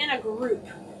do that in a group.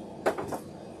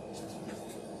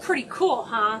 Pretty cool,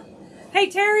 huh? Hey,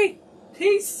 Terry.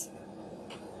 Peace.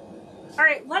 All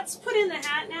right, let's put in the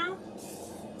hat now.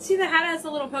 See, the hat has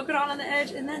a little polka dot on the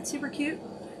edge. Isn't that super cute?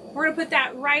 We're going to put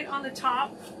that right on the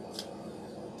top.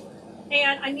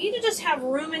 And I need to just have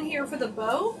room in here for the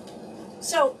bow.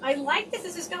 So I like that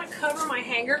this is going to cover my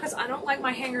hanger because I don't like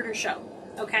my hanger to show.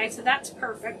 Okay, so that's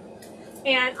perfect.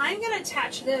 And I'm going to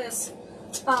attach this.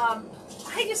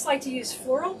 I just like to use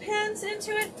floral pins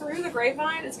into it through the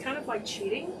grapevine. It's kind of like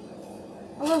cheating.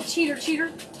 A little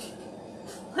cheater.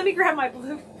 Let me grab my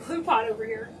blue pot over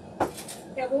here.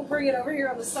 Yeah, we'll bring it over here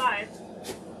on the side.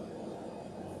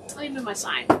 I'll even my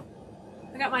sign.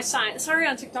 I got my sign. Sorry,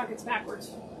 on TikTok it's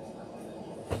backwards.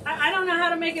 I don't know how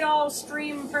to make it all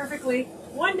stream perfectly.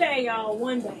 One day, y'all,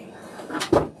 one day.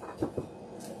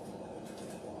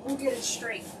 We'll get it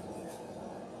straight.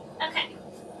 Okay.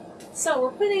 So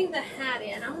we're putting the hat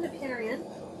in. I'm going to pin her in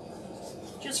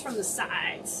just from the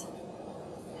sides.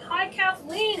 Hi,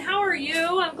 Kathleen. How are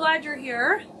you? I'm glad you're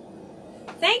here.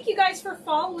 Thank you guys for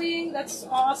following. That's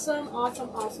awesome, awesome,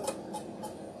 awesome.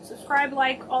 Subscribe,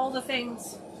 like, all the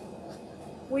things.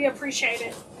 We appreciate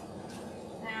it.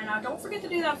 And don't forget to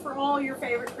do that for all your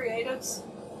favorite creatives.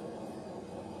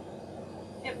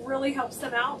 It really helps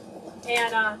them out.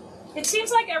 And it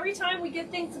seems like every time we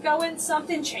get things going,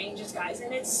 something changes, guys.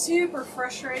 And it's super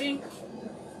frustrating.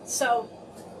 So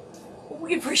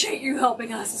we appreciate you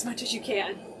helping us as much as you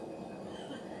can.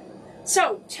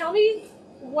 So tell me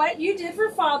what you did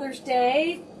for Father's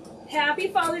Day. Happy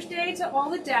Father's Day to all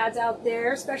the dads out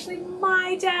there, especially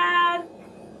my dad.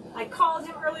 I called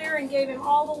him earlier and gave him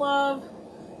all the love.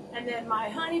 And then my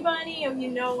honey bunny, and you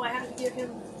know I had to give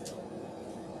him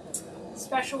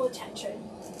special attention.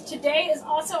 Today is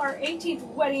also our 18th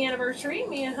wedding anniversary,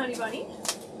 me and honey bunny.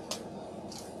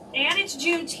 And it's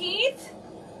Juneteenth,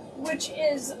 which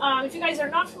is, if you guys are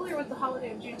not familiar with the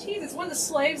holiday of Juneteenth, it's when the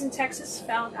slaves in Texas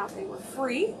found out they were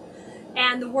free.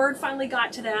 And the word finally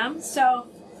got to them. So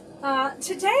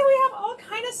today we have all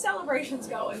kind of celebrations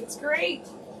going. It's great.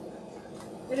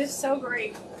 It is so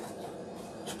great.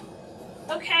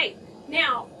 Okay,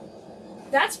 now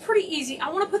that's pretty easy. I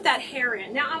want to put that hair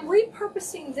in. Now I'm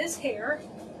repurposing this hair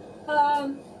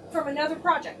from another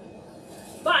project.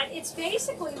 But it's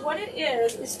basically what it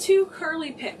is 2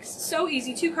 curly picks. So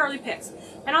easy, 2 curly picks.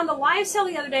 And on the live sale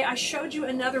the other day, I showed you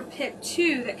another pick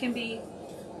too that can be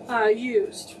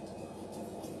used.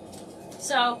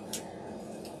 So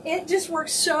it just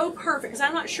works so perfect because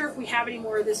I'm not sure if we have any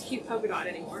more of this cute polka dot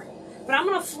anymore. But I'm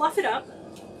going to fluff it up.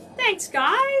 Thanks,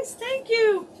 guys. Thank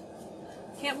you.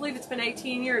 Can't believe it's been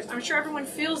 18 years. I'm sure everyone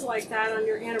feels like that on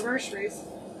your anniversaries.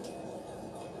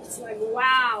 It's like,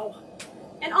 wow.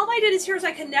 And all I did is here is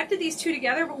I connected these 2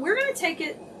 together, but we're going to take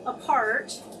it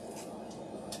apart.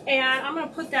 And I'm going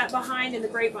to put that behind in the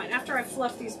grapevine after I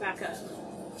fluff these back up.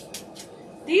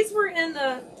 These were in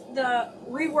the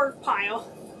rework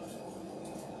pile.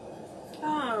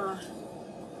 Ah.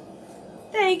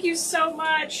 Thank you so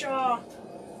much. Oh.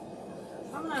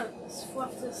 I'm going to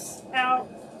fluff this out.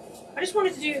 I just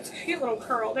wanted to do its cute little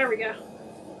curl. There we go.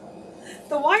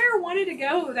 The wire wanted to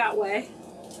go that way.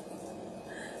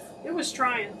 It was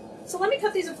trying. So let me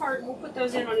cut these apart and we'll put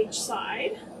those in on each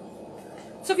side.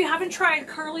 So if you haven't tried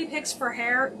curly picks for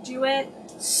hair, do it.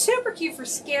 Super cute for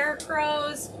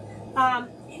scarecrows.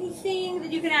 Anything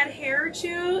that you can add hair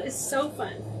to is so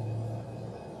fun.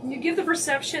 You give the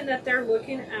perception that they're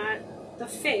looking at the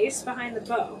face behind the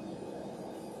bow.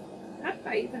 How did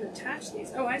I even attach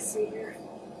these? Oh, I see here.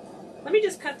 Let me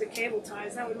just cut the cable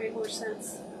ties. That would make more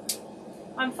sense.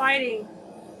 I'm fighting.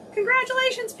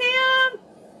 Congratulations, Pam!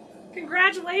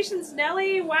 Congratulations,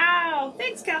 Nellie. Wow.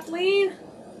 Thanks, Kathleen.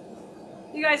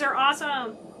 You guys are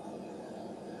awesome.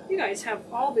 You guys have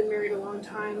all been married a long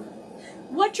time.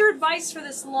 What's your advice for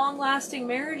this long-lasting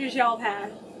marriages y'all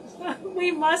have had?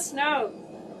 We must know.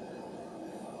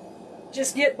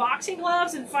 Just get boxing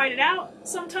gloves and fight it out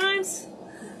sometimes?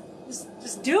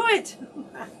 Just do it.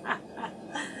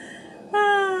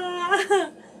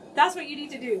 That's what you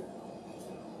need to do.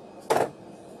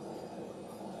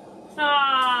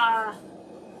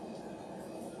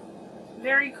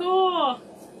 Very cool.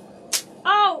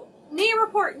 Oh, knee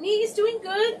report. Knee is doing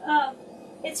good.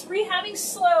 It's rehabbing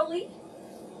slowly.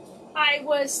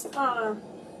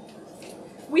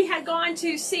 We had gone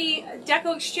to see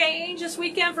Deco Exchange this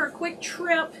weekend for a quick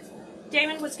trip.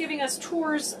 Damon was giving us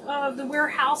tours of the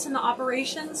warehouse and the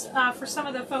operations for some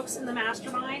of the folks in the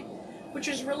mastermind, which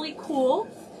is really cool.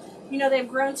 You know, they've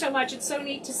grown so much. It's so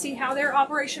neat to see how their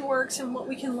operation works and what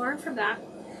we can learn from that.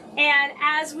 And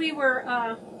as we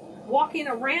were walking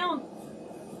around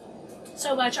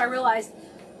so much, I realized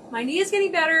my knee is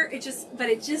getting better. But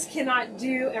it just cannot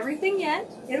do everything yet.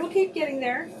 It'll keep getting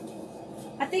there.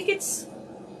 I think it's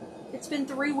been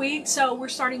 3 weeks, so we're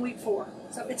starting week 4.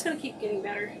 So it's going to keep getting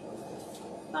better.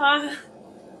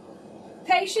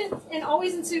 Patient and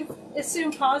always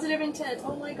assume positive intent.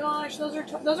 Oh my gosh, those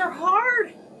are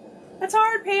hard. That's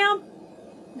hard, Pam.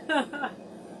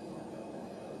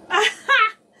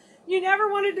 You never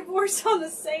want a divorce on the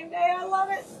same day. I love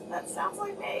it. That sounds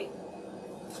like me.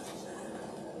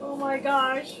 Oh my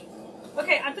gosh.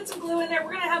 Okay, I put some glue in there.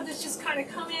 We're going to have this just kind of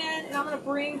come in, and I'm going to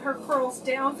bring her curls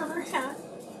down from her hat.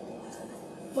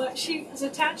 But she is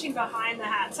attaching behind the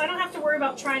hat, so I don't have to worry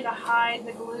about trying to hide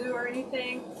the glue or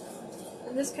anything.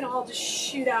 And this can all just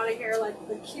shoot out of here like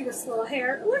the cutest little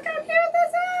hair. Look how cute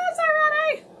this is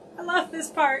already! I love this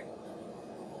part.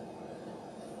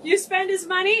 You spend his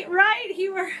money, right?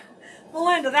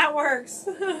 Melinda, that works.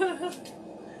 Oh,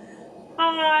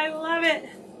 I love it.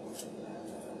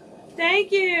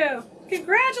 Thank you.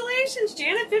 Congratulations,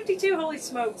 Janet 52. Holy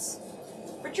smokes.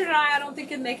 Richard and I don't think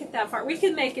can make it that far. We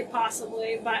can make it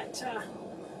possibly, but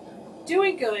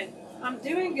doing good. I'm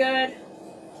doing good.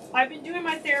 I've been doing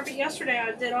my therapy. Yesterday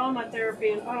I did all my therapy,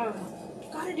 and I've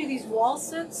got to do these wall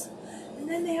sits, and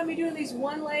then they have me doing these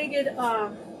one-legged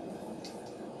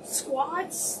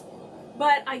squats,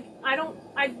 but I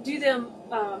do them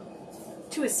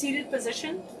to a seated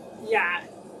position. Yeah,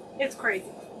 it's crazy.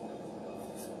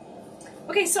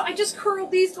 Okay, so I just curled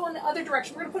these going the other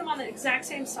direction. We're going to put them on the exact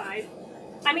same side.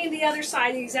 I mean the other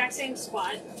side, the exact same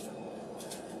spot.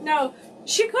 No,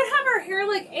 she could have her hair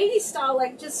like 80s style,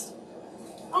 like just,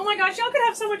 oh my gosh, y'all could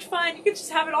have so much fun. You could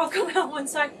just have it all come out one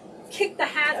side, kick the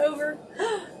hat over.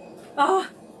 Oh,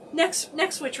 next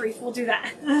switch wreath, we'll do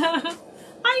that.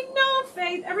 I know,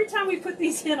 Faith. Every time we put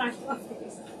these in, I love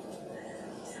these.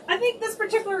 I think this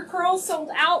particular curl sold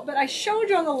out, but I showed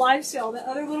you on the live sale the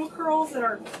other little curls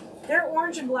that they're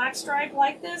orange and black stripe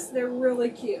like this. They're really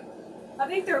cute. I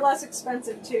think they're less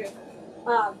expensive too.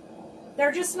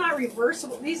 They're just not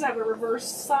reversible. These have a reverse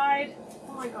side.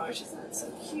 Oh my gosh, isn't that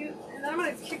so cute? And then I'm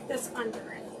going to kick this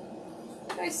under.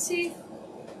 You guys see?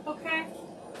 Okay.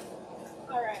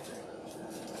 Alright.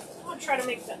 I'll try to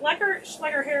make that. Like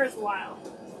her hair is wild.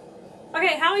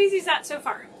 Okay, how easy is that so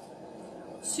far?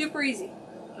 Super easy.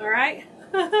 Alright?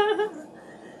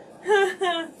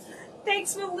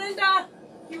 Thanks, Melinda.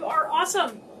 You are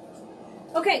awesome.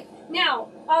 Okay, now,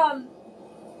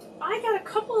 I got a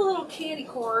couple of little candy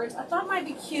cords. I thought it might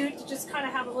be cute to just kind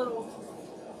of have a little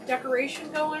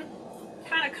decoration going.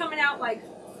 Kind of coming out like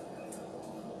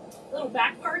little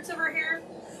back parts of her hair.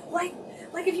 Like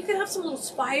if you could have some little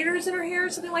spiders in her hair or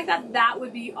something like that, that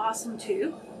would be awesome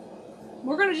too.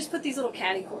 We're going to just put these little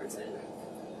candy cords in.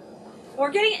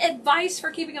 We're getting advice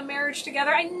for keeping a marriage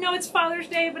together. I know it's Father's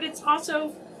Day, but it's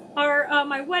also our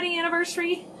my wedding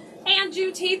anniversary and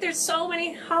Juneteenth. There's so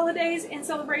many holidays and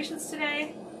celebrations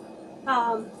today.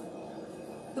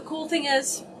 The cool thing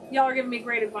is, y'all are giving me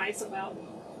great advice about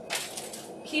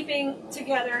keeping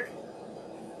together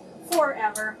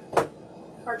forever,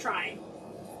 or trying.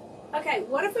 Okay,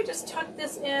 what if we just tuck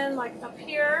this in like up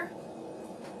here,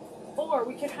 or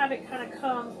we could have it kind of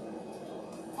come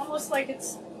almost like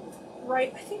it's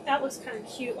right. I think that looks kind of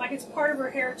cute, like it's part of her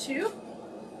hair too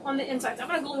on the inside. I'm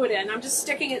gonna glue it in. I'm just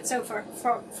sticking it so far.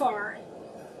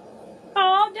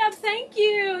 Oh, Deb, thank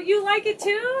you. You like it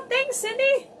too? Thanks,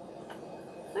 Cindy.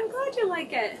 I'm glad you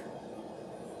like it.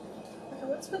 Okay,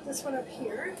 let's put this one up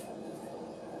here.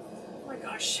 Oh my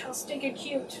gosh, how stinking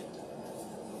cute.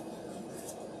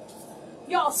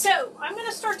 Y'all, so I'm going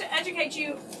to start to educate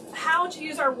you how to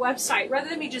use our website. Rather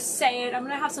than me just say it, I'm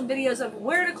going to have some videos of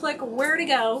where to click, where to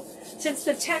go, since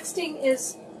the texting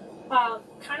is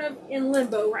kind of in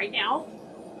limbo right now.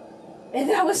 And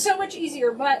that was so much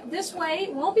easier, but this way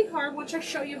it won't be hard once I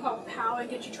show you how I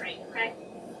get you trained, okay?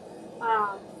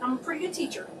 I'm a pretty good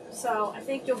teacher, so I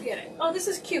think you'll get it. Oh, this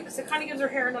is cute because it kind of gives her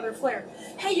hair another flair.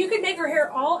 Hey, you can make her hair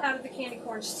all out of the candy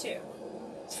corns too.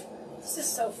 This is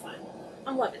so fun.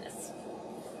 I'm loving this.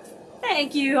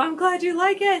 Thank you. I'm glad you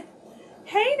like it.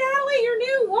 Hey, Natalie, you're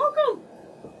new. Welcome.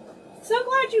 So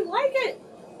glad you like it.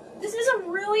 This is a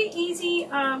really easy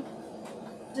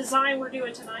design we're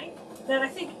doing tonight that I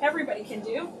think everybody can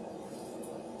do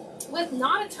with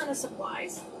not a ton of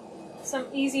supplies. Some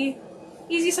easy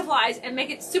supplies and make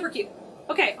it super cute.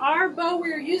 Okay, our bow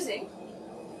we're using.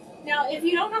 Now, if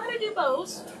you don't know how to do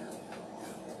bows,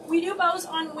 we do bows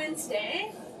on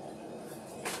Wednesday.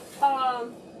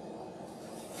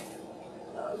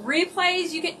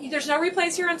 Replays, there's no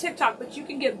replays here on TikTok, but you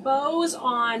can get bows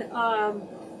on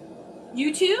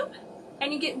YouTube,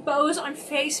 and you get bows on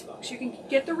Facebook, so you can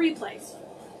get the replays.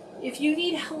 If you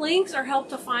need links or help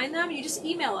to find them, you just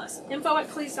email us,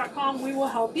 info@cleese.com. We will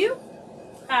help you,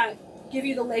 give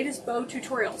you the latest bow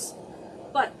tutorials.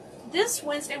 But this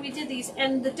Wednesday we did these,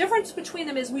 and the difference between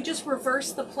them is we just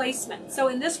reversed the placement. So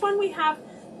in this one we have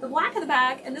the black in the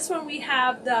back, and this one we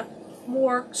have the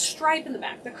more stripe in the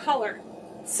back, the color.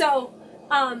 So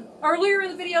earlier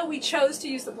in the video we chose to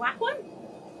use the black one.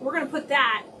 We're going to put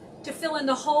that to fill in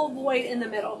the whole void in the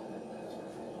middle.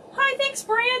 Hi, thanks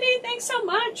Brandy, thanks so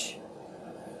much.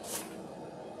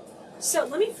 So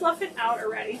let me fluff it out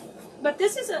already. But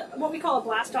this is what we call a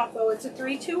blast off bow. It's a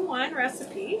 3-2-1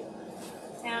 recipe.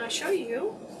 And I show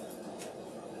you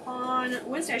on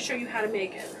Wednesday, I show you how to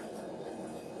make it.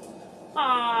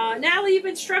 Natalie, you've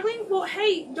been struggling? Well,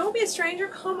 hey, don't be a stranger.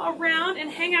 Come around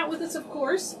and hang out with us, of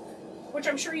course, which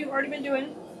I'm sure you've already been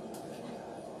doing.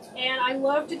 And I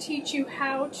love to teach you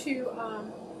how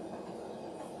to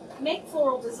make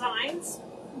floral designs,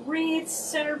 wreaths,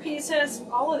 centerpieces,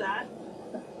 all of that.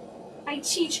 I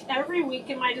teach every week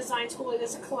in my design school. It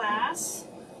is a class.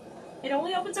 It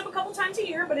only opens up a couple times a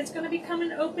year, but it's going to be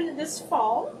coming open this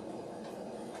fall.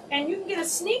 And you can get a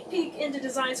sneak peek into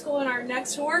design school in our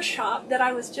next workshop that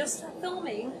I was just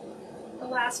filming the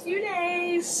last few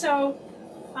days. So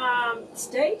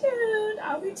stay tuned.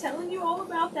 I'll be telling you all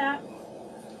about that.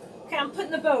 Okay, I'm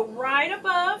putting the bow right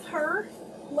above her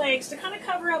legs to kind of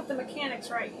cover up the mechanics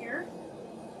right here.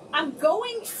 I'm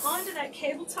going onto that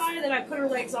cable tie that I put her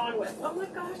legs on with. Oh my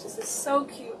gosh, this is so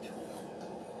cute.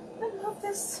 I love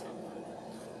this.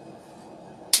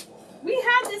 We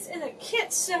had this in a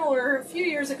kit similar a few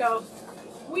years ago.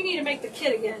 We need to make the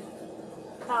kit again.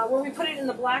 Where we put it in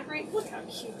the black wreath. Look how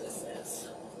cute this is.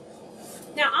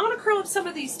 Now, I'm going to curl up some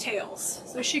of these tails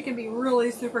so she can be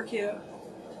really super cute.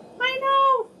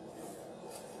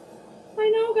 I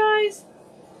know, guys.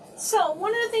 So,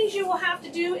 one of the things you will have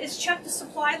to do is check the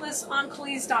supply list on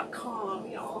Keleas.com,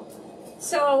 y'all.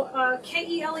 So,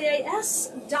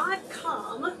 KELEAS.com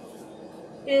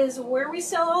is where we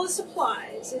sell all the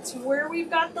supplies. It's where we've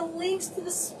got the links to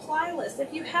the supply list.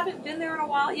 If you haven't been there in a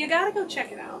while, you gotta go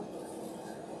check it out.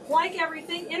 Like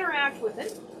everything, interact with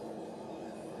it.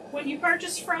 When you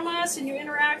purchase from us and you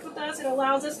interact with us, it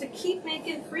allows us to keep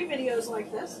making free videos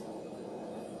like this.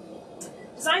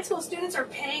 Design school students are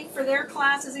paying for their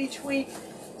classes each week,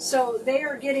 so they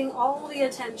are getting all the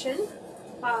attention,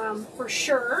 for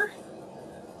sure.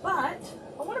 But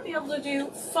I want to be able to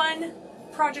do fun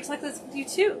projects like this with you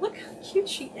too. Look how cute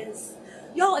she is.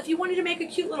 Y'all, if you wanted to make a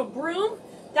cute little broom,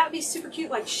 that'd be super cute,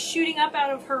 like shooting up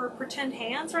out of her pretend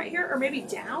hands right here, or maybe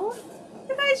down.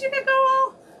 You guys, you could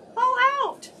go all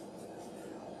out.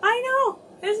 I know.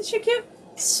 Isn't she cute?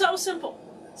 So simple.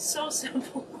 So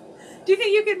simple. Do you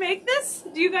think you could make this?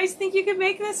 Do you guys think you could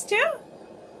make this too?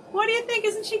 What do you think?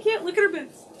 Isn't she cute? Look at her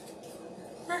boots.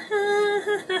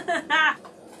 I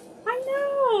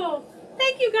know.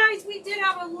 Thank you guys. We did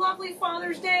have a lovely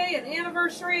Father's Day and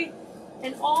anniversary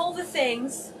and all the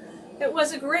things. It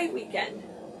was a great weekend.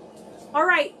 All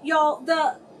right, y'all.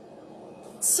 The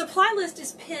supply list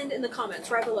is pinned in the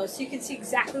comments right below so you can see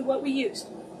exactly what we used.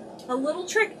 A little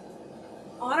trick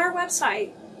on our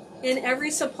website, in every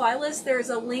supply list, there's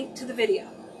a link to the video.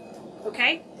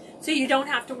 Okay? So you don't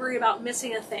have to worry about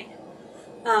missing a thing.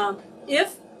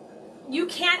 If you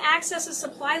can't access a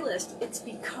supply list, it's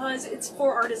because it's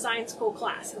for our design school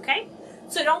class, okay?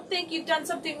 So don't think you've done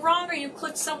something wrong or you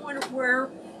clicked somewhere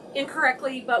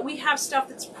incorrectly, but we have stuff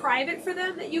that's private for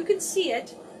them that you can see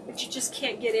it, but you just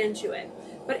can't get into it.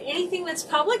 But anything that's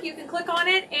public, you can click on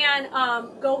it and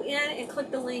go in and click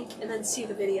the link and then see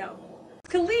the video.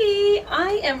 Keleas,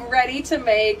 I am ready to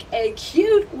make a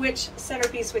cute witch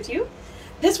centerpiece with you.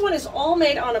 This one is all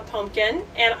made on a pumpkin,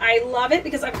 and I love it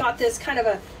because I've got this kind of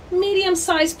a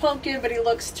medium-sized pumpkin, but he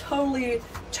looks totally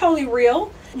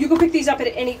real. You can pick these up at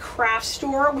any craft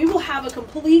store. We will have a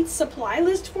complete supply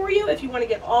list for you if you want to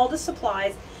get all the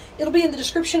supplies. It'll be in the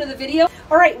description of the video.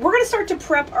 All right, we're going to start to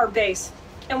prep our base.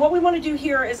 And what we want to do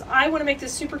here is I want to make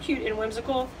this super cute and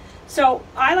whimsical. So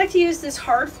I like to use this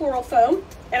hard floral foam,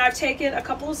 and I've taken a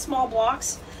couple of small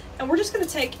blocks, and we're just going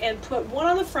to take and put one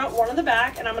on the front, one on the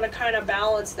back, and I'm going to kind of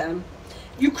balance them.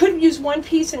 You could use one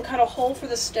piece and cut a hole for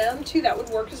the stem too. That would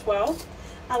work as well.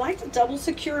 I like to double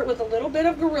secure it with a little bit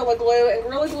of Gorilla Glue, and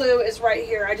Gorilla Glue is right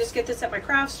here. I just get this at my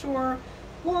craft store,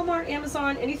 Walmart,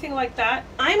 Amazon, anything like that.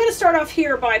 I'm going to start off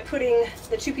here by putting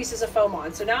the 2 pieces of foam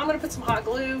on. So now I'm going to put some hot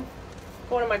glue,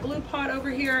 go into my glue pot over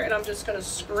here, and I'm just going to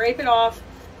scrape it off.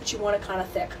 But you want it kind of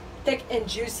thick and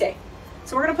juicy.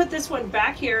 So we're going to put this one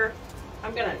back here.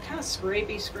 I'm going to kind of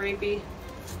scrapey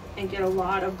and get a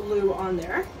lot of glue on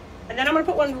there. And then I'm going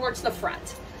to put one towards the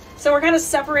front. So we're kind of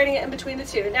separating it in between the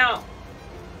two. Now,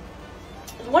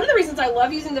 one of the reasons I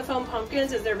love using the foam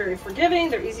pumpkins is they're very forgiving.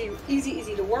 They're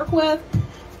easy to work with.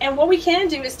 And what we can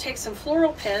do is take some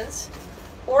floral pins,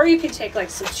 or you can take like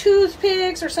some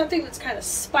toothpicks or something that's kind of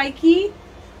spiky.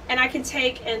 And I can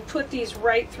take and put these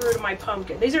right through to my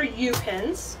pumpkin. These are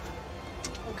U-pins,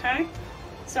 okay?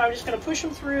 So I'm just gonna push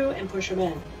them through and push them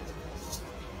in.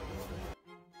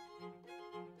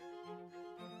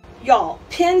 Y'all,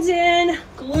 pins in,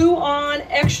 glue on,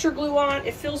 extra glue on.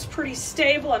 It feels pretty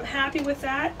stable. I'm happy with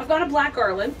that. I've got a black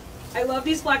garland. I love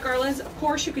these black garlands. Of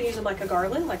course, you can use them like a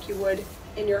garland, like you would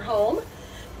in your home.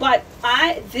 But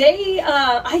I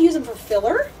use them for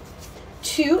filler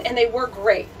too, and they work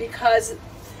great because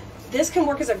this can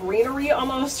work as a greenery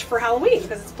almost for Halloween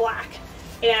because it's black.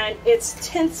 And it's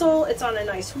tinsel, it's on a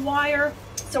nice wire.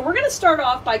 So we're gonna start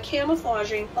off by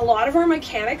camouflaging a lot of our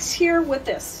mechanics here with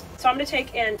this. So I'm gonna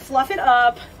take and fluff it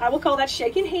up. I will call that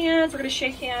shaking hands. We're gonna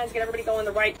shake hands, get everybody going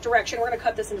the right direction. We're gonna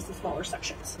cut this into some smaller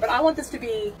sections. But I want this to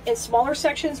be in smaller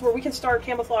sections where we can start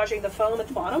camouflaging the foam at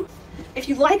the bottom. If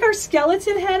you like our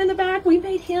skeleton head in the back, we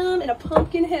made him in a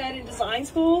pumpkin head in design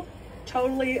school.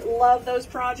 Totally love those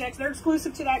projects. They're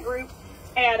exclusive to that group.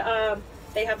 And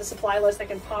they have the supply list. They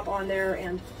can pop on there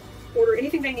and order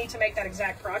anything they need to make that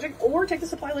exact project, or take the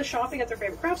supply list shopping at their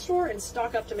favorite craft store and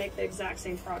stock up to make the exact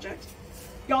same project.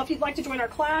 Y'all, if you'd like to join our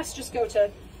class, just go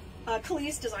to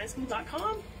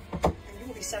KhaleesDesignSchool.com and you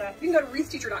will be set up. You can go to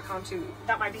WreathTeacher.com too.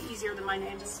 That might be easier than my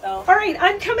name to spell. All right,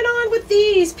 I'm coming on with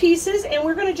these pieces, and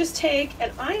we're gonna just take,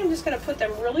 and I am just gonna put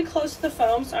them really close to the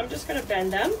foam, so I'm just gonna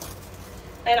bend them.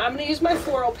 And I'm gonna use my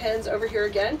floral pins over here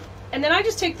again. And then I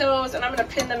just take those and I'm gonna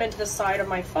pin them into the side of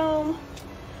my foam.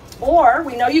 Or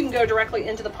we know you can go directly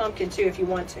into the pumpkin too if you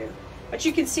want to. But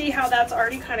you can see how that's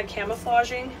already kind of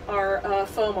camouflaging our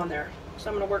foam on there. So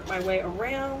I'm gonna work my way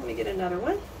around. Let me get another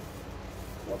one.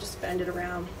 We'll just bend it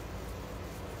around.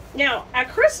 Now, at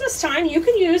Christmas time, you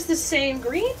can use the same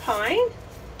green pine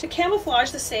to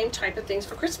camouflage the same type of things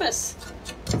for Christmas.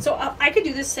 So I could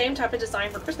do this same type of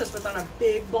design for Christmas, but on a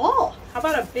big ball. How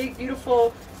about a big,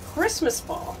 beautiful Christmas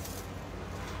ball?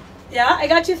 Yeah, I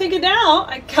got you thinking now.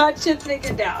 I got you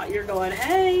thinking now. You're going,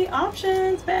 hey,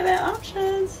 options, baby,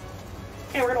 options.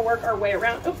 Okay, we're gonna work our way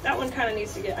around. Oh, that one kind of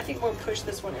needs to get, I think we'll push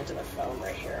this one into the foam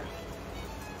right here.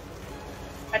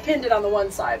 I pinned it on the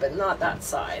one side, but not that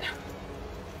side.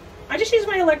 I just use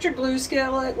my electric glue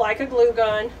skillet like a glue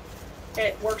gun.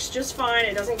 It works just fine.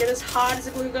 It doesn't get as hot as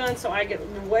a glue gun, so I get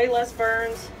way less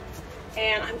burns.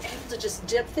 And I'm able to just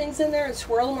dip things in there and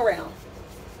swirl them around.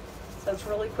 So it's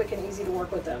really quick and easy to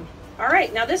work with them. All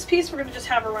right, now this piece we're gonna just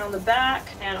have around the back,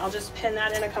 and I'll just pin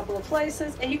that in a couple of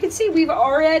places. And you can see we've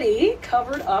already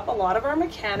covered up a lot of our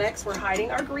mechanics. We're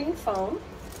hiding our green foam.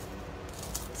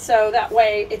 So that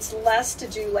way it's less to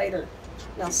do later.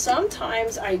 Now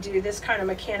sometimes I do this kind of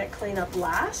mechanic cleanup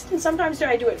last, and sometimes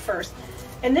I do it first.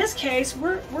 In this case,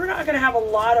 we're not gonna have a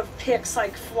lot of picks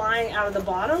like flying out of the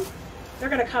bottom. They're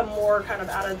gonna come more kind of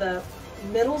out of the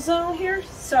middle zone here.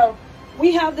 So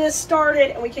we have this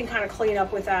started and we can kind of clean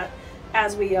up with that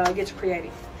as we get to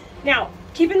creating. Now,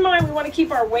 keep in mind, we want to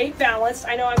keep our weight balanced.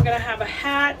 I know I'm going to have a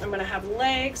hat, I'm going to have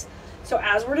legs. So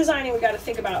as we're designing, we got to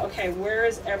think about, okay, where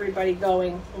is everybody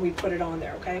going when we put it on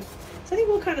there, okay? So I think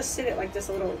we'll kind of sit it like this,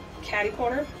 a little catty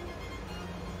corner.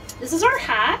 This is our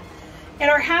hat,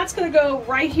 and our hat's going to go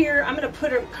right here. I'm going to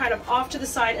put it kind of off to the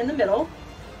side in the middle,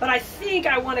 but I think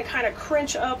I want to kind of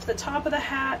crunch up the top of the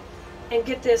hat and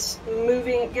get this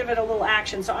moving, give it a little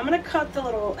action. So I'm gonna cut the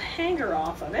little hanger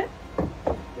off of it.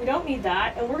 We don't need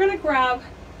that. And we're gonna grab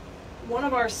one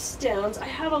of our stems. I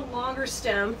have a longer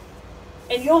stem,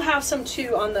 and you'll have some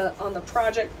too on the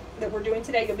project that we're doing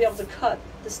today. You'll be able to cut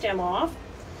the stem off.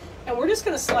 And we're just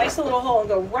gonna slice a little hole and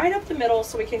go right up the middle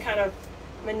so we can kind of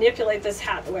manipulate this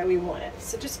hat the way we want it.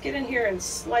 So just get in here and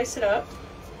slice it up.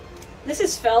 This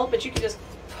is felt, but you can just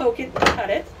poke it and cut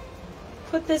it.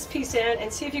 Put this piece in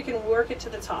and see if you can work it to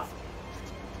the top.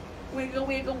 Wiggle,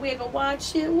 wiggle, wiggle,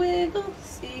 watch it wiggle,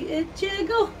 see it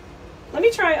jiggle. Let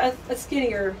me try a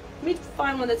skinnier, let me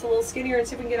find one that's a little skinnier and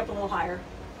see if we can get up a little higher.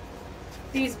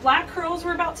 These black curls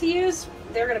we're about to use,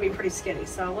 they're gonna be pretty skinny,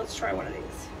 so let's try one of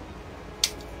these.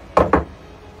 I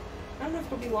don't know if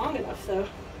it'll be long enough though.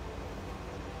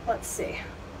 Let's see.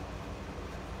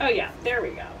 Oh yeah, there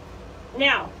we go.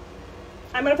 Now,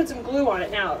 I'm going to put some glue on it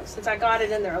now since I got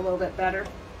it in there a little bit better.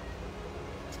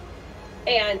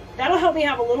 And that'll help me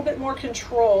have a little bit more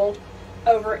control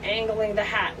over angling the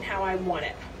hat and how I want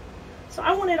it. So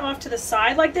I want it off to the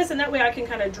side like this, and that way I can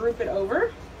kind of droop it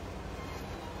over.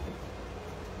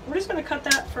 We're just going to cut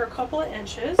that for a couple of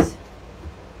inches.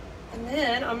 And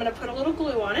then I'm going to put a little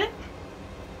glue on it.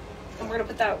 And we're going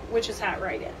to put that witch's hat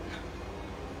right in.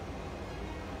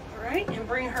 All right, and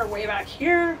bring her way back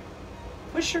here.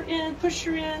 Push her in,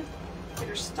 get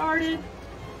her started.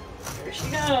 There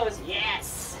she goes,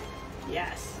 yes,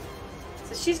 yes.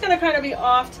 So she's gonna kind of be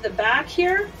off to the back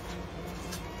here.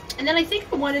 And then I think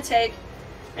I wanna take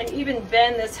and even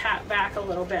bend this hat back a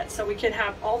little bit so we can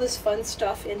have all this fun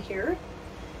stuff in here.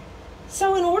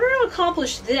 So in order to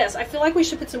accomplish this, I feel like we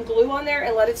should put some glue on there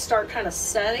and let it start kind of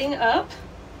setting up.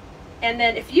 And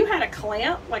then if you had a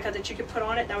clamp like that you could put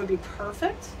on it, that would be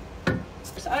perfect.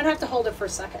 So I'd have to hold it for a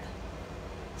second.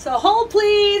 So hold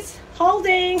please,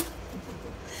 holding.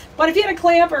 But if you had a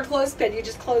clamp or a clothespin, you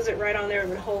just close it right on there and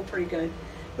it would hold pretty good.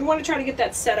 We want to try to get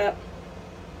that set up.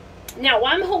 Now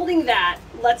while I'm holding that,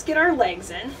 let's get our legs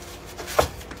in.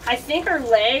 I think our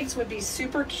legs would be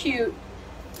super cute.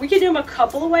 We could do them a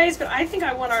couple of ways, but I think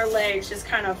I want our legs just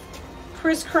kind of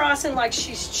crisscrossing like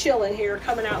she's chilling here,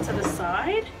 coming out to the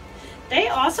side. They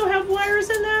also have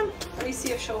wires in them. Let me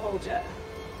see if she'll hold yet.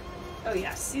 Oh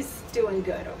yes, she's doing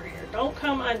good over here. Don't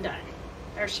come undone.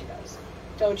 There she goes.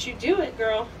 Don't you do it,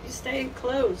 girl. You stay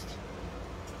closed.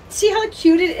 See how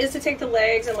cute it is to take the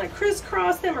legs and like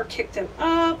crisscross them or kick them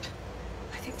up?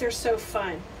 I think they're so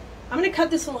fun. I'm going to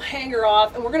cut this little hanger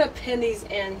off and we're going to pin these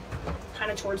in kind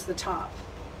of towards the top.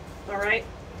 All right.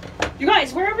 You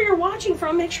guys, wherever you're watching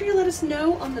from, make sure you let us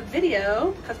know on the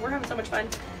video because we're having so much fun.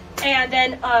 And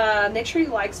then make sure you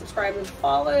like, subscribe, and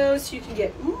follow so you can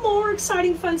get more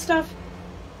exciting, fun stuff.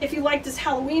 If you like this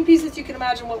Halloween pieces, you can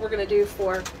imagine what we're going to do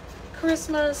for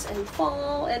Christmas and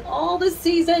fall and all the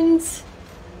seasons.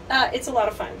 It's a lot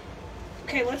of fun.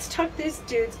 Okay, let's tuck these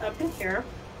dudes up in here.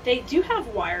 They do have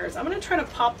wires. I'm going to try to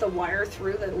pop the wire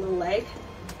through the little leg.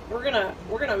 We're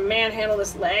gonna manhandle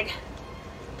this leg.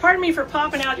 Pardon me for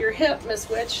popping out your hip, Miss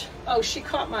Witch. Oh, she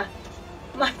caught my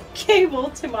cable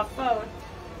to my phone.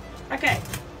 Okay.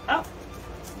 Oh,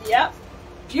 yep.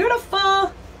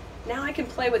 Beautiful. Now I can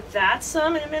play with that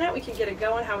some in a minute. We can get it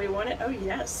going how we want it. Oh,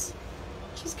 yes.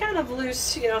 She's kind of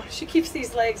loose, you know. She keeps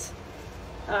these legs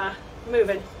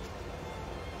moving.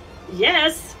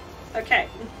 Yes. Okay.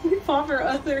 Pop her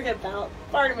other hip out.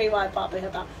 Pardon me while I pop a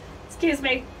hip out. Excuse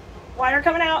me. Wire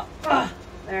coming out. Oh,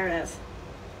 there it is.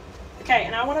 Okay,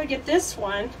 and I want to get this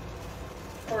one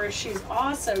where she's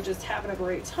also just having a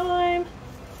great time.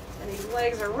 And these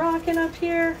legs are rocking up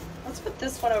here. Let's put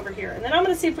this one over here. And then I'm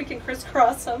going to see if we can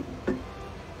crisscross them.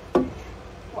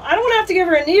 Well, I don't want to have to give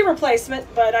her a knee replacement,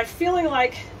 but I'm feeling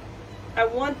like I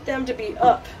want them to be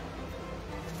up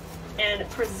and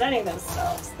presenting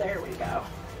themselves. There we go.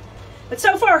 But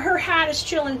so far, her hat is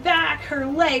chilling back. Her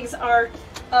legs are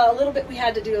a little bit, we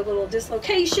had to do a little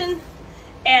dislocation.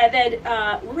 And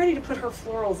then we're ready to put her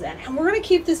florals in. And we're going to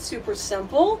keep this super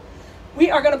simple.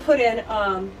 We are going to put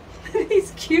in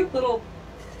these cute little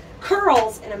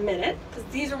curls in a minute, because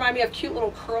these remind me of cute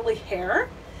little curly hair.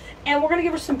 And we're going to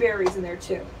give her some berries in there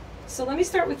too. So let me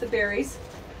start with the berries,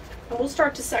 and we'll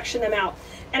start to section them out.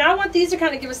 And I want these to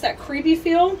kind of give us that creepy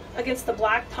feel against the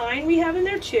black pine we have in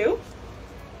there too.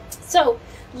 So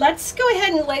let's go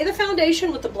ahead and lay the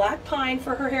foundation with the black pine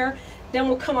for her hair. Then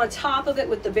we'll come on top of it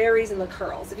with the berries and the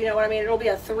curls. If you know what I mean, it'll be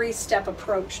a three-step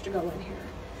approach to go in here.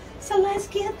 So let's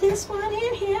get this one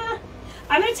in here.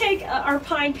 I'm going to take our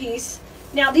pine piece.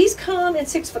 Now these come in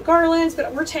 6-foot garlands,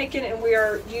 but we're taking and we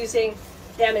are using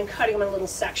them and cutting them in little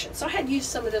sections. So I had used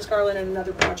some of this garland in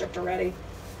another project already.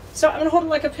 So I'm going to hold it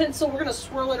like a pencil. We're going to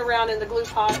swirl it around in the glue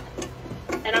pot.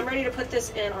 And I'm ready to put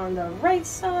this in on the right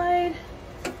side.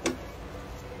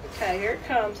 Okay, here it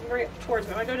comes. Bring it towards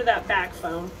me. I'm going to go to that back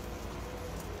foam.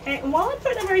 Okay, and while I'm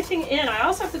putting everything in, I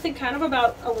also have to think kind of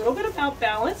about a little bit about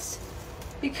balance,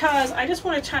 because I just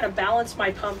want to try to balance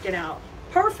my pumpkin out.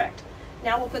 Perfect.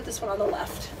 Now we'll put this one on the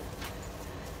left.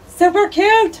 Super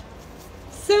cute.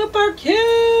 Super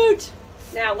cute.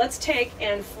 Now let's take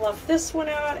and fluff this one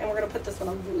out, and we're going to put this one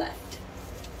on the left.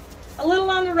 A little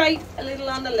on the right, a little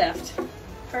on the left.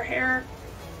 Her hair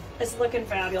is looking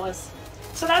fabulous.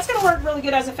 So that's going to work really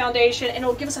good as a foundation, and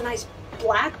it'll give us a nice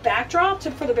black backdrop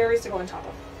for the berries to go on top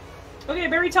of. Okay,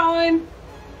 berry time.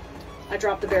 I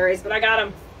dropped the berries, but I got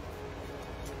them.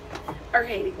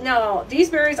 Okay, no,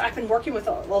 these berries I've been working with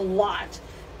a lot,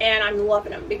 and I'm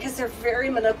loving them because they're very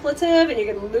manipulative, and you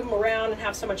can move them around and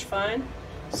have so much fun.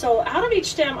 So out of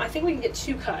each stem, I think we can get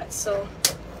 2 cuts. So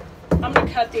I'm going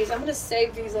to cut these. I'm going to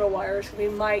save these little wires. We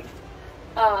might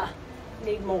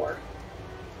need more.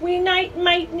 We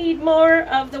might need more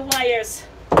of the wires.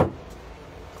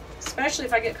 Especially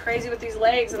if I get crazy with these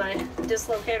legs and I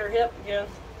dislocate her hip again.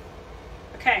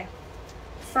 Okay,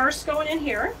 first going in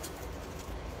here.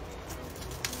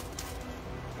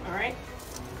 All right,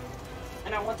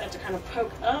 and I want that to kind of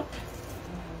poke up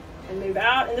and move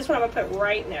out. And this one I'm gonna put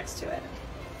right next to it.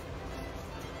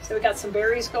 So we got some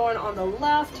berries going on the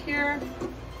left here.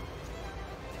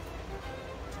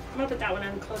 I'm gonna put that one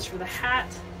in closer to the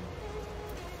hat.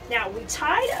 Now we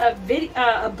tied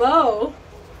a bow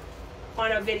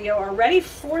on a video already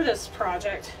for this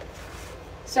project.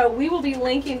 So we will be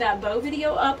linking that bow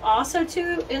video up also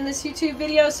too in this YouTube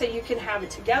video so you can have it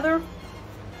together.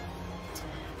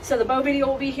 So the bow video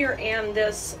will be here and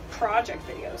this project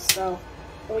video. So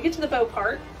when we get to the bow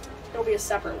part, it'll be a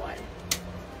separate one.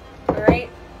 All right,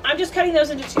 I'm just cutting those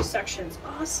into 2 sections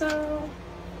also.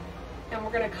 And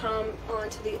we're gonna come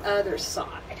onto the other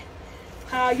side.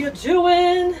 How you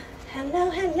doing? Hello,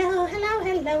 hello, hello,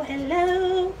 hello,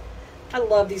 hello. I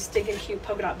love these stinking cute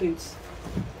polka dot boots.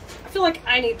 I feel like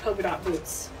I need polka dot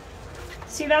boots.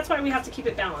 See, that's why we have to keep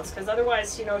it balanced, because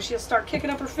otherwise, you know, she'll start kicking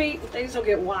up her feet and things will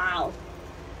get wild.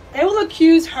 They will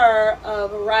accuse her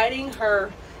of riding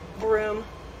her broom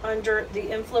under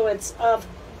the influence of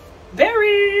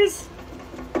berries.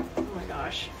 Oh my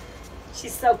gosh.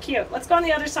 She's so cute. Let's go on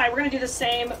the other side. We're going to do the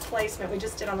same placement we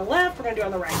just did on the left. We're going to do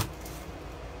on the right.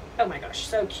 Oh my gosh,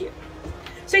 so cute.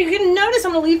 So you can notice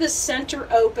I'm going to leave the center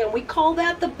open. We call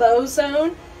that the bow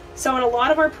zone. So in a lot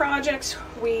of our projects,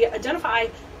 we identify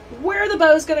where the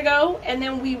bow is going to go, and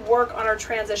then we work on our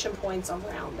transition points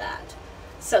around that.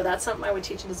 So that's something I would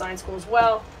teach in design school as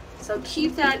well. So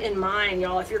keep that in mind,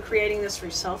 y'all. If you're creating this for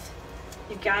yourself,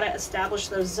 you've got to establish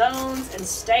those zones and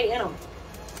stay in them.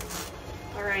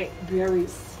 All right,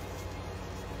 berries.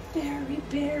 Berry,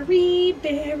 berry,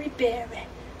 berry, berry.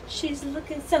 She's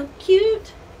looking so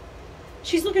cute.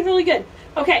 She's looking really good.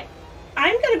 Okay,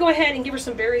 I'm going to go ahead and give her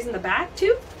some berries in the back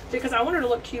too, because I want her to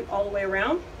look cute all the way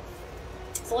around.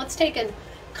 So let's take and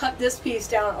cut this piece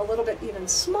down a little bit even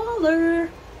smaller.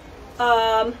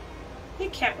 You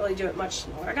can't really do it much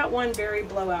smaller. I got one berry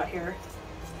blowout here.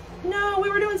 No, we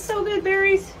were doing so good,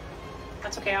 berries.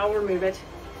 That's okay, I'll remove it.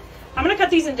 I'm going to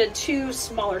cut these into two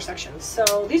smaller sections.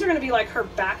 So these are going to be like her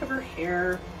back of her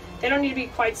hair. They don't need to be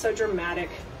quite so dramatic.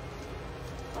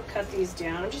 I'll cut these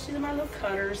down. I'm just using my little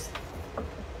cutters.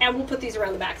 And we'll put these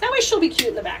around the back. That way she'll be cute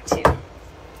in the back too.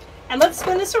 And let's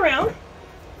spin this around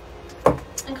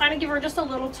and kind of give her just a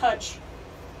little touch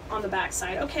on the back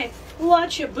side. Okay,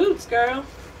 watch your boots, girl.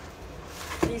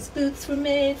 These boots were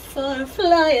made for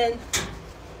flying.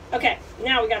 Okay,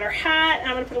 now we got our hat.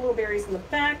 I'm going to put a little berries in the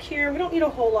back here. We don't need a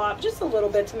whole lot, just a little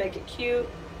bit to make it cute.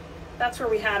 That's where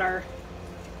we had our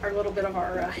little bit of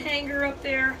our hanger up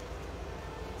there.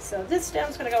 So this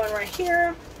stem's going to go in right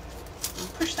here.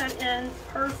 Push that in.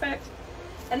 Perfect.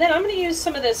 And then I'm going to use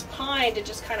some of this pine to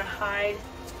just kind of hide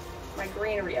my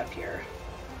greenery up here.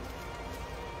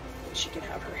 She can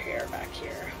have her hair back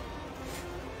here.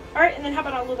 All right, and then how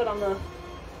about a little bit on the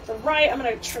right? I'm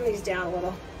going to trim these down a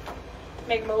little.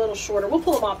 Make them a little shorter. We'll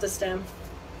pull them off the stem.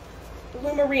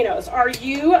 Blue Merinos. Are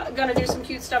you going to do some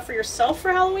cute stuff for yourself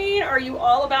for Halloween? Or are you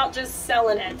all about just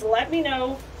selling it? Let me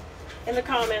know in the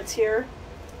comments here.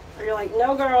 Are you like,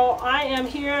 no girl, I am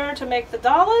here to make the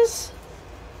dollars?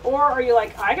 Or are you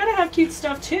like, I got to have cute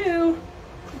stuff too?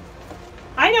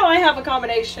 I know I have a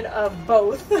combination of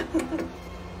both.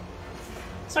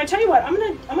 So I tell you what, I'm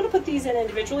gonna put these in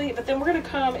individually, but then we're gonna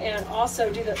come and also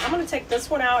do the. I'm gonna take this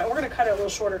one out and we're gonna cut it a little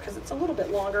shorter because it's a little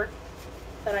bit longer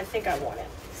than I think I want it.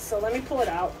 So let me pull it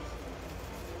out.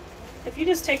 If you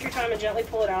just take your time and gently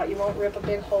pull it out, you won't rip a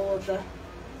big hole of the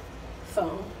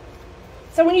foam.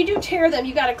 So when you do tear them,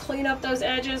 you got to clean up those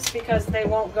edges because they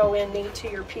won't go in neat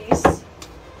to your piece. You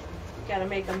got to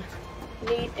make them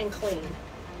neat and clean.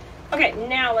 Okay,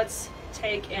 now let's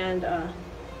take and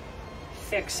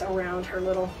fix around her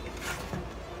little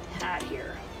hat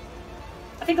here.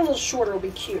 I think a little shorter will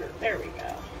be cuter. There we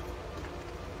go.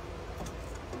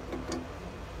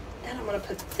 And I'm going to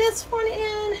put this one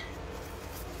in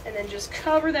and then just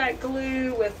cover that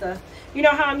glue with the, you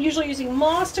know how I'm usually using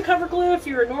moss to cover glue. If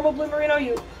you're a normal Blue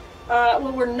Merino,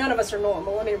 well, none of us are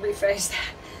normal. Let me rephrase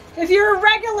that. If you're a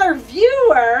regular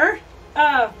viewer,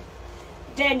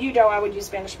 then you know I would use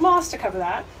Spanish moss to cover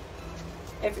that,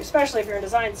 especially if you're in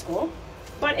design school.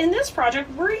 But in this project,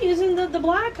 we're using the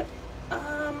black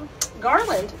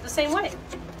garland the same way.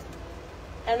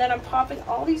 And then I'm popping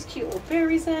all these cute little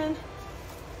berries in.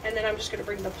 And then I'm just going to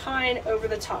bring the pine over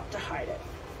the top to hide it.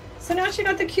 So now she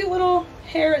got the cute little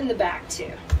hair in the back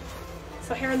too.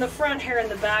 So hair in the front, hair in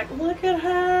the back. Look at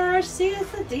her. She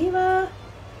is a diva.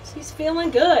 She's feeling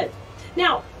good.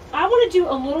 Now, I want to do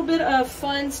a little bit of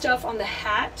fun stuff on the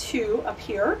hat too up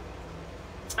here.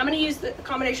 I'm going to use the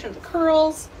combination of the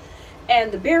curls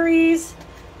and the berries,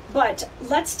 but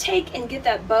let's take and get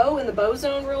that bow in the bow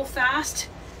zone real fast.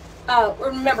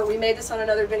 Remember, we made this on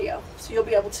another video, so you'll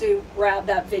be able to grab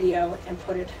that video and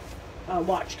put it,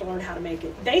 watch to learn how to make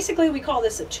it. Basically, we call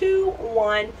this a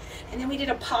 2-1, and then we did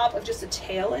a pop of just a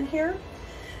tail in here.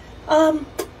 I'm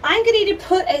going to need to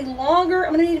put a longer,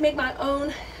 I'm going to need to make my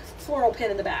own floral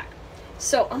pin in the back.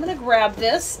 So I'm going to grab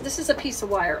this. This is a piece of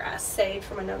wire I saved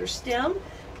from another stem.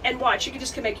 And watch, you can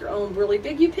just make your own really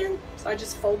big U-pin. So I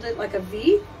just fold it like a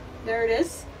V. There it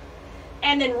is.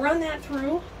 And then run that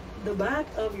through the back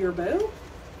of your bow.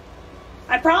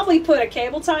 I probably put a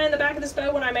cable tie in the back of this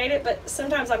bow when I made it, but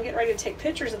sometimes I'm getting ready to take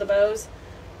pictures of the bows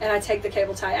and I take the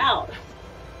cable tie out.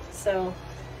 So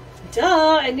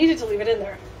Duh, I needed to leave it in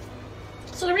there.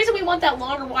 So the reason we want that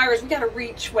longer wire is we got to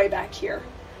reach way back here.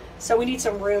 So we need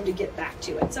some room to get back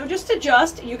to it. So just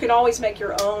adjust. You can always make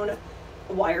your own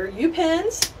wire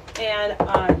U-pins and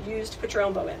use to put your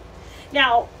own bow in.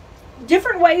 Now,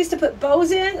 different ways to put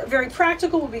bows in, very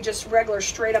practical, would be just regular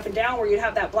straight up and down, where you'd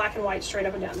have that black and white straight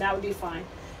up and down. That would be fine.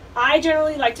 I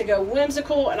generally like to go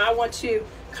whimsical, and I want to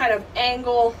kind of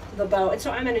angle the bow. And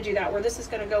so I'm going to do that, where this is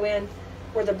going to go in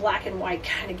where the black and white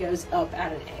kind of goes up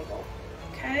at an angle.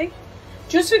 Okay?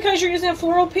 Just because you're using a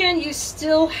floral pin, you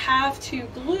still have to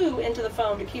glue into the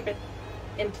foam to keep it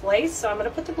in place. So I'm going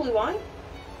to put the glue on,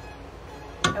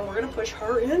 and we're going to push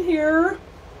her in here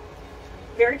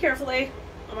very carefully.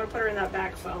 I'm going to put her in that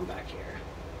back foam back here.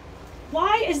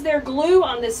 Why is there glue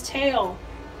on this tail?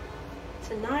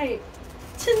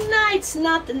 Tonight's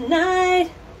not the night.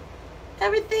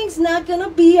 Everything's not going to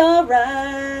be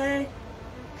alright.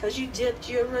 'Cause you dipped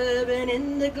your ribbon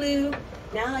in the glue.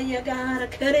 Now you gotta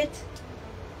cut it.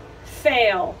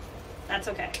 Fail. That's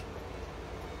okay.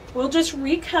 We'll just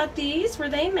recut these where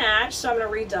they match. So I'm going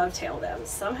to re-dovetail them.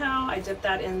 Somehow I dipped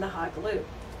that in the hot glue.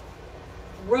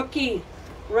 Rookie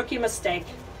mistake.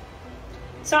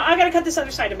 So I've got to cut this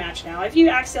other side to match now. If you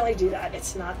accidentally do that,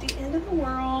 it's not the end of the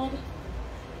world.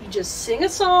 You just sing a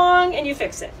song and you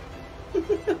fix it.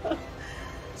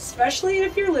 Especially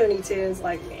if you're Looney Tunes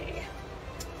like me.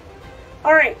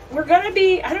 All right, we're going to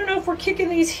be, I don't know if we're kicking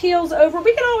these heels over.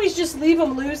 We can always just leave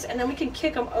them loose, and then we can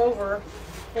kick them over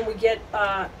when we get,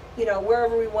 you know,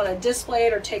 wherever we want to display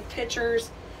it or take pictures.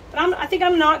 But I think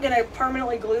I'm not going to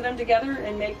permanently glue them together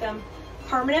and make them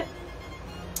permanent.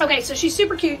 Okay, so she's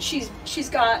super cute. She's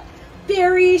got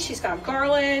berries, she's got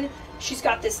garland, she's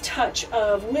got this touch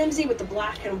of whimsy with the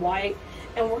black and white.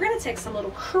 And we're going to take some little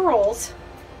curls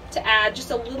to add just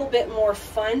a little bit more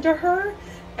fun to her.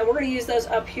 And we're going to use those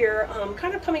up here,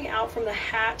 kind of coming out from the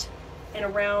hat and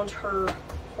around her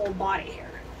whole body here.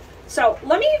 So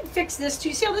let me fix this too.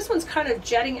 You see how this one's kind of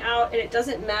jetting out and it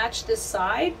doesn't match this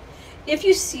side? If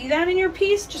you see that in your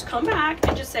piece, just come back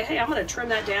and just say, hey, I'm going to trim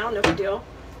that down, no big deal.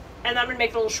 And I'm going to make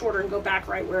it a little shorter and go back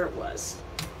right where it was.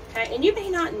 Okay, and you may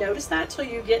not notice that till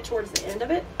you get towards the end of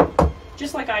it.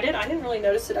 Just like I did. I didn't really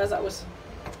notice it as I was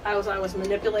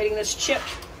manipulating this chip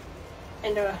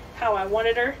into how I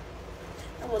wanted her.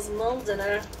 I was molding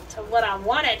her to what I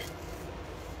wanted.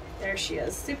 There she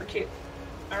is. Super cute.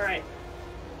 All right.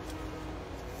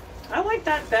 I like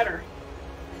that better.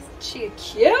 Isn't she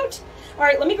cute? All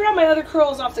right, let me grab my other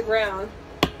curls off the ground.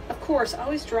 Of course, I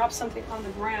always drop something on the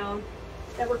ground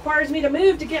that requires me to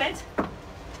move to get it.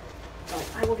 Oh,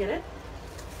 I will get it.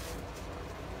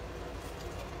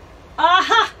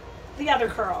 Aha! The other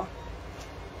curl.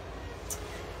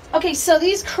 Okay, so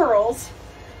these curls,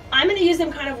 I'm going to use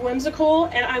them kind of whimsical,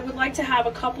 and I would like to have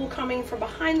a couple coming from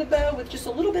behind the bow with just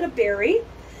a little bit of berry,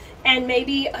 and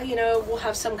maybe, you know, we'll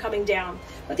have some coming down.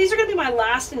 But these are going to be my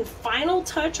last and final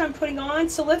touch I'm putting on,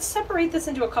 so let's separate this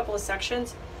into a couple of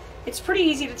sections. It's pretty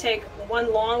easy to take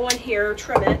one long one here,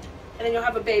 trim it, and then you'll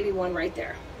have a baby one right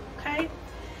there, okay?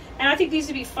 And I think these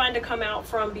would be fun to come out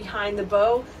from behind the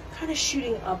bow, kind of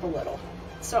shooting up a little.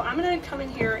 So I'm going to come in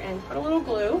here and put a little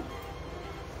glue,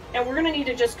 and we're going to need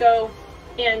to just go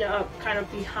in kind of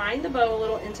behind the bow a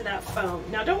little into that foam.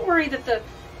 Now don't worry that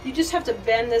you just have to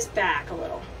bend this back a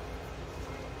little.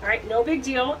 All right, no big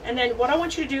deal. And then what I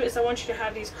want you to do is I want you to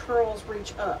have these curls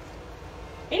reach up.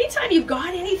 Anytime you've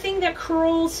got anything that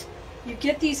curls, you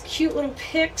get these cute little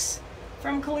pics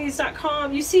from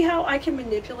Khalees.com. You see how I can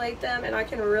manipulate them and I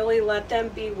can really let them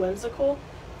be whimsical?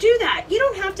 Do that. You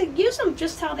don't have to use them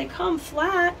just how they come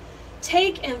flat.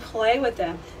 Take and play with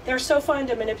them. They're so fun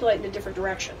to manipulate into different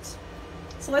directions.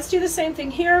 So let's do the same thing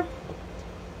here.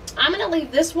 I'm going to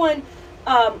leave this one,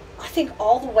 I think,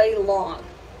 all the way long,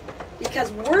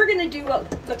 because we're going to do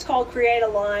what's called create a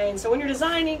line. So when you're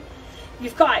designing,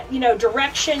 you've got, you know,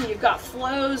 direction, you've got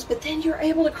flows, but then you're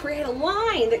able to create a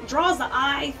line that draws the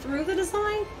eye through the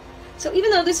design. So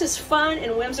even though this is fun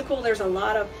and whimsical, there's a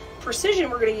lot of precision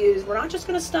we're going to use. We're not just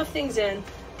going to stuff things in.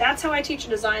 That's how I teach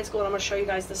in design school, and I'm going to show you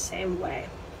guys the same way.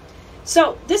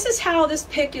 So this is how this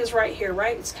pick is right here,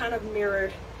 right? It's kind of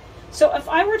mirrored. So if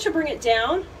I were to bring it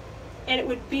down, and it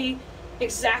would be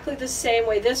exactly the same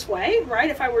way this way, right?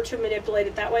 If I were to manipulate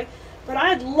it that way. But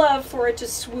I'd love for it to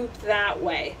swoop that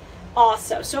way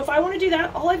also. So if I want to do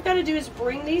that, all I've got to do is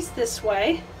bring these this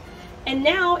way. And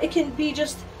now it can be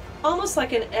just almost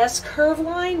like an S-curve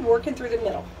line working through the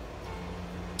middle.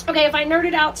 Okay, if I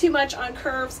nerded out too much on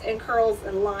curves and curls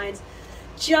and lines,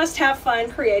 just have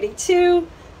fun creating too.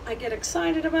 I get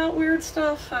excited about weird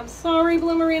stuff. I'm sorry,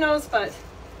 Bloomerinos, but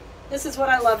this is what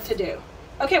I love to do.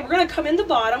 Okay, we're going to come in the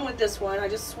bottom with this one. I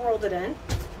just swirled it in.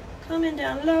 come in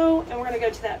down low, and we're gonna go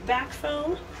to that back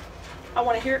foam. I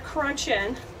wanna hear it crunch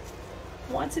in.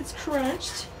 Once it's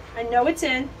crunched, I know it's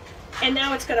in, and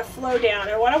now it's gonna flow down.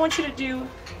 And what I want you to do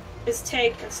is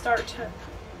take and start to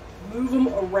move them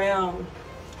around.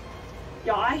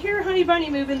 Y'all, I hear Honey Bunny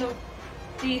moving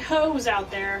the hose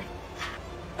out there.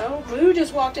 Oh, Moo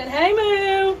just walked in. Hey,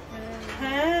 Moo.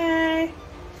 Hey.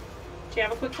 Do you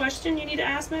have a quick question you need to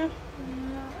ask, Moo? No,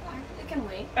 I can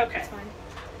wait. Okay. That's fine.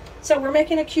 So we're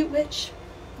making a cute witch.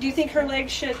 Do you think her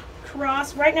legs should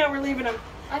cross? Right now we're leaving them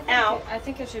out. I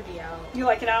think it should be out. You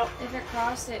like it out? If it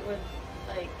crossed, it would,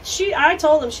 like... I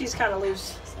told them she's kind of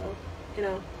loose, so, you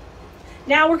know.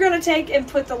 Now we're going to take and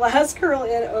put the last curl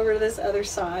in over this other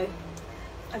side.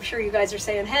 I'm sure you guys are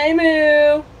saying, hey,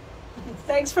 Moo.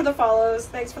 Thanks for the follows.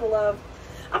 Thanks for the love.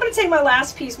 I'm going to take my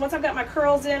last piece. Once I've got my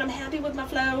curls in, I'm happy with my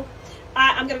flow.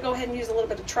 I'm going to go ahead and use a little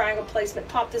bit of triangle placement,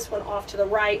 pop this one off to the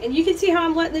right. And you can see how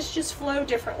I'm letting this just flow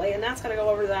differently. And that's going to go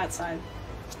over to that side.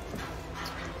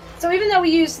 So even though we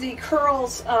use the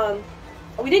curls,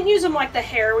 we didn't use them like the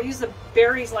hair. We use the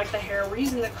berries like the hair. We're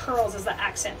using the curls as the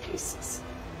accent pieces.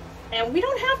 And we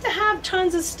don't have to have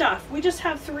tons of stuff. We just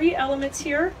have 3 elements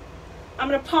here. I'm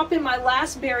going to pop in my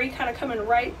last berry, kind of coming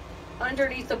right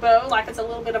underneath the bow, like it's a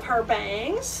little bit of her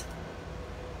bangs.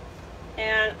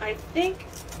 And I think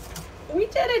we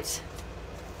did it.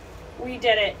 We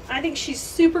did it. I think she's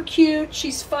super cute.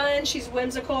 She's fun. She's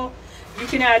whimsical. You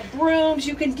can add brooms.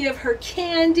 You can give her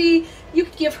candy. You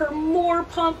can give her more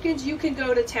pumpkins. You can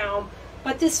go to town.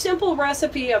 But this simple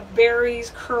recipe of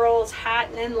berries, curls, hat,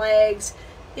 and legs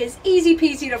is easy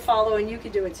peasy to follow, and you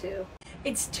can do it too.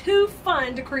 It's too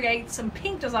fun to create some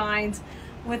pink designs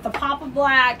with the pop of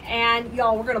black, and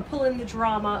y'all, we're gonna pull in the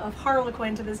drama of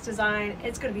Harlequin to this design.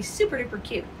 It's gonna be super duper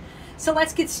cute. So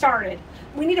let's get started.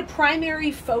 We need a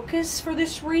primary focus for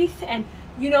this wreath, and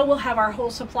you know we'll have our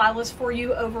whole supply list for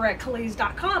you over at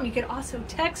Calise.com. You can also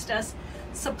text us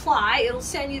supply. It'll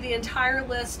send you the entire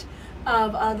list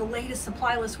of the latest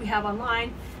supply list we have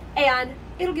online, and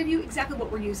it'll give you exactly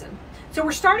what we're using. So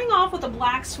we're starting off with a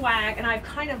black swag, and I've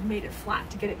kind of made it flat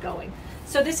to get it going.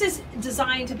 So this is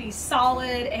designed to be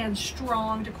solid and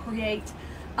strong to create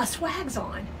a swags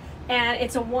on. And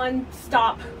it's a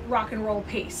one-stop rock and roll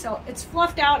piece. So it's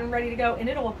fluffed out and ready to go, and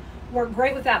it'll work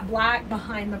great with that black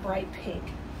behind the bright pink.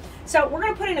 So we're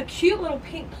gonna put in a cute little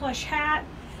pink plush hat.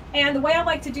 And the way I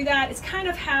like to do that is kind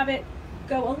of have it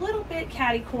go a little bit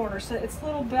catty corner so its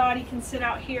little body can sit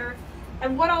out here.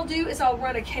 And what I'll do is I'll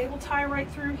run a cable tie right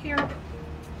through here,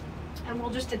 and we'll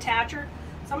just attach her.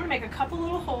 So I'm gonna make a couple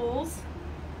little holes,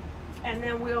 and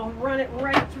then we'll run it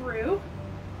right through.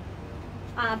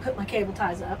 Put my cable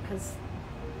ties up because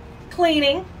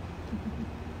cleaning.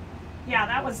 Yeah,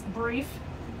 that was brief.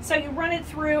 So you run it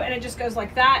through and it just goes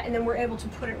like that, and then we're able to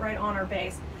put it right on our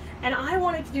base. And I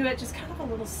wanted to do it just kind of a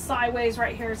little sideways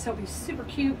right here, so it'll be super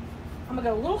cute. I'm gonna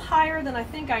go a little higher than I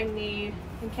think I need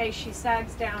in case she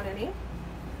sags down any.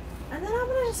 And then I'm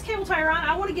gonna just cable tie around.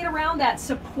 I wanna get around that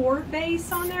support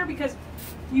base on there because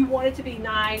you want it to be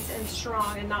nice and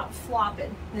strong and not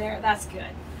flopping. There, that's good.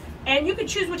 And you can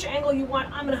choose which angle you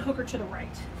want. I'm gonna hook her to the right,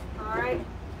 all right?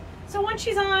 So once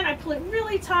she's on, I pull it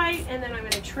really tight, and then I'm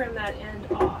gonna trim that end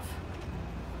off.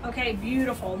 Okay,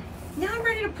 beautiful. Now I'm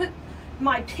ready to put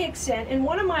my picks in, and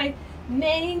one of my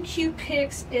main cute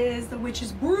picks is the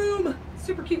witch's broom.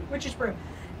 Super cute witch's broom.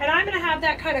 And I'm gonna have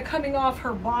that kind of coming off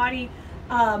her body.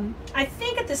 I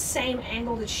think at the same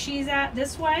angle that she's at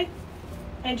this way,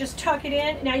 and just tuck it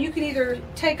in. Now you can either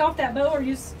take off that bow or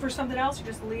use for something else or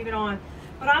just leave it on.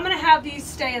 But I'm gonna have these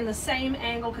stay in the same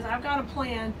angle because I've got a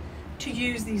plan to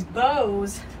use these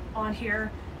bows on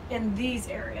here in these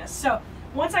areas. So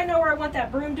once I know where I want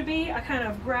that broom to be, I kind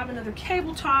of grab another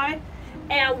cable tie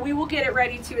and we will get it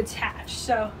ready to attach.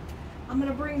 So I'm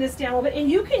gonna bring this down a little bit, and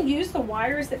you can use the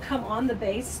wires that come on the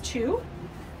base too.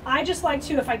 I just like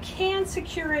to, if I can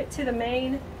secure it to the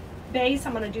main base,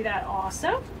 I'm gonna do that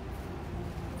also.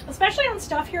 Especially on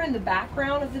stuff here in the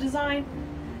background of the design,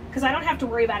 because I don't have to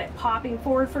worry about it popping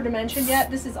forward for dimension yet.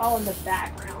 This is all in the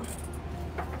background.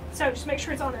 So just make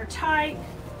sure it's on there tight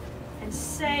and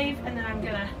safe, and then I'm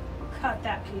gonna cut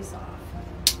that piece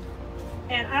off.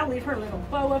 And I'll leave her little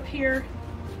bow up here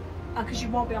because you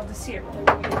won't be able to see it really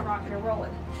when we get rocking and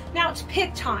rolling. Now it's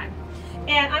pick time.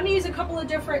 And I'm gonna use a couple of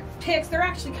different picks. They're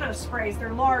actually kind of sprays.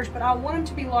 They're large, but I want them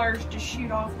to be large to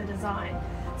shoot off the design.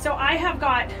 So I have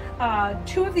got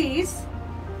 2 of these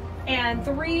and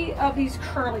 3 of these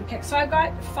curly picks. So I've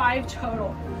got 5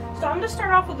 total. So I'm gonna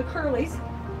start off with the curlies.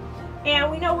 And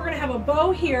we know we're gonna have a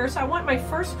bow here. So I want my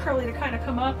first curly to kind of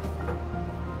come up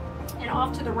and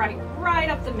off to the right, right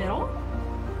up the middle.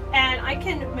 And I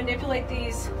can manipulate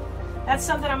these That's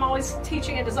something I'm always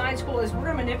teaching in design school, is we're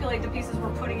gonna manipulate the pieces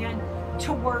we're putting in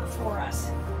to work for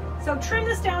us. So trim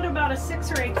this down to about a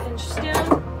 6 or 8 inch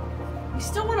stem. You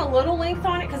still want a little length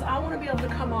on it because I want to be able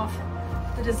to come off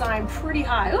the design pretty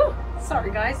high. Oh,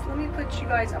 sorry guys. Let me put you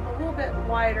guys up a little bit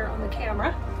wider on the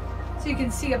camera so you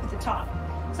can see up at the top.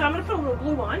 So I'm going to put a little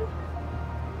glue on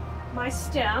my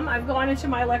stem. I've gone into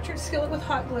my electric skillet with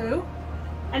hot glue.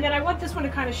 And then I want this one to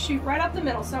kind of shoot right up the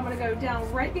middle. So I'm going to go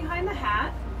down right behind the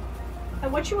hat.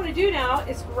 And what you want to do now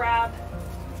is grab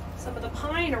some of the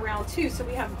pine around too. So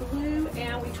we have glue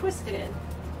and we twist it in.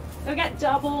 So I got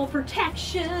double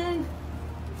protection,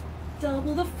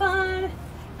 double the fun.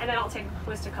 And then I'll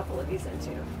twist a couple of these in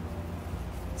too.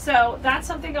 So that's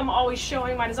something I'm always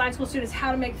showing my design school students,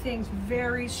 how to make things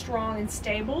very strong and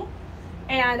stable.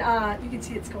 And you can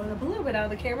see it's going up a little bit out of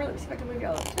the camera. Let me see if I can move you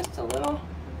out just a little.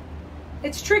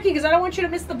 It's tricky because I don't want you to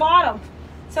miss the bottom.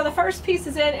 So the first piece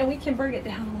is in and we can bring it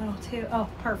down a little too. Oh,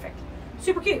 perfect.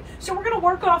 Super cute. So we're going to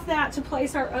work off that to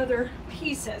place our other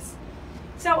pieces.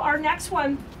 So our next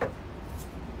one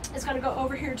is going to go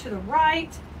over here to the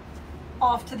right,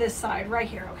 off to this side right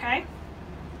here, okay?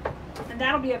 And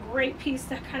that'll be a great piece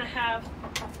to kind of have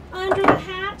under the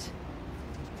hat.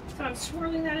 So I'm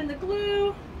swirling that in the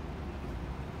glue.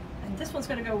 And this one's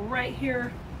going to go right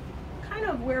here, kind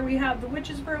of where we have the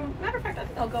witch's broom. Matter of fact, I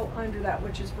think I'll go under that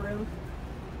witch's broom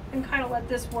and kind of let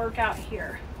this work out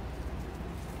here.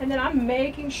 And then I'm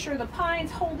making sure the pine's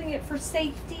holding it for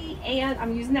safety, and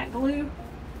I'm using that glue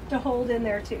to hold in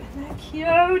there too. Isn't that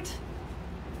cute?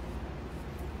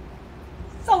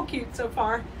 So cute so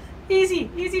far. Easy,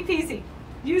 easy peasy.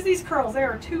 Use these curls, they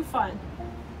are too fun.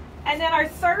 And then our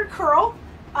third curl,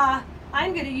 I'm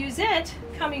going to use it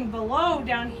coming below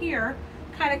down here,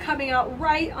 kind of coming out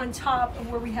right on top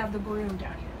of where we have the broom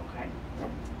down here, okay?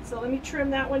 So let me trim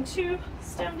that one too,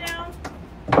 stem down.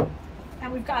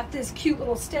 And we've got this cute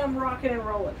little stem rocking and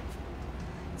rolling.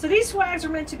 So these swags are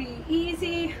meant to be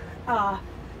easy,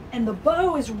 and the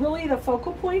bow is really the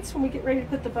focal points when we get ready to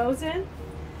put the bows in.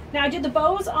 Now I did the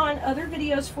bows on other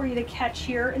videos for you to catch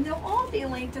here, and they'll all be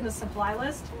linked in the supply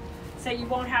list, so you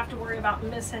won't have to worry about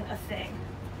missing a thing.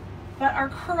 But our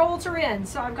curls are in,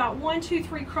 so I've got 1, 2,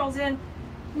 3 curls in.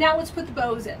 Now let's put the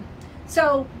bows in.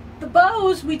 So the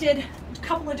bows, we did a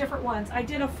couple of different ones. I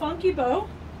did a funky bow,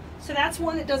 so that's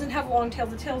one that doesn't have long tails.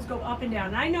 The tails go up and down.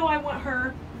 And I know I want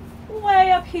her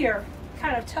way up here,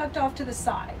 kind of tucked off to the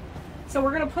side. So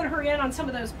we're going to put her in on some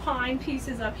of those pine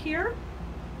pieces up here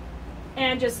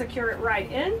and just secure it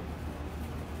right in.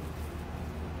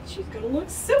 She's going to look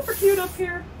super cute up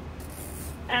here.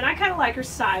 And I kind of like her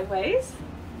sideways.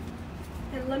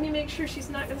 And let me make sure she's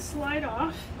not going to slide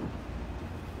off.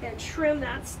 And trim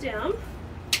that stem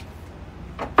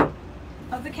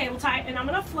of the cable tie. And I'm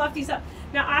going to fluff these up.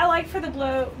 Now I like for the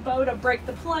bow to break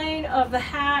the plane of the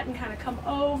hat and kind of come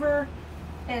over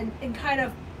and kind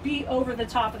of be over the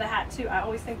top of the hat too. I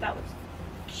always think that looks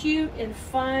cute and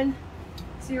fun.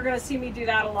 So you're going to see me do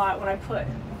that a lot when I put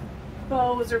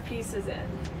bows or pieces in.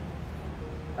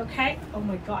 Okay? Oh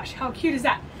my gosh, how cute is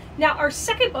that? Now our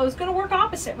second bow is going to work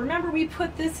opposite. Remember we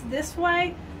put this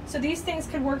way, so these things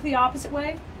can work the opposite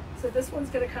way. So this one's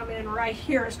going to come in right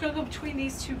here. It's going to go between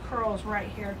these two curls right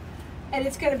here. And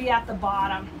it's going to be at the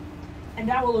bottom. And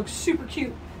that will look super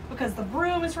cute because the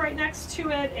broom is right next to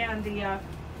it and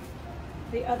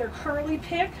the other curly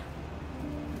pick.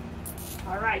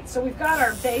 All right, so we've got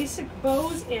our basic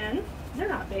bows in. They're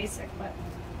not basic, but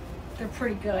they're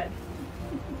pretty good.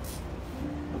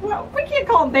 Well, we can't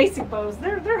call them basic bows.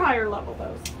 They're higher level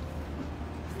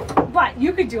bows. But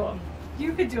you could do them.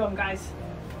 You could do them, guys.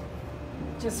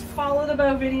 Just follow the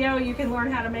bow video. You can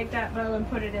learn how to make that bow and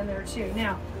put it in there too.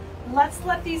 Now, let's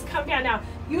let these come down. Now,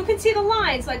 you can see the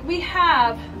lines. Like we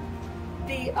have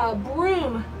the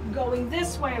broom going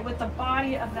this way with the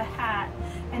body of the hat.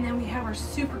 And then we have our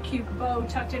super cute bow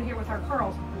tucked in here with our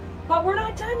curls. But we're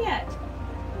not done yet.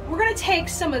 We're going to take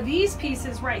some of these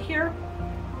pieces right here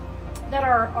that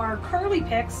are our curly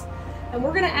picks, and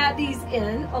we're going to add these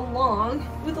in along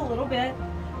with a little bit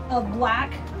of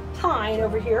black pine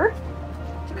over here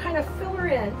to kind of fill her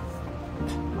in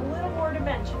a little more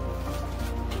dimension.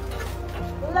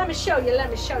 Let me show you, let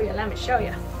me show you, let me show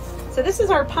you. So this is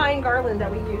our pine garland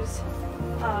that we use,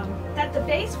 that the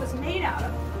base was made out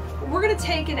of. We're going to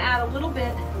take and add a little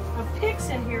bit of picks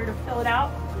in here to fill it out,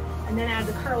 and then add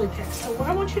the curly picks. So what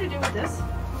I want you to do with this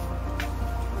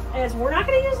is we're not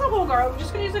going to use the whole garland, we're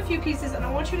just going to use a few pieces, and I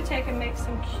want you to take and make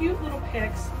some cute little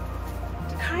picks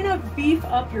to kind of beef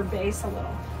up your base a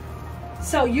little.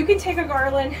 So you can take a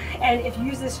garland, and if you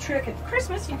use this trick at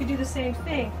Christmas, you can do the same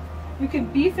thing. You can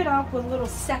beef it up with little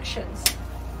sections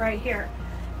right here.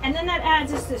 And then that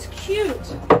adds just this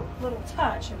cute little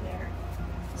touch in there.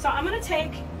 So I'm gonna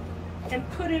take and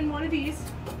put in one of these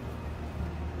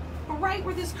right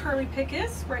where this curly pick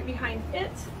is, right behind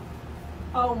it.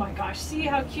 Oh my gosh, see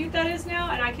how cute that is now?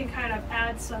 And I can kind of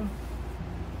add some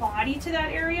body to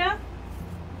that area.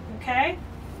 Okay,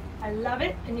 I love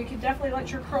it. And you can definitely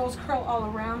let your curls curl all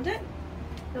around it.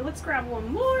 Now let's grab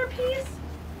one more piece.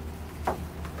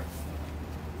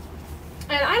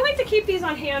 And I like to keep these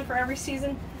on hand for every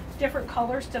season, different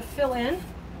colors to fill in.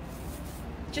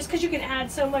 Just because you can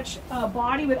add so much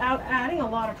body without adding a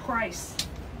lot of price.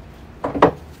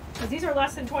 Because these are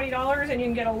less than $20 and you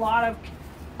can get a lot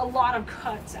of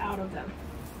cuts out of them.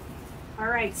 All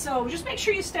right, so just make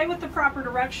sure you stay with the proper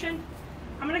direction.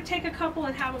 I'm gonna take a couple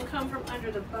and have them come from under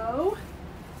the bow.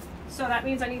 So that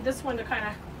means I need this one to kind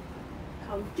of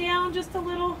come down just a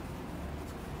little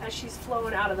as she's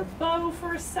flowing out of the bow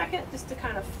for a second, just to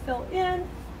kind of fill in.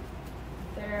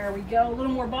 There we go, a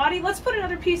little more body. Let's put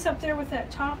another piece up there with that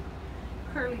top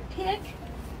curly pick.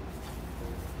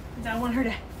 I want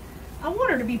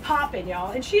her to be popping,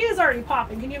 y'all. And she is already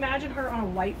popping. Can you imagine her on a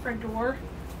white front door?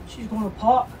 She's going to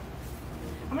pop.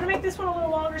 I'm going to make this one a little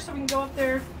longer so we can go up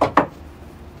there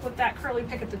with that curly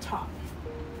pick at the top.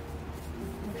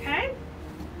 Okay?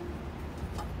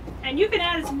 And you can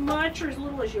add as much or as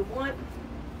little as you want.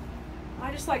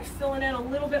 I just like filling in a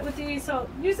little bit with these. So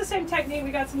use the same technique.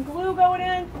 We got some glue going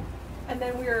in, and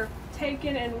then we're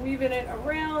taking and weaving it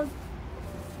around.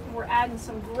 And we're adding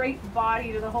some great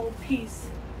body to the whole piece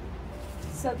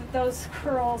so that those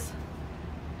curls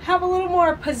have a little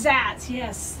more pizzazz.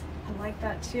 Yes, I like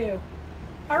that too.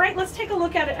 All right, let's take a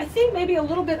look at it. I think maybe a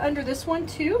little bit under this one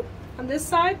too, on this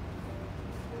side.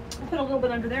 I put a little bit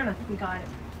under there and I think we got it.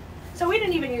 So we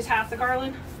didn't even use half the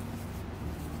garland,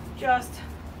 just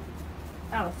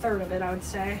about a third of it, I would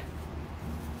say.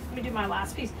 Let me do my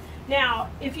last piece. Now,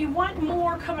 if you want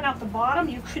more coming out the bottom,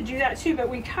 you could do that too, but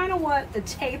we kind of want the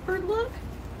tapered look.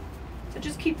 So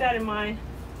just keep that in mind.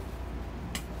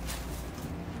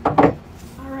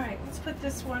 All right, let's put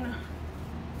this one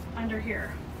under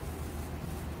here.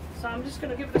 So I'm just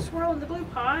gonna give it a swirl in the glue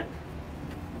pot.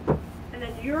 And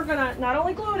then you're gonna not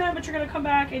only glue it in, but you're gonna come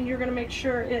back and you're gonna make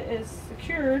sure it is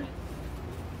secured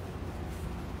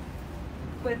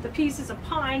with the pieces of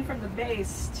pine from the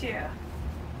base too.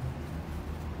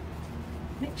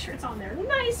 Make sure it's on there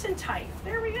nice and tight.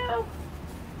 There we go.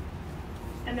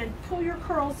 And then pull your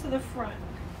curls to the front.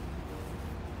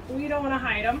 We don't want to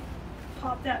hide them.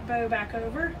 Pop that bow back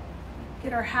over.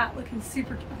 Get our hat looking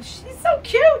super cute. Oh, she's so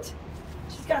cute.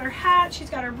 She's got her hat, she's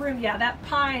got her broom. Yeah, that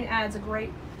pine adds a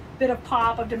great bit of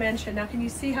pop, of dimension. Now can you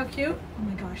see how cute? Oh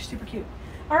my gosh, super cute.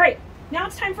 All right, now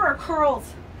it's time for our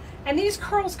curls. And these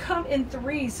curls come in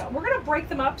threes, so we're gonna break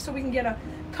them up so we can get a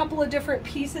couple of different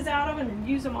pieces out of them and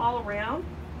use them all around.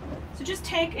 So just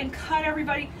take and cut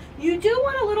everybody. You do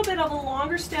want a little bit of a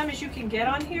longer stem as you can get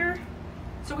on here,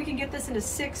 so we can get this into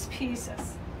 6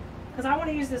 pieces. Because I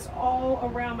wanna use this all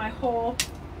around my whole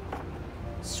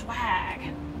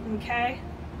swag, okay?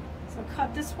 So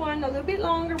cut this one a little bit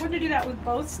longer. We're gonna do that with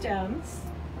both stems.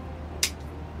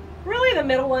 Really the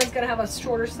middle one's gonna have a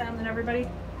shorter stem than everybody.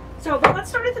 So but let's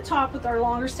start at the top with our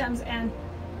longer stems and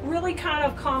really kind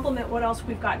of complement what else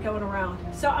we've got going around.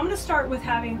 So I'm gonna start with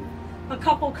having a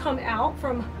couple come out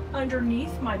from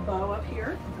underneath my bow up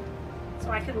here.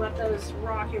 So I can let those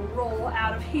rock and roll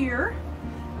out of here.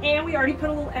 And we already put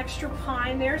a little extra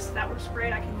pine there, so that works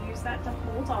great. I can use that to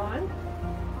hold on.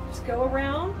 Just go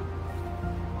around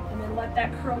and then let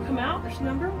that curl come out. There's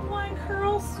number 1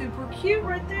 curl, super cute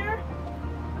right there.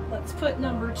 Let's put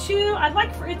number 2. I'd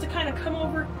like for it to kind of come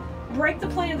over, break the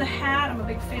plane of the hat. I'm a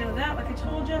big fan of that, like I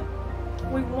told you.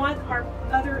 We want our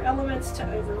other elements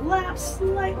to overlap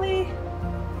slightly.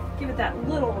 Give it that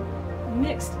little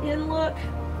mixed in look.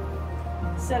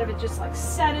 Instead of it just like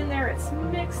set in there, it's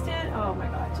mixed in. Oh my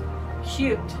God,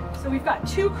 cute. So we've got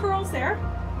 2 curls there.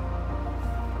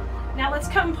 Now let's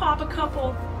come pop a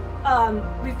couple.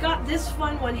 We've got this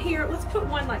fun one here. Let's put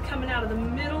one like coming out of the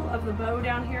middle of the bow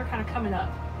down here, kind of coming up.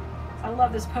 I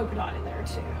love this polka dot in there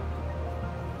too.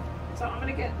 So I'm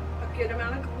gonna get a good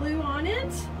amount of glue on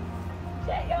it.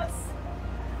 Yes.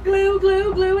 Glue,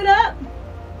 glue, glue it up.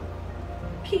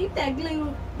 Keep that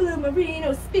glue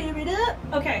merino spirit up.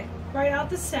 Okay, right out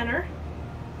the center.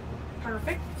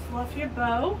 Perfect. Fluff your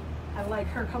bow. I like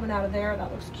her coming out of there.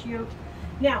 That looks cute.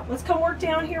 Now, let's come work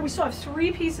down here. We still have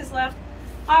 3 pieces left.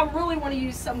 I really want to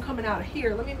use some coming out of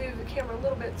here. Let me move the camera a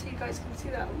little bit so you guys can see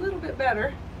that a little bit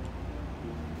better.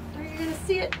 Are you going to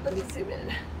see it? Let me zoom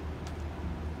in.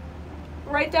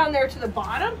 Right down there to the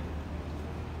bottom.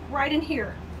 Right in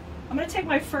here. I'm going to take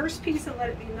my first piece and let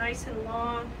it be nice and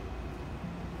long.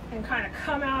 and kind of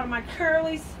come out of my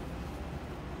curlies.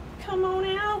 Come on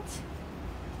out.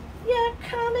 Yeah,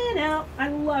 coming out. I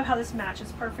love how this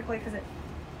matches perfectly because it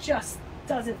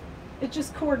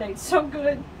just coordinates so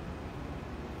good.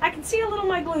 I can see a little of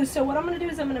my glue, so what I'm going to do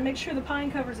is I'm going to make sure the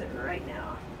pine covers it right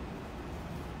now.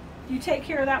 You take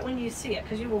care of that when you see it,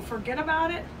 because you will forget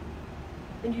about it,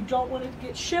 and you don't want it to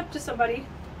get shipped to somebody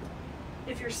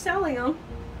if you're selling them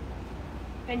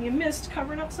and you missed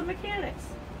covering up some mechanics.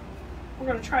 We're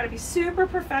going to try to be super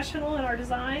professional in our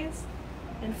designs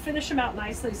and finish them out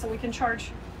nicely so we can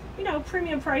charge, you know,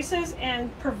 premium prices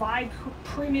and provide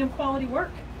premium quality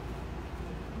work.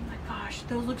 Oh my gosh,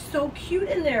 those look so cute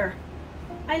in there.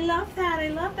 I love that. I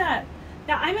love that.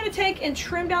 Now I'm going to take and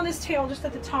trim down this tail just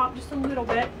at the top just a little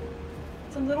bit.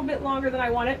 It's a little bit longer than I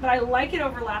want it, but I like it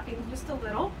overlapping just a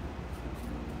little.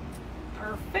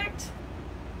 Perfect.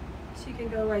 So you can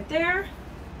go right there.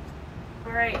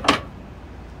 All right.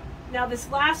 Now this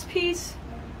last piece,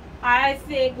 I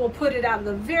think we'll put it out of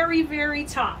the very, very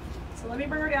top. So let me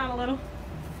bring her down a little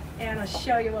and I'll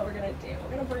show you what we're going to do.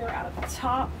 We're going to bring her out at the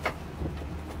top.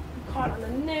 I'm caught on the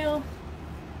nail.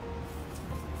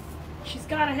 She's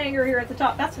got a hanger here at the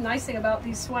top. That's the nice thing about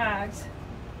these swags.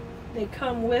 They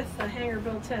come with a hanger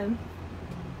built in.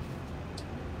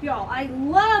 Y'all, I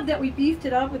love that we beefed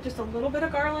it up with just a little bit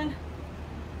of garland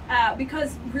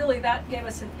because really that gave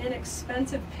us an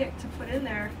inexpensive pick to put in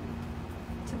there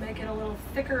to make it a little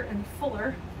thicker and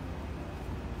fuller.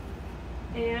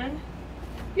 And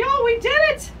y'all, we did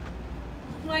it!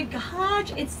 Oh my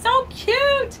gosh, it's so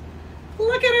cute!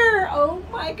 Look at her! Oh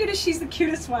my goodness, she's the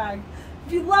cutest swag.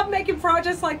 If you love making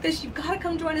projects like this, you've got to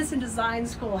come join us in design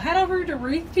school. Head over to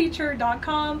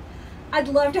wreathteacher.com. I'd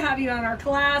love to have you on our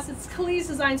class. It's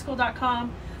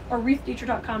KhalidesDesignSchool.com or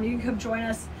wreathteacher.com. You can come join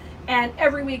us. And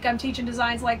every week I'm teaching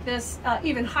designs like this,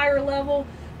 even higher level.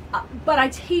 But I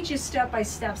teach you step by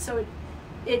step, so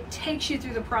it takes you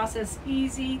through the process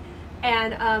easy.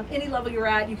 And any level you're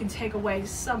at, you can take away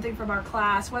something from our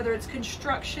class, whether it's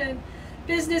construction,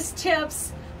 business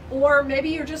tips, or maybe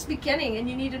you're just beginning and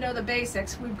you need to know the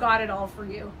basics. We've got it all for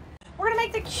you. We're gonna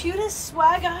make the cutest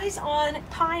swag eyes on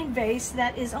pine vase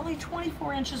that is only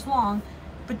 24 inches long,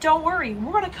 but don't worry,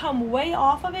 we're gonna come way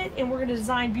off of it and we're gonna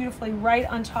design beautifully right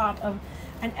on top of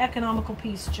an economical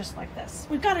piece just like this.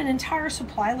 We've got an entire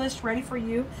supply list ready for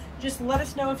you. Just let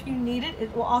us know if you need it.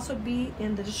 It will also be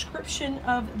in the description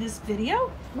of this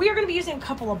video. We are gonna be using a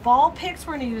couple of ball picks.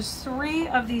 We're gonna use 3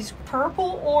 of these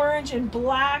purple, orange, and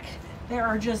black. They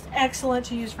are just excellent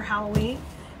to use for Halloween.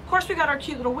 Of course, we got our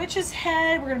cute little witch's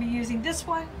head. We're gonna be using this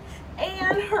one.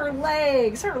 And her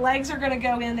legs. Her legs are gonna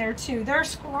go in there too. They're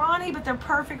scrawny, but they're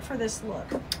perfect for this look.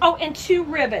 Oh, and 2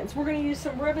 ribbons. We're gonna use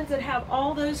some ribbons that have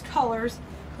all those colors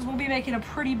because we'll be making a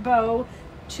pretty bow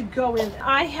to go in.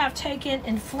 I have taken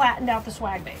and flattened out the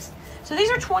swag base. So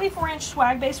these are 24-inch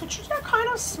swag base, which are kind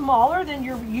of smaller than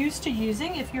you're used to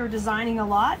using if you're designing a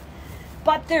lot.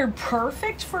 But they're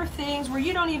perfect for things where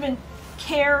you don't even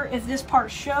care if this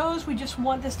part shows. We just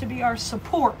want this to be our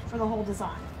support for the whole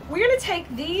design. We're going to take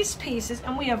these pieces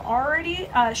and we have already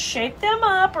shaped them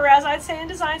up, or as I'd say in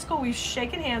design school, we've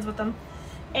shaken hands with them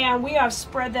and we have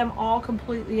spread them all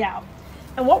completely out.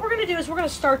 And what we're going to do is we're going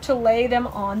to start to lay them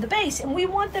on the base, and we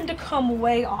want them to come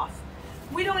way off.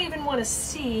 We don't even want to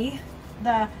see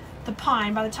the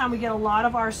pine. By the time we get a lot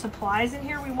of our supplies in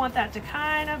here, we want that to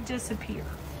kind of disappear.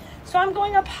 So I'm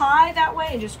going up high that way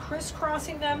and just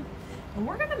crisscrossing them. And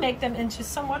we're going to make them into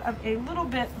somewhat of a little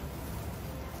bit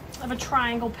of a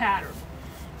triangle pattern.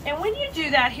 And when you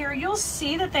do that here, you'll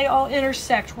see that they all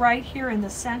intersect right here in the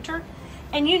center.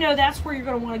 And you know that's where you're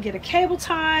going to want to get a cable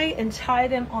tie and tie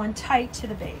them on tight to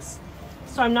the base.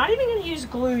 So I'm not even going to use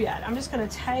glue yet. I'm just going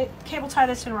to cable tie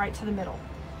this in right to the middle.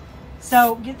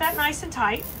 So get that nice and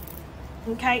tight.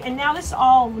 Okay, and now this is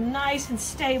all nice and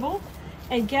stable.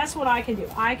 And guess what I can do?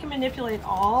 I can manipulate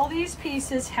all these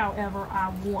pieces however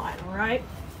I want, right?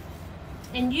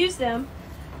 And use them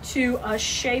to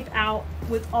shape out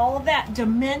with all of that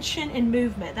dimension and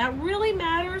movement. That really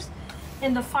matters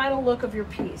in the final look of your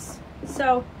piece.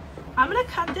 So I'm gonna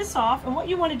cut this off, and what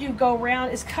you wanna do go around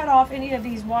is cut off any of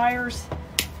these wires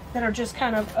that are just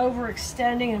kind of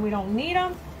overextending and we don't need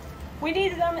them. We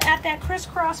need them at that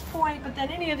crisscross point, but then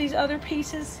any of these other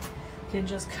pieces can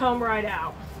just come right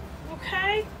out.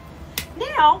 Okay,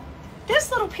 now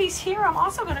this little piece here I'm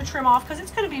also going to trim off because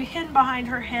it's going to be hidden behind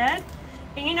her head,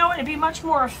 and you know what, it'd be much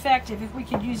more effective if we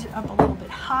could use it up a little bit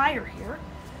higher here.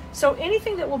 So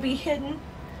anything that will be hidden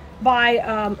by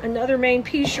another main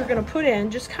piece you're going to put in,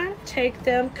 just kind of take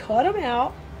them, cut them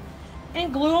out,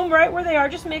 and glue them right where they are.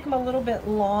 Just make them a little bit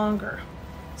longer.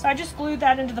 So I just glued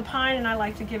that into the pine, and I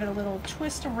like to give it a little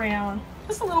twist around.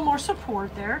 Just a little more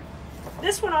support there.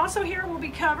 This one also here will be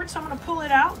covered, so I'm going to pull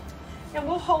it out and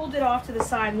we'll hold it off to the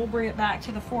side and we'll bring it back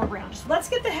to the foreground. So let's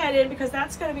get the head in because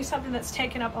that's going to be something that's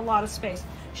taking up a lot of space.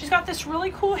 She's got this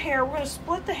really cool hair. We're going to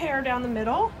split the hair down the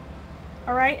middle.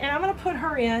 All right, and I'm going to put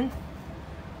her in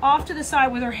off to the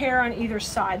side with her hair on either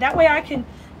side. That way I can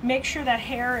make sure that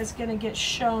hair is going to get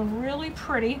shown really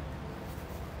pretty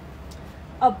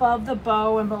above the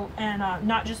bow and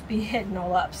not just be hidden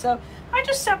all up. So I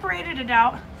just separated it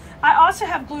out. I also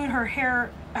have glued her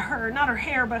hair, not her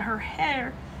hair, but her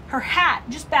hat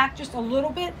just back just a little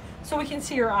bit so we can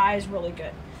see her eyes really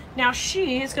good. Now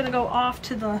she is going to go off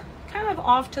to the, kind of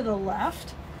off to the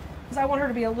left because I want her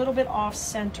to be a little bit off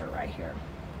center right here.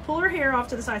 Pull her hair off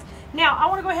to the sides. Now I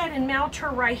want to go ahead and mount her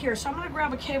right here. So I'm going to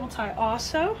grab a cable tie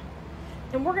also,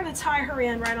 and we're going to tie her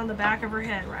in right on the back of her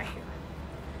head right here.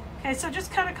 Okay, so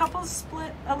just cut a couple of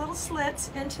little slits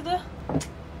into the,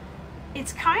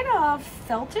 it's kind of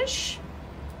feltish,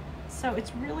 so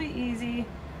it's really easy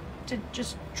to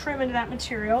just trim into that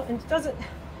material, and it doesn't,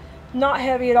 not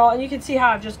heavy at all. And you can see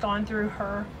how I've just gone through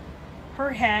her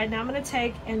head. Now I'm going to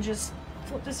take and just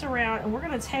flip this around, and we're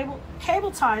going to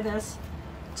cable tie this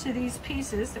to these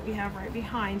pieces that we have right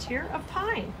behind here of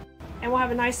pine, and we'll have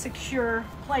a nice secure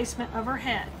placement of her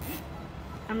head.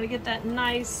 I'm going to get that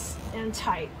nice and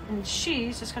tight, and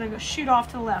she's just going to go shoot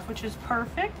off to the left, which is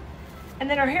perfect. And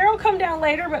then her hair will come down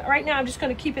later, but right now I'm just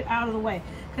going to keep it out of the way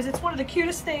because it's one of the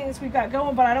cutest things we've got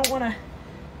going, but I don't want to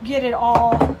get it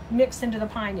all mixed into the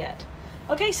pine yet.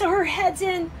 Okay, so her head's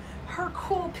in, her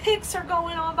cool picks are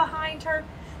going on behind her,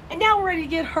 and now we're ready to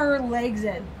get her legs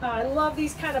in. I love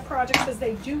these kind of projects because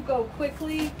they do go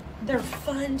quickly. They're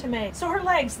fun to make. So her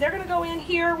legs, they're going to go in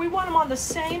here. We want them on the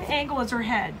same angle as her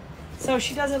head, so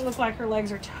she doesn't look like her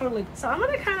legs are totally. So I'm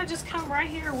going to kind of just come right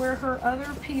here where her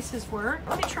other pieces were.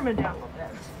 Let me trim it down a little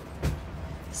bit.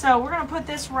 So we're going to put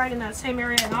this right in that same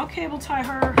area, and I'll cable tie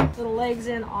her little legs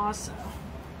in also.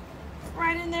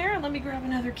 Right in there, and let me grab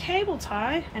another cable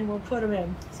tie and we'll put them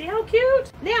in. See how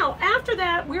cute? Now, after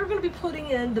that, we're going to be putting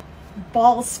in the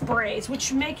ball sprays,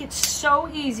 which make it so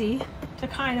easy to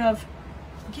kind of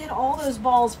get all those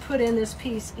balls put in this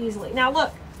piece easily. Now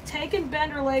look, take and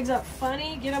bend her legs up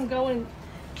funny, get them going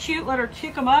cute, let her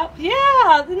kick them up.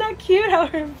 Yeah, isn't that cute how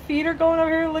her feet are going over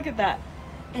here? Look at that.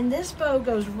 And this bow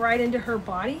goes right into her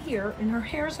body here, and her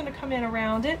hair is going to come in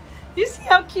around it. You see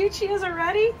how cute she is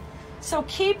already? So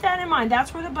keep that in mind.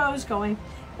 That's where the bow is going.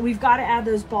 We've got to add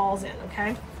those balls in,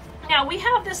 okay? Now we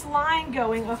have this line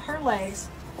going of her legs,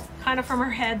 kind of from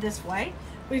her head this way.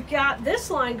 We've got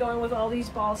this line going with all these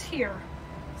balls here.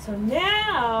 So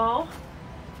now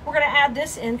we're going to add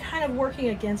this in, kind of working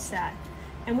against that.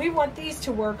 And we want these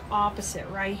to work opposite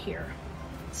right here.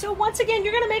 So once again,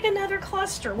 you're going to make another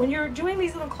cluster. When you're doing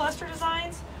these little cluster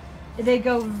designs, they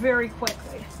go very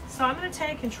quickly. So I'm going to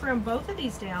take and trim both of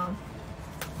these down.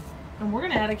 And we're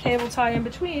going to add a cable tie in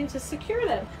between to secure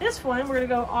them. This one, we're going to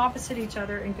go opposite each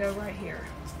other and go right here.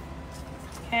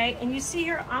 Okay, and you see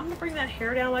here, I'm going to bring that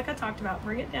hair down like I talked about.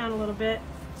 Bring it down a little bit.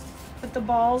 Put the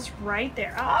balls right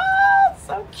there. Oh,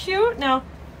 so cute. Now,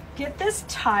 get this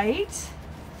tight.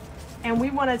 And we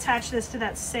want to attach this to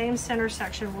that same center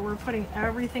section where we're putting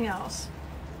everything else.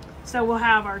 So we'll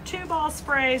have our 2 ball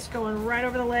sprays going right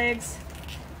over the legs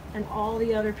and all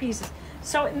the other pieces.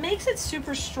 So it makes it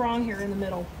super strong here in the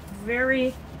middle.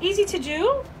 Very easy to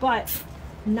do, but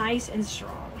nice and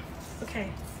strong. Okay,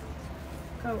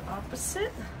 go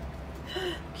opposite.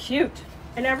 Cute.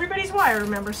 And everybody's wire,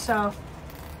 remember, so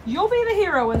you'll be the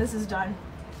hero when this is done.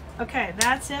 Okay,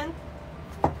 that's in.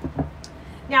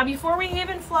 Now, before we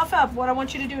even fluff up, what I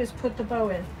want you to do is put the bow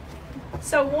in.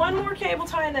 So one more cable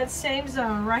tie in that same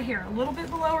zone right here, a little bit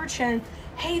below her chin.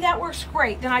 Hey, that works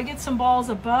great. Then I get some balls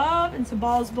above and some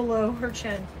balls below her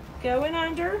chin. Go in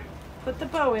under, put the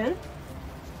bow in.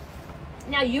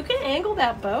 Now you can angle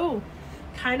that bow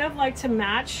kind of like to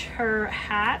match her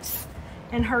hat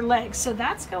and her legs. So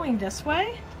that's going this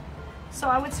way. So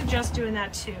I would suggest doing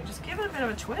that too. Just give it a bit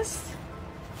of a twist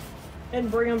and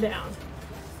bring them down.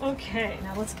 Okay,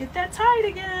 now let's get that tight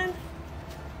again.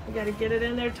 We got to get it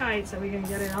in there tight so we can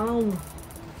get it on.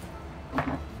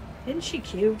 Isn't she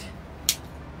cute?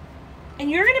 And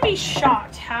you're going to be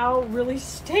shocked how really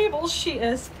stable she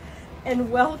is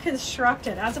and well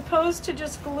constructed, as opposed to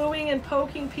just gluing and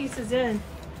poking pieces in.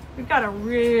 We've got a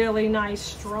really nice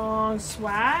strong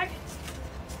swag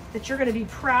that you're going to be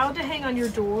proud to hang on your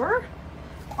door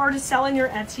or to sell in your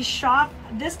Etsy shop.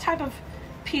 This type of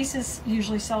pieces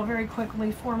usually sell very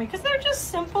quickly for me because they're just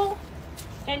simple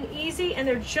and easy, and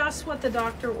they're just what the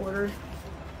doctor ordered.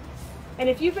 And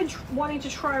if you've been wanting to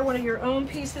try one of your own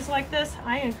pieces like this,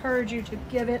 I encourage you to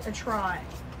give it a try.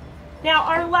 Now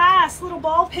our last little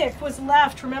ball pick was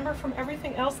left, remember, from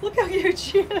everything else. Look how cute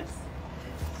she is.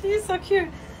 She's so cute.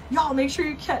 Y'all, make sure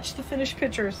you catch the finished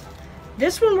pictures.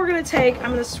 This one we're gonna take,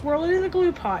 I'm gonna swirl it in the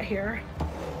glue pot here.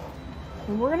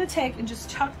 And we're gonna take and just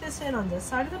tuck this in on this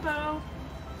side of the bow,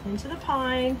 into the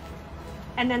pine,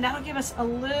 and then that'll give us a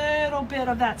little bit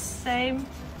of that same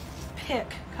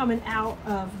pick coming out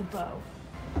of the bow.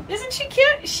 Isn't she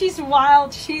cute? She's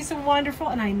wild, she's wonderful,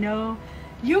 and I know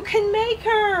you can make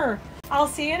her. I'll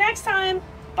see you next time.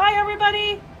 Bye,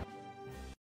 everybody.